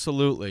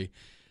 Absolutely.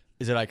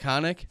 Is it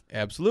iconic?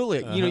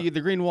 Absolutely.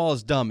 The Green Wall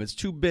is dumb. It's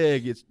too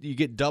big. You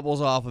get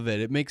doubles off of it.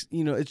 It makes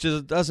it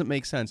just doesn't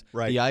make sense.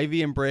 Right. The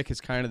ivy and brick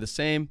is kind of the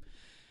same.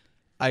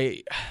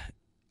 I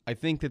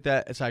think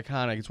that it's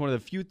iconic. It's one of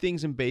the few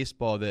things in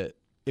baseball that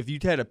if you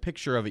had a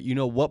picture of it, you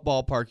know what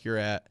ballpark you're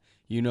at.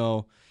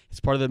 It's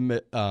part of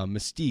the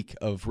mystique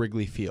of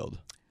Wrigley Field.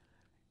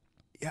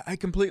 Yeah, I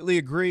completely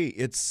agree.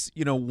 It's,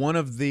 one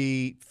of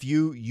the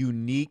few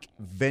unique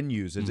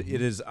venues.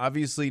 It is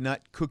obviously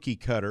not cookie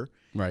cutter.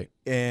 Right.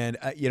 And,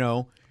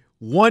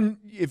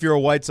 if you're a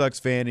White Sox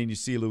fan and you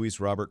see Luis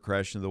Robert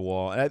crash into the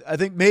wall, I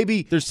think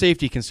maybe there's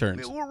safety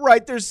concerns.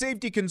 Right, there's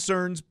safety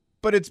concerns,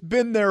 but it's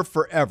been there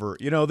forever.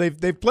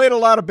 They've played a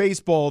lot of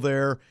baseball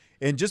there,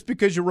 and just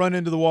because you run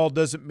into the wall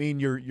doesn't mean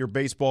your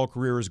baseball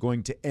career is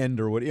going to end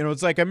or what.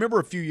 It's like I remember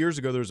a few years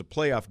ago there was a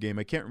playoff game.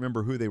 I can't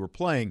remember who they were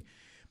playing,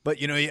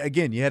 but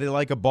again, you had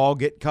like a ball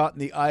get caught in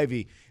the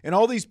ivy, and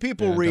all these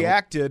people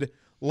reacted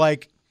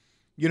like.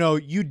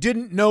 You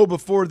didn't know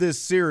before this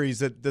series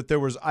that there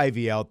was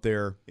ivy out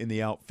there in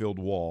the outfield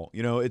wall.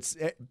 It's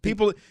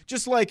people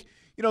just like,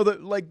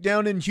 like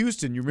down in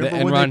Houston. You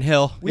remember when Enron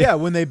Hill? Yeah,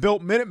 when they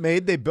built Minute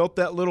Maid, they built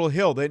that little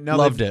hill.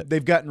 Loved it.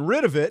 They've gotten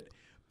rid of it,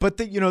 But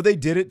they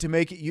did it to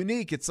make it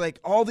unique. It's like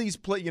all these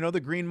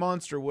the Green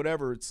Monster,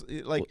 whatever. It's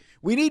like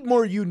we need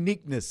more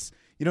uniqueness.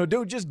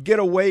 Don't just get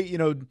away,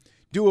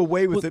 do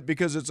away with it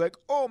because it's like,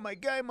 oh, my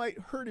guy might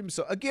hurt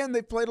himself. Again,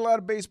 they played a lot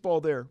of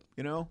baseball there,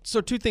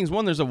 So two things.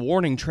 One, there's a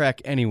warning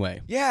track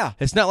anyway. Yeah.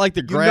 It's not like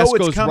the grass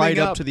goes right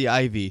up to the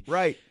ivy.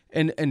 Right.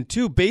 And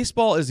two,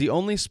 baseball is the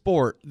only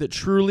sport that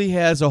truly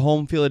has a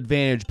home field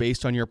advantage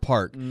based on your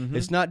park. Mm-hmm.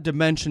 It's not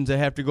dimensions that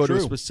have to go to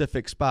a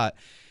specific spot.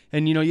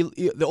 And,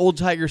 the old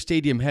Tiger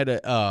Stadium had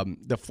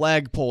the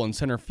flagpole in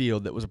center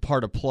field that was a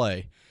part of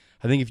play.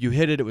 I think if you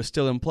hit it, it was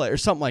still in play or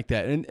something like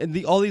that.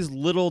 And all these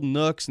little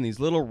nooks and these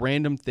little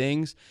random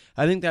things,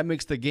 I think that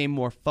makes the game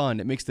more fun.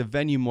 It makes the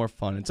venue more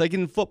fun. It's like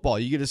in football,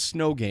 you get a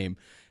snow game.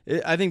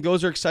 I think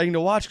those are exciting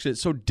to watch because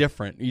it's so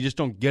different. You just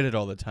don't get it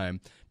all the time.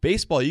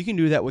 Baseball, you can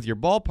do that with your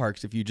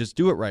ballparks if you just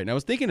do it right. And I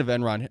was thinking of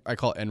Enron. I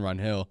call it Enron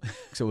Hill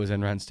because it was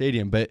Enron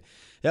Stadium. But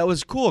that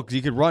was cool because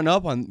you could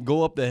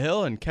go up the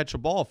hill and catch a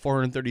ball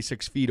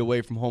 436 feet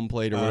away from home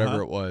plate or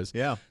whatever it was.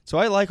 Yeah. So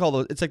I like all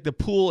those. It's like the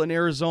pool in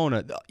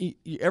Arizona.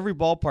 Every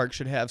ballpark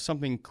should have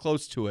something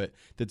close to it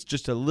that's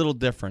just a little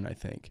different, I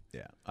think.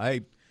 Yeah.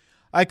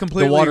 I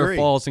completely agree. The agree.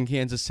 waterfalls in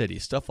Kansas City,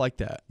 stuff like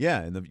that. Yeah,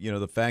 and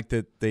the fact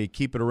that they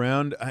keep it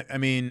around. I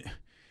mean,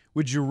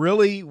 would you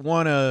really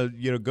want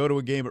to go to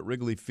a game at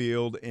Wrigley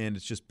Field and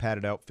it's just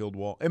padded out field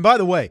wall? And by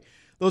the way,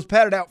 those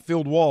padded out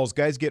field walls,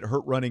 guys get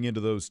hurt running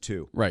into those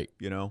too. Right.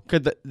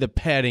 Because the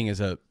padding is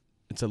a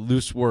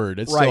loose word.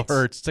 It still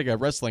hurts. It's like a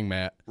wrestling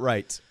mat.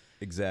 Right.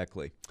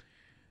 Exactly.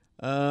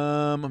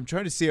 I'm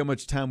trying to see how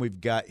much time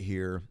we've got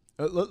here.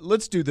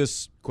 Let's do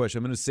this question.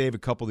 I'm going to save a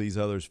couple of these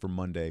others for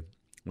Monday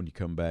when you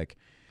come back.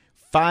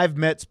 5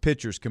 Mets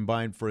pitchers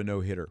combined for a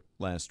no-hitter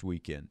last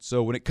weekend.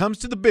 So when it comes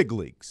to the big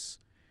leagues,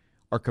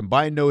 are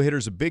combined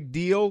no-hitters a big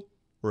deal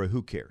or a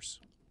who cares?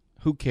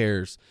 Who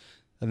cares?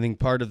 I think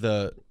part of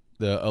the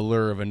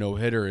allure of a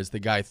no-hitter is the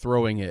guy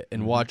throwing it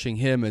and watching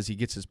him as he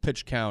gets his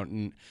pitch count.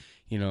 And,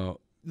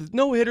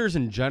 no-hitters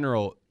in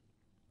general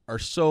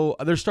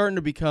they're starting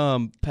to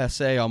become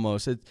passé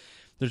almost.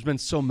 There's been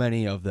so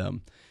many of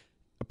them.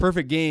 A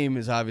perfect game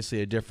is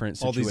obviously a different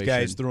situation. All these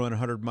guys throwing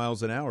 100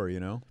 miles an hour,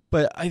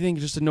 But I think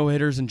just the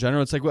no-hitters in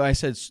general, it's like what I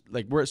said,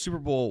 like we're at Super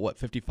Bowl,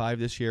 55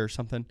 this year or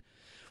something?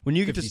 When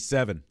you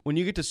 57. When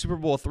you get to Super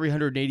Bowl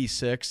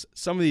 386,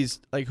 some of these,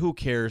 like, who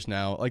cares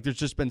now? Like, there's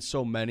just been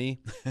so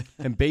many.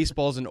 And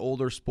baseball's an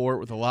older sport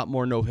with a lot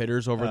more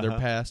no-hitters over their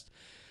past.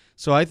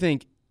 So I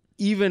think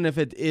even if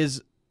it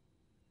is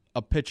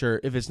a pitcher,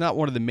 if it's not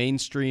one of the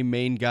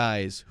main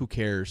guys, who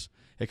cares?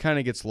 It kind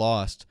of gets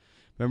lost.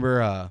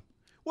 Remember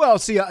Well,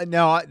 see,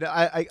 now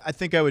I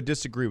think I would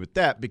disagree with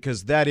that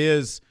because that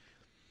is,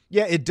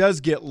 it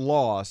does get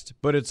lost,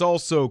 but it's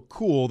also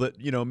cool that,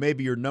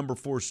 maybe your number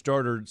 4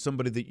 starter,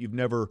 somebody that you've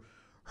never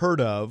heard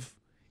of,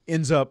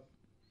 ends up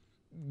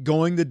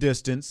going the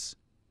distance,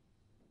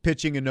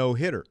 pitching a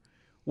no-hitter.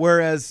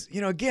 Whereas,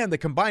 again, the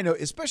combined,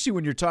 especially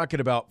when you're talking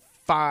about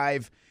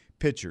 5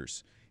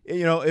 pitchers,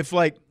 if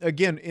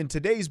again, in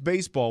today's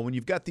baseball, when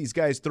you've got these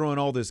guys throwing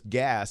all this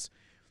gas,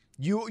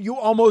 you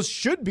almost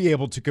should be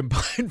able to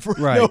combine for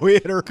a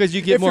no-hitter because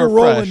you get if more you're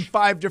rolling fresh.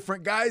 5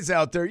 different guys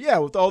out there. Yeah,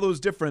 with all those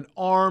different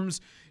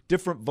arms,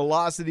 different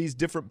velocities,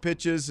 different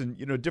pitches, and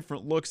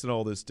different looks and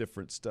all this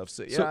different stuff.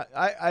 So yeah,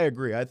 I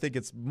agree. I think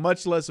it's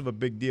much less of a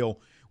big deal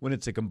when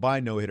it's a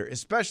combined no-hitter,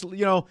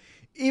 especially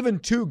even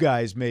 2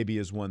 guys maybe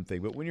is one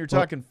thing, but when you're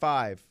talking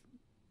 5.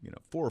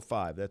 4 or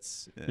 5.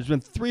 That's There's been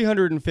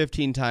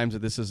 315 times that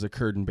this has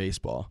occurred in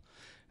baseball,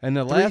 and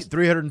the last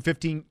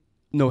 315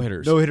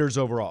 no-hitters. No-hitters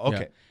overall.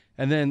 Okay. Yeah.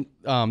 And then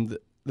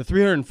the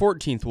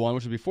 314th one,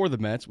 which was before the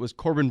Mets, was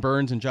Corbin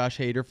Burns and Josh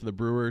Hader for the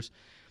Brewers.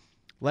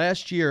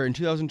 Last year, in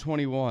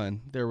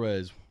 2021, there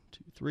was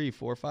 2, 3,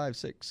 4, 5,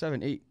 6,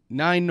 7, 8,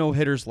 9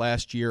 no-hitters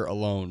last year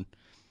alone.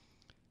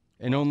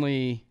 And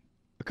only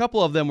a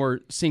couple of them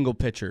were single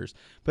pitchers.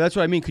 But that's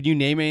what I mean. Could you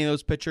name any of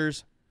those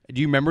pitchers? Do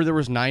you remember there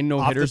was 9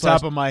 no-hitters? Off the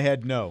top of my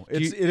head, no. Do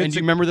you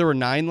remember there were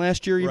 9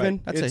 last year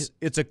even? Right.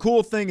 It's a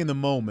cool thing in the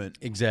moment.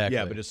 Exactly.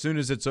 Yeah, but as soon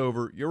as it's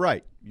over, you're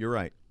right.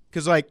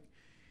 Because, I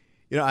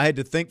had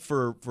to think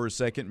for a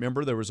second.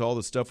 Remember, there was all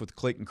the stuff with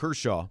Clayton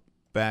Kershaw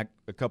back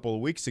a couple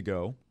of weeks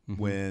ago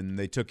when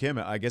they took him.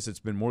 I guess it's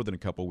been more than a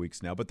couple of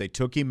weeks now, but they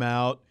took him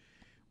out,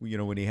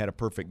 when he had a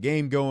perfect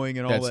game going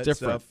and all that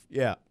different. stuff.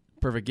 Yeah.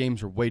 Perfect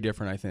games are way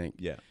different, I think.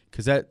 Yeah.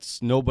 Because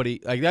that's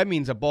nobody – like that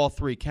means a ball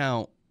 3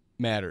 count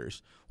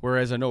matters.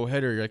 Whereas a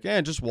no-hitter, you're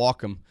like, just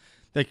walk him.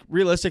 Like,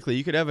 realistically,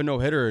 you could have a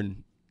no-hitter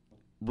and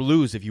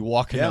lose if you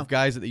walk enough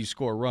guys that you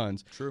score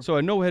runs. True. So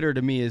a no-hitter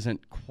to me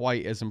isn't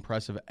quite as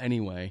impressive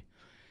anyway.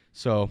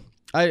 So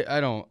I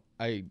don't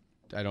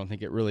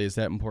think it really is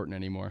that important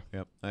anymore.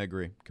 Yep, I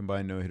agree.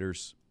 Combined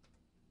no-hitters.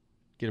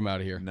 Get them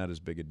out of here. Not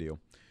as big a deal.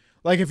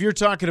 Like if you're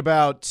talking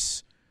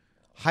about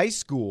high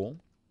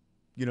school,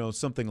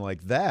 something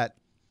like that,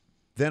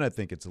 then I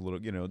think it's a little,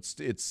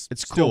 it's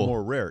still cool.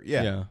 more rare.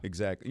 Yeah,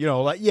 exactly.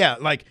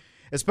 Like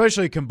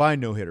especially a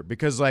combined no-hitter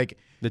because like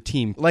the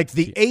team, like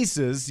the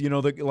aces,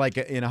 like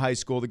in high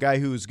school, the guy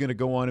who's going to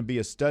go on and be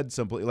a stud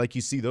someplace, like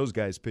you see those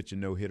guys pitching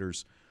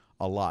no-hitters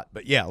a lot.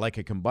 But yeah, like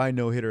a combined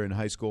no-hitter in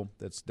high school,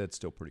 that's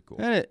still pretty cool.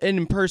 And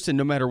in person,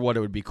 no matter what, it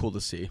would be cool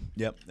to see.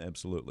 Yep,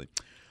 absolutely.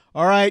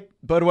 All right,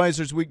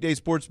 Budweiser's Weekday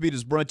Sports Beat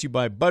is brought to you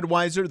by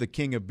Budweiser, the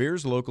king of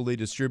beers, locally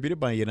distributed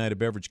by United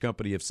Beverage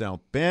Company of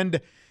South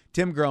Bend,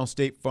 Tim Grau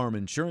State Farm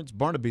Insurance,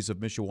 Barnaby's of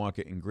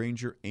Mishawaka and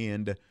Granger,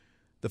 and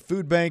the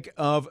Food Bank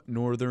of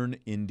Northern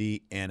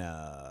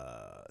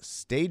Indiana.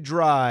 Stay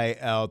dry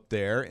out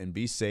there and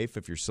be safe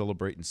if you're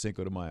celebrating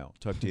Cinco de Mayo.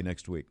 Talk to you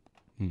next week.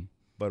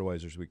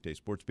 Budweiser's Weekday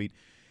Sports Beat.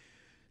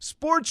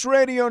 Sports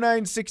Radio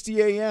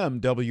 960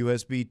 AM,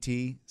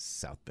 WSBT,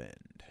 South Bend.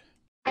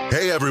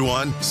 Hey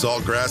everyone,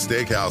 Saltgrass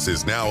Steakhouse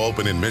is now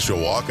open in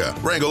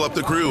Mishawaka. Wrangle up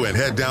the crew and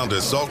head down to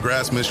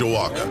Saltgrass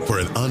Mishawaka for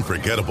an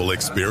unforgettable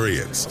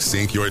experience.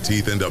 Sink your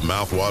teeth into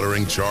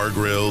mouth-watering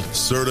char-grilled,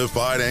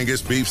 certified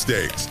Angus beef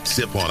steaks.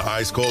 Sip on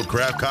ice-cold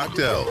craft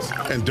cocktails.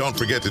 And don't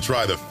forget to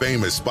try the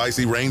famous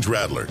spicy range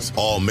rattlers,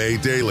 all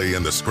made daily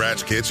in the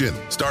Scratch Kitchen.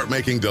 Start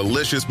making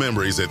delicious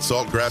memories at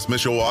Saltgrass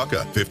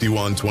Mishawaka,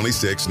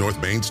 5126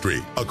 North Main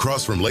Street,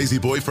 across from Lazy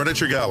Boy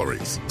Furniture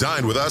Galleries.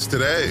 Dine with us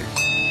today.